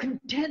 they are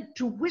content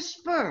to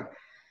whisper,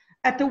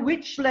 at the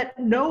which let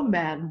no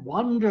man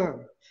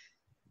wonder.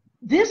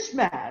 This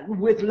man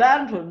with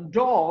lantern,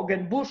 dog,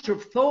 and bush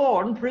of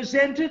thorn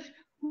presenteth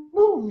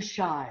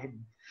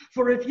moonshine.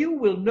 For if you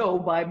will know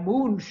by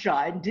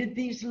moonshine did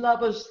these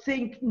lovers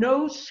think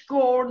no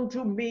scorn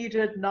to meet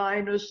at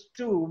Ninus'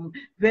 tomb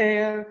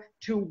there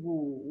to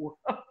woo.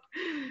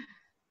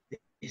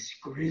 This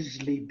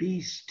grisly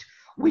beast,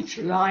 which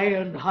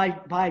lion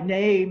hight by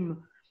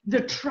name,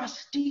 the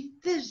trusty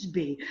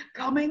Thisbe,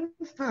 coming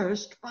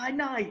first by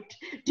night,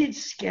 did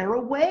scare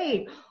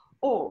away,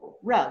 or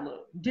rather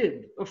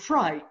did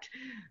affright.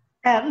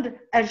 And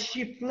as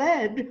she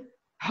fled,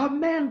 her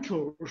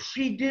mantle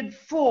she did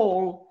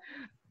fall,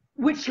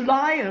 which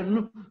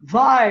lion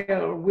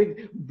vile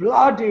with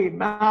bloody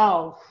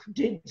mouth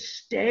did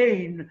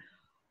stain.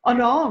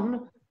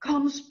 Anon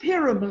comes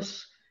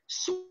Pyramus,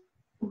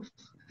 smooth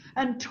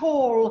and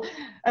tall,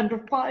 and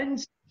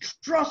finds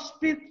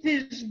trusty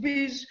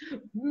Thisbe's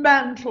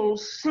mantle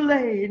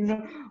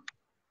slain,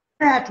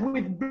 that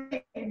with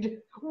blade,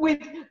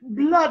 with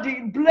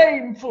bloody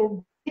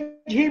blameful blade,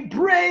 he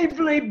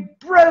bravely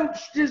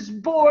broached his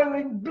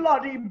boiling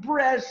bloody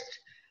breast,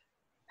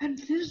 and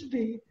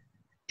Thisbe,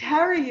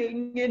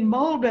 tarrying in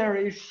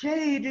mulberry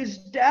shade, his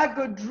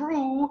dagger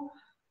drew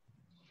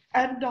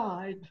and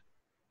died.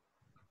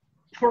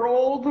 For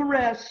all the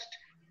rest,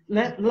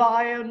 let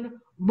lion,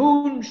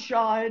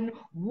 moonshine,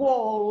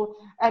 Wall,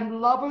 and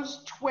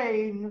lovers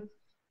twain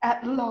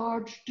at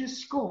large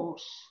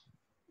discourse,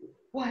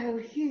 while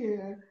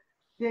here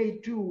they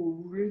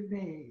do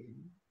remain.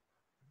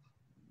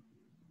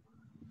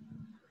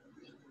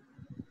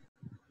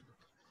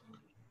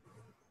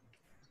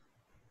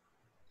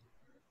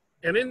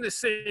 And in this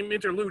same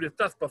interlude it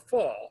doth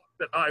befall,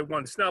 that I,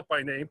 one snout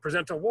by name,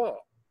 present a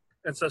wall,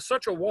 and so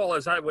such a wall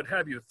as I would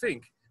have you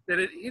think, that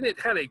in it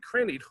had a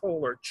crannied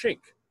hole or chink,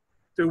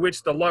 through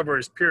which the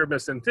lovers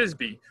Pyramus and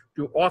Thisbe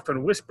do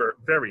often whisper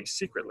very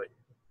secretly.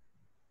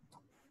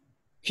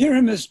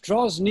 Pyramus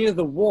draws near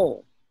the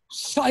wall.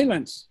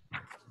 Silence!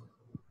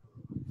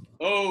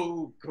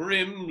 O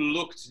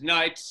grim-looked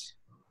night!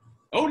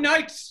 O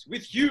night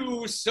with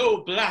you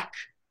so black!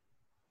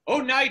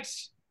 O night,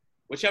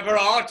 whichever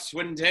art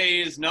when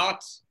day is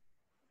not!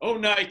 O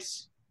night,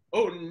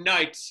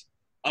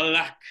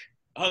 alack,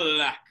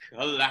 alack,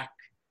 alack!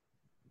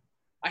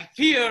 I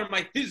fear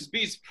my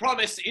Thisbe's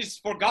promise is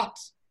forgot.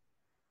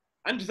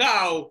 And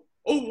thou,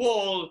 O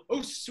Wall,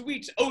 O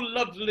sweet, O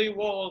lovely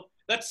Wall,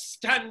 that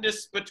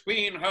standest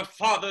between her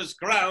father's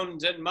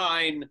ground and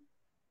mine,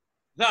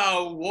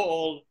 thou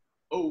Wall,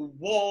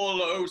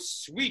 O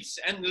sweet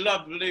and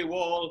lovely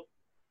Wall,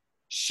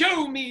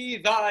 show me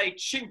thy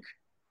chink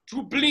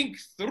to blink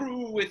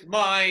through with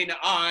mine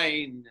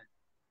eyne.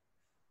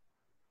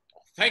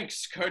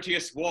 Thanks,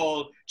 courteous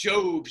Wall,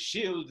 Jove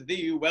shield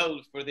thee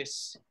well for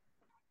this.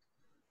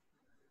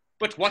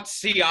 But what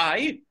see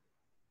I?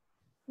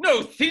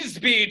 No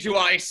Thisbe do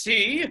I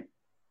see.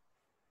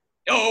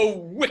 O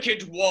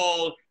wicked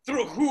Wall,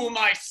 through whom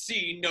I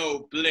see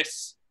no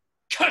bliss.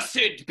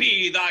 Cursed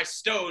be thy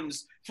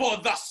stones for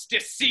thus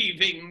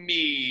deceiving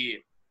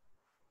me.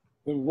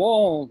 The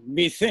Wall,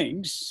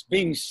 methinks,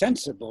 being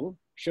sensible,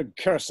 should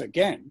curse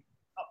again.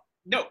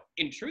 No,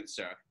 in truth,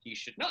 sir, he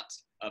should not.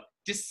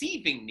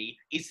 Deceiving me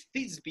is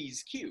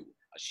Thisbe's cue.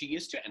 She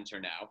is to enter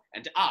now,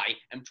 and I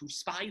am to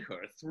spy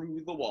her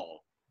through the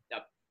wall.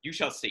 You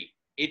shall see.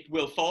 It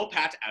will fall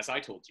pat as I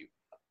told you.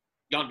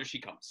 Yonder she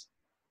comes.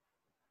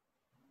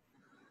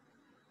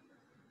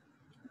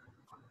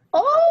 O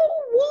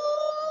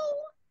Wall,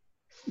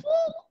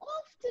 full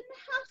often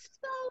hast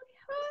thou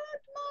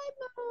heard my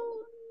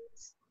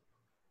moans,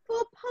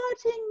 for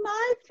parting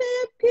my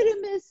fair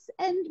Pyramus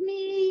and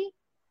me.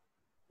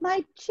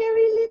 My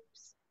cherry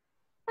lips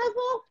have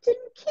often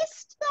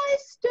kissed thy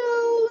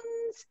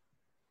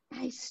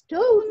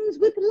stones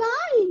with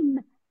lime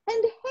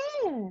and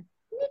hair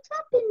knit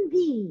up in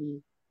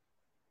thee.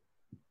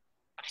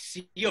 I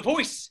see your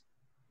voice.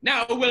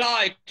 Now will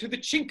I to the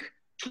chink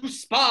to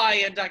spy,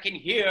 and I can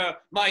hear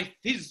my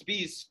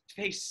Thisbe's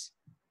face.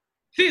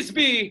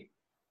 Thisbe!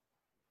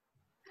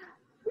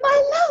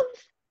 My love,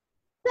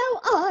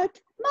 thou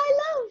art my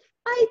love,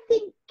 I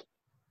think.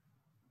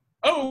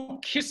 Oh,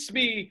 kiss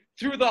me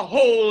through the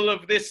hole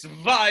of this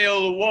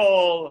vile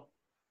wall.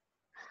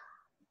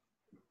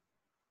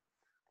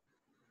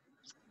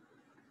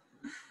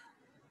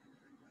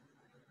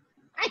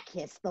 I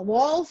kiss the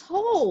wall's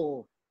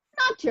hole,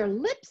 not your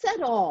lips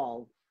at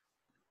all.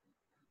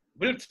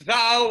 Wilt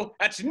thou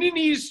at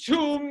Ninny's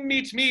tomb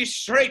meet me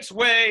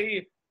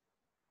straightway?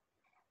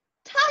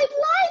 Tide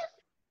life,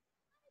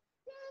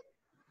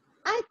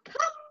 I come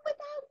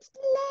without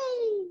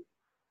delay.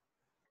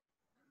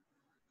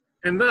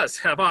 And thus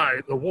have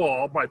I, the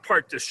wall, my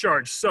part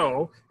discharged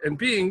so, and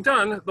being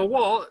done, the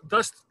wall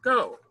doth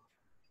go.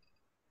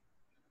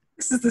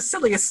 This is the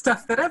silliest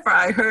stuff that ever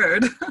I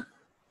heard.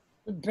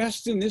 The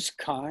best in this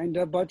kind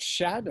are but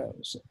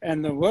shadows,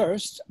 and the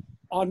worst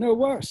are no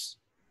worse,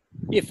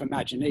 if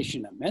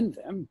imagination amend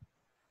them.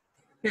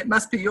 It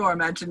must be your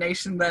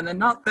imagination then, and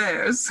not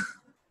theirs.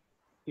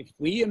 If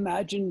we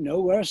imagine no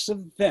worse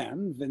of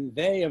them than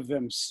they of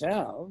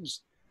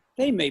themselves,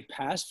 they may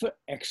pass for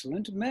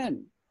excellent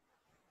men.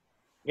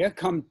 Here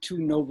come two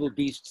noble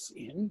beasts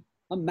in,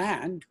 a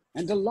man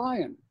and a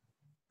lion.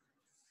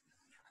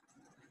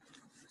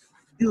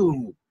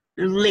 You,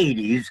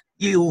 ladies,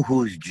 you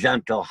whose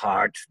gentle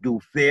hearts do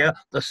fear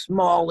the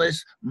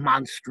smallest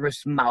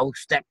monstrous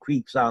mouse that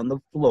creeps on the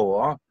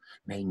floor,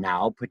 may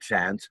now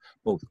perchance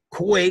both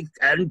quake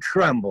and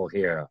tremble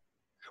here,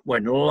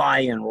 when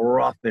lion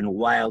rough in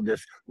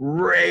wildest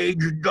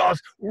rage doth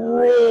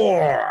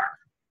roar.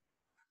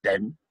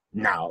 Then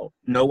now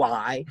know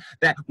I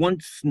that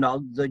once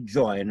snug the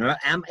joiner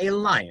am a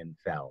lion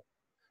fell,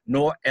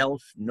 nor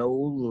else no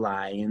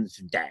lion's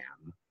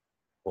dam.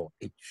 For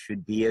it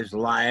should be as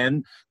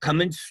lion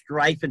come in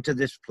strife into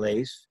this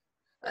place,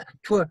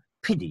 'twere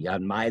pity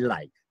on my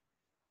life.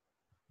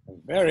 A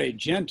very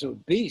gentle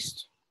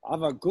beast,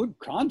 of a good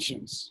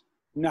conscience.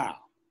 Now,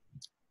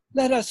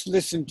 let us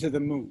listen to the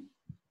moon.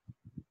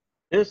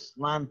 This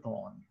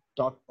lanthorn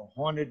doth the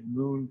horned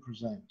moon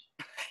present.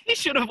 He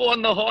should have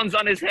worn the horns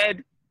on his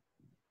head.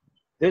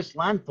 This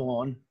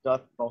lanthorn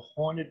doth the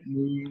horned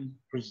moon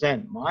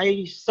present.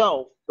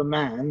 Myself, the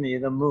man near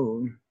the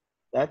moon,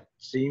 that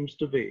seems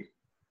to be.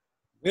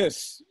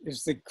 This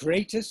is the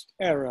greatest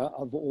error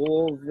of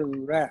all the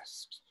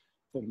rest.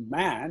 The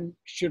man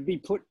should be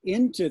put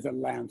into the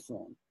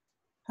lanthorn.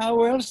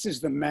 How else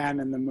is the man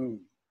in the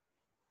moon?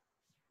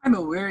 I'm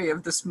aweary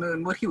of this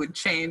moon, what he would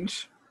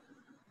change.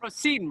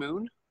 Proceed,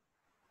 moon.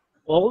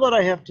 All that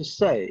I have to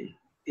say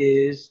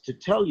is to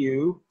tell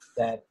you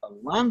that a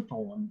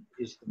lanthorn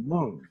is the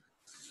moon.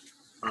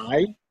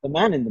 I, the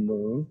man in the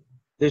moon,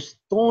 this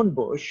thorn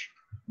bush,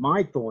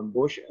 my thorn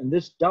bush, and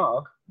this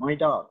dog, my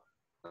dog.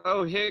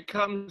 Oh, here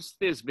comes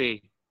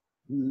Thisbe.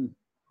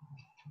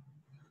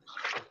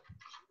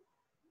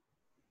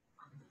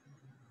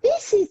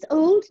 This is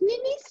old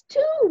Ninny's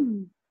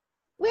tomb.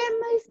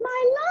 Where is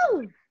my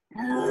love?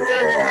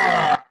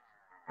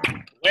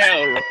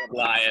 Well,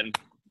 lion.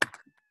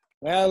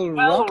 Well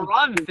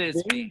run,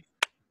 Thisbe.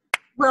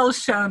 Well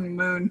shown,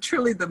 moon.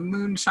 Truly the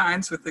moon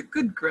shines with a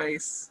good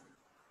grace.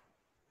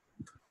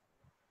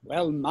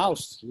 Well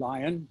moused,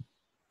 lion.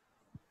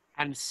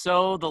 And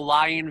so the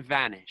lion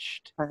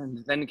vanished.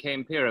 And then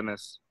came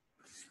Pyramus.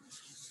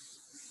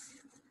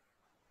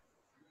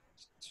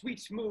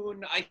 Sweet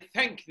moon, I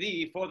thank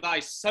thee for thy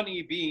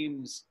sunny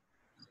beams.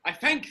 I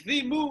thank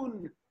thee,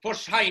 moon, for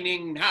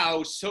shining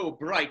now so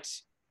bright.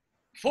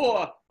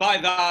 For by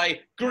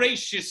thy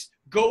gracious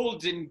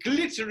golden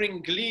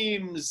glittering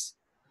gleams,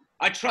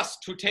 I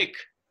trust to take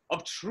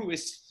of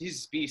truest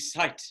Thisbe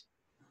sight.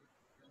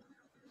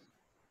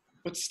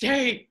 But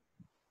stay,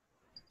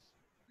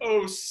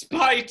 O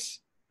spite,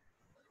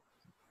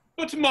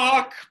 but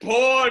mark,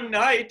 poor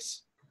knight,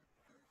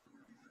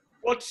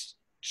 what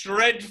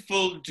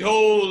dreadful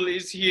dole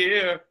is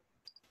here.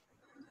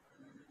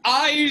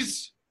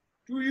 Eyes,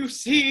 do you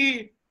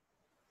see?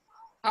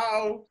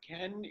 How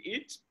can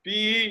it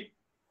be?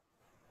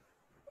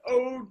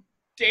 O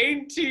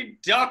dainty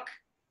duck,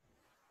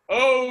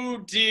 oh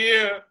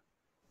dear,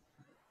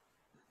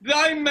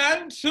 thy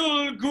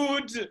mantle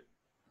good,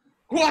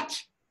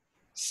 what,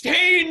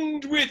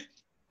 stained with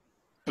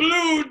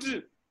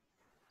blood?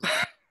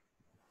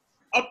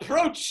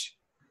 Approach,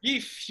 ye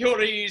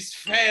furies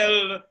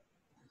fell.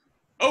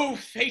 O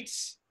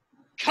fates,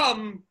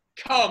 come,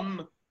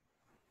 come,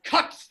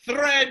 cut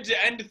thread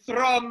and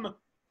thrum,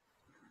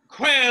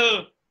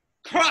 quell,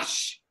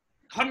 crush,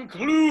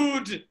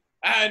 conclude,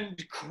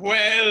 and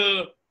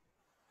quell.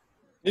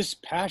 This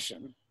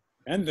passion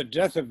and the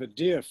death of a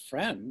dear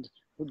friend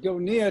would go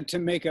near to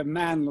make a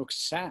man look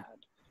sad.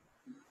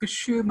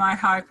 Beshrew my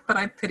heart, but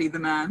I pity the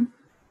man.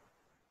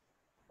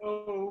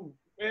 Oh,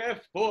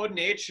 wherefore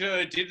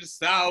nature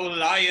didst thou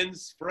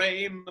lions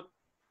frame?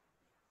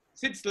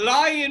 Since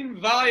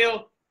lion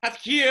vile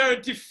hath here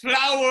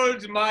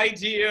deflowered my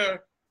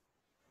dear,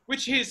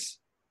 which is,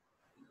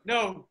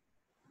 no,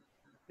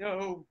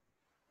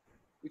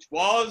 which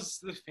was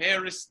the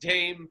fairest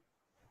dame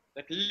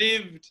that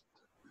lived,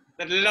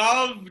 that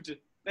loved,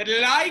 that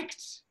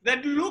liked,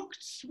 that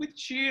looked with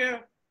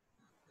cheer.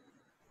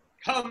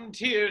 Come,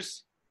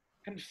 tears,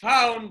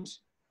 confound,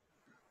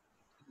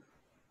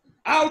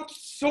 out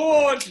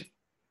sword,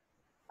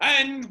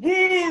 and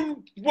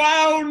wound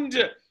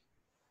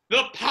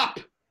the pap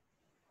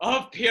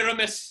of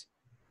Pyramus.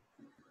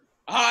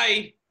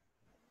 I,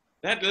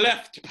 that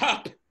left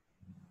pap,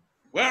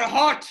 where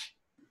heart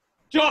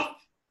doth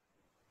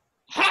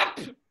hap.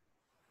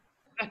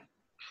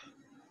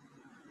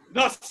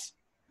 Thus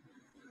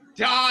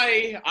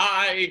die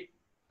I,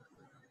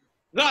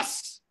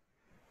 thus.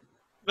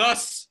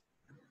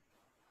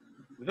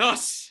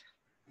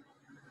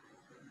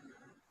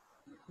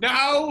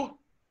 Now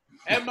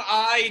am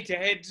I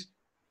dead.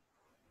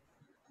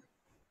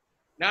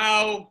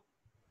 Now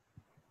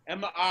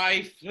am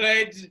I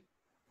fled.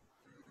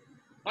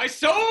 My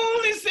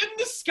soul is in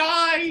the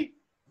sky.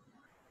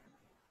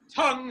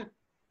 Tongue,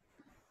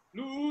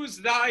 lose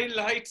thy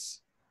light.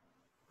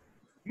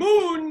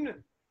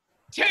 Moon,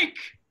 take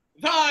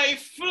thy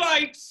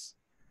flight.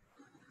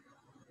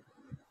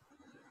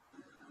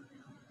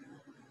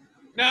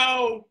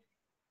 Now,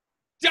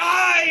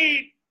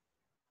 die!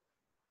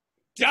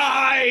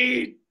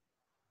 Die!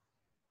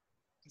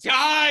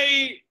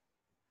 Die!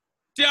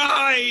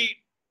 Die!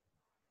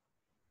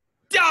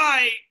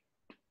 Die!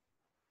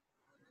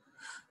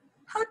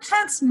 How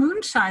chance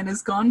Moonshine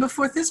is gone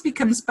before Thisbe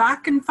comes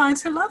back and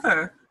finds her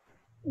lover?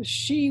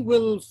 She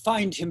will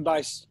find him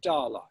by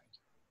starlight.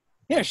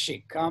 Here she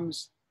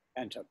comes,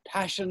 and her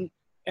passion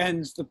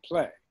ends the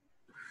play.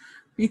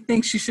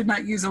 Methinks she should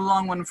not use a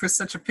long one for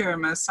such a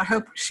pyramus. I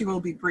hope she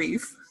will be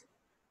brief.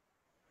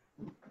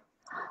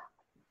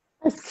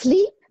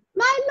 Asleep,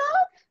 my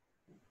love?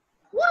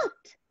 What?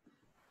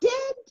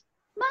 Dead,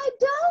 my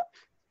dove?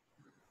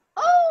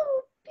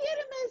 Oh,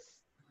 Pyramus,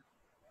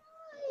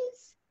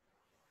 rise.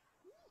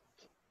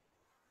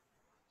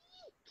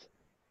 Weak.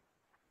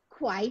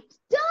 Quite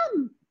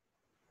dumb.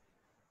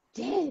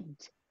 Dead.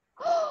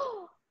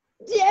 Oh,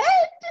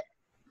 dead?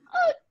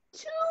 A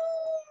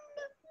tomb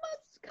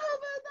must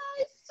cover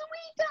thy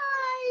sweet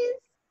eyes.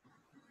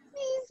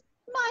 These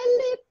my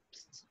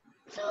lips.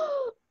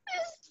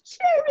 This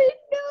cherry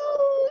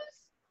nose.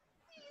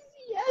 These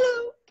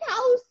yellow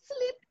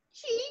cowslip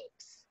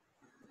cheeks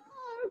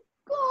are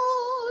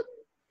gone.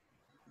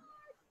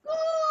 Are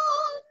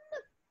gone.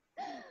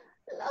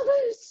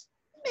 Lovers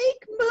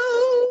make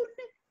moan.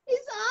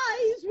 His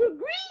eyes were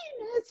green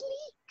as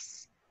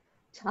leeks.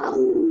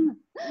 Tongue,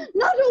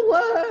 not a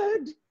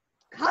word.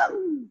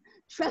 Come,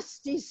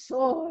 trusty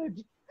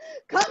sword.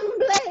 Come,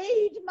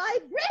 blade, my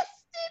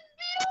breast in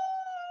view.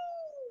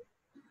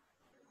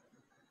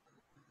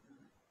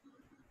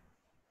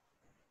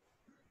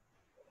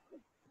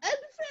 And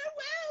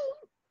farewell,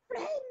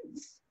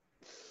 friends.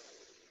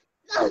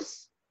 Thus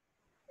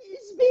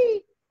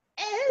Thisbe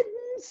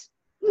ends.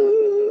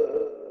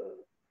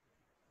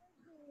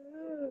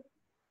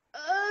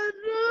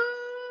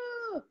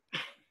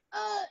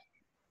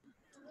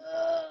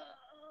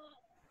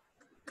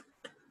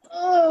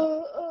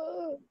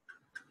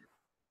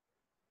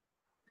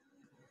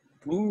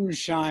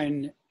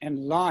 Moonshine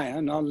and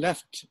Lion are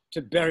left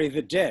to bury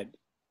the dead.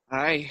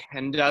 Aye,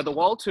 and the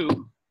wall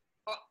too.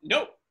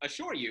 No,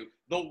 assure you,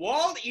 the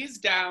wall is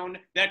down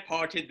that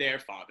parted their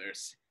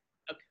fathers.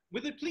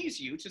 Will it please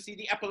you to see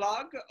the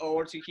epilogue,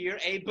 or to hear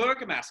a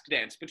burgomask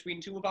dance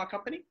between two of our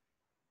company?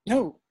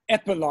 No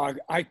epilogue,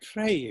 I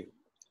pray you,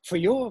 for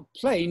your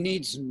play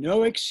needs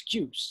no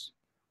excuse,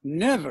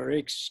 never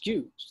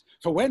excuse.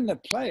 For when the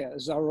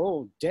players are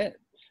all dead,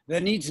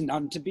 there needs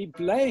none to be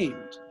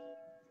blamed.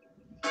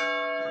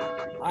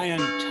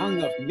 Iron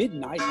tongue of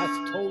midnight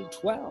hath told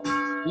 12.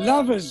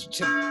 Lovers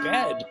to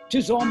bed,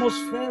 'tis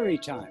almost fairy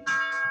time.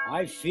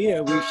 I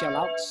fear we shall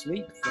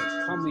outsleep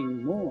the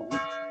coming morn,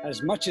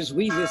 as much as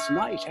we this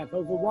night have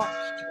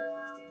overwatched.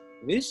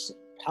 This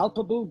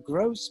palpable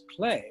gross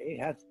play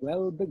hath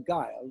well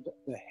beguiled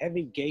the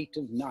heavy gate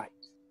of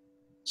night.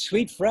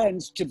 Sweet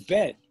friends, to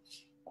bed.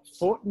 A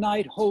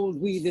fortnight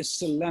hold we this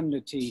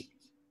solemnity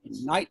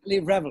in nightly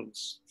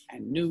revels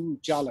and new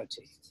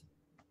jollity.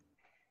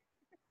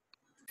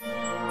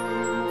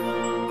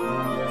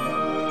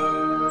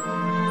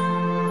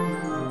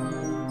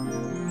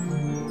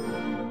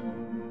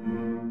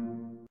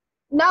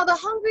 Now the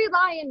hungry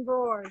lion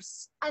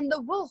roars, and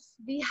the wolf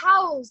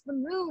behowls the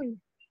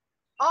moon,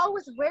 all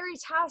with weary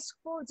task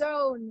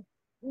foredone.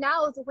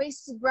 Now the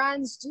wasted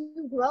brands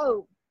do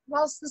glow,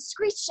 whilst the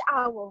screech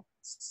owl,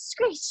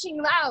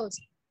 screeching loud,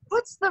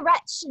 puts the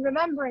wretch in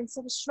remembrance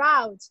of a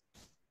shroud.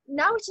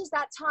 Now it is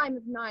that time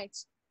of night,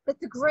 that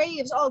the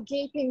graves all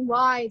gaping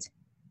wide,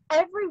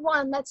 every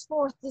one lets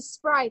forth the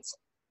sprite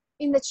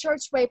in the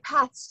churchway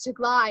paths to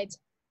glide.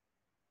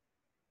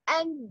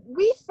 And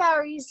we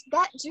fairies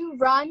that do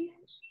run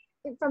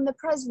from the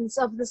presence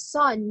of the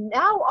sun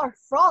now are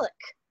frolic.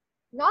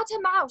 Not a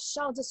mouse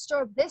shall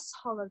disturb this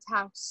hallowed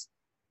house.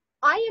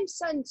 I am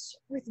sent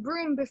with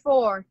broom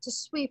before to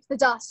sweep the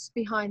dust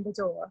behind the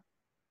door.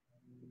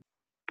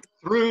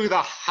 Through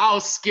the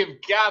house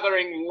give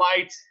gathering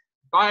light,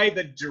 by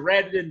the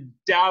dread and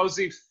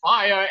dowsy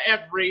fire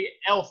every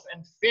elf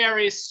and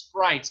fairy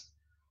sprite.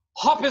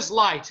 Hop as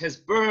light as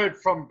bird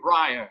from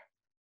briar,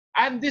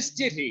 and this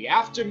ditty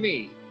after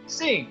me,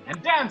 sing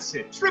and dance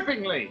it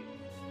trippingly.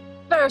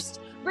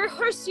 First,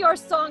 rehearse your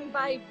song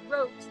by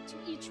rote, to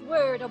each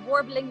word a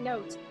warbling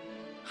note.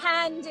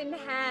 Hand in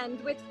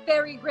hand with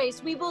fairy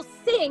grace, we will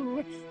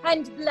sing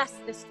and bless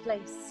this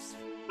place.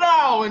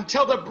 Now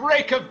until the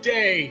break of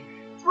day,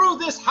 through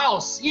this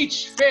house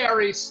each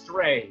fairy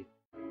stray.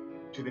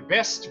 To the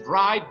best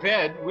bride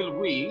bed will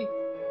we,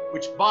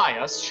 which by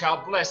us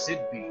shall blessed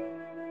be.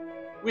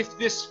 With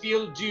this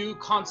field dew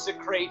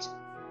consecrate,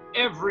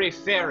 every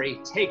fairy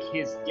take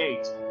his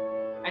gate.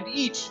 and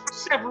each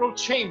several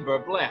chamber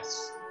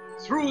bless,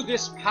 through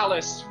this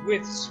palace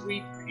with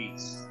sweet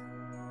peace.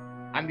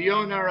 And the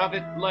owner of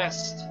it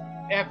blessed,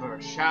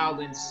 ever shall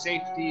in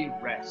safety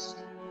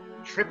rest.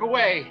 Trip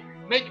away,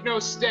 make no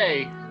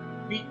stay,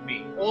 meet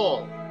me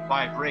all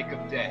by break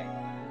of day.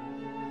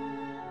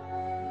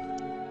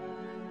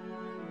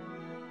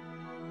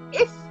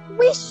 If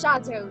we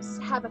shadows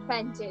have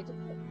offended,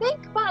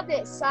 think by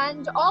this,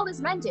 and all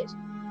is mended.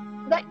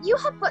 That you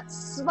have but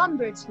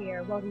slumbered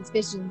here while these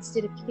visions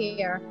did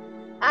appear,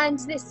 and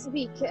this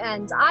weak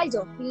and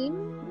idle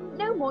theme,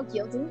 no more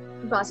yielding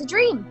but a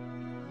dream.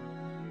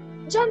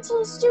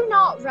 Gentles, do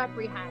not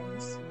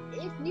reprehend.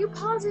 If you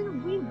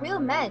pardon, we will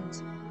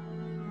mend.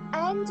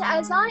 And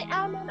as I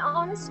am an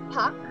honest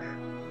puck,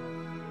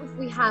 if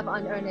we have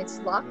unearned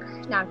luck,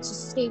 now to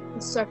escape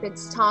the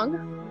serpent's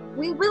tongue,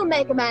 we will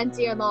make amends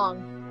ere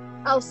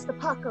long, else the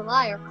puck a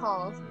liar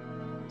called.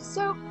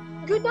 So,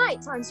 good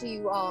night unto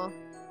you all.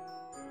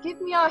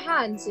 Give me our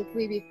hands if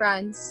we be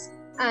friends,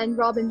 and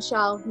Robin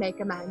shall make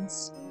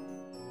amends.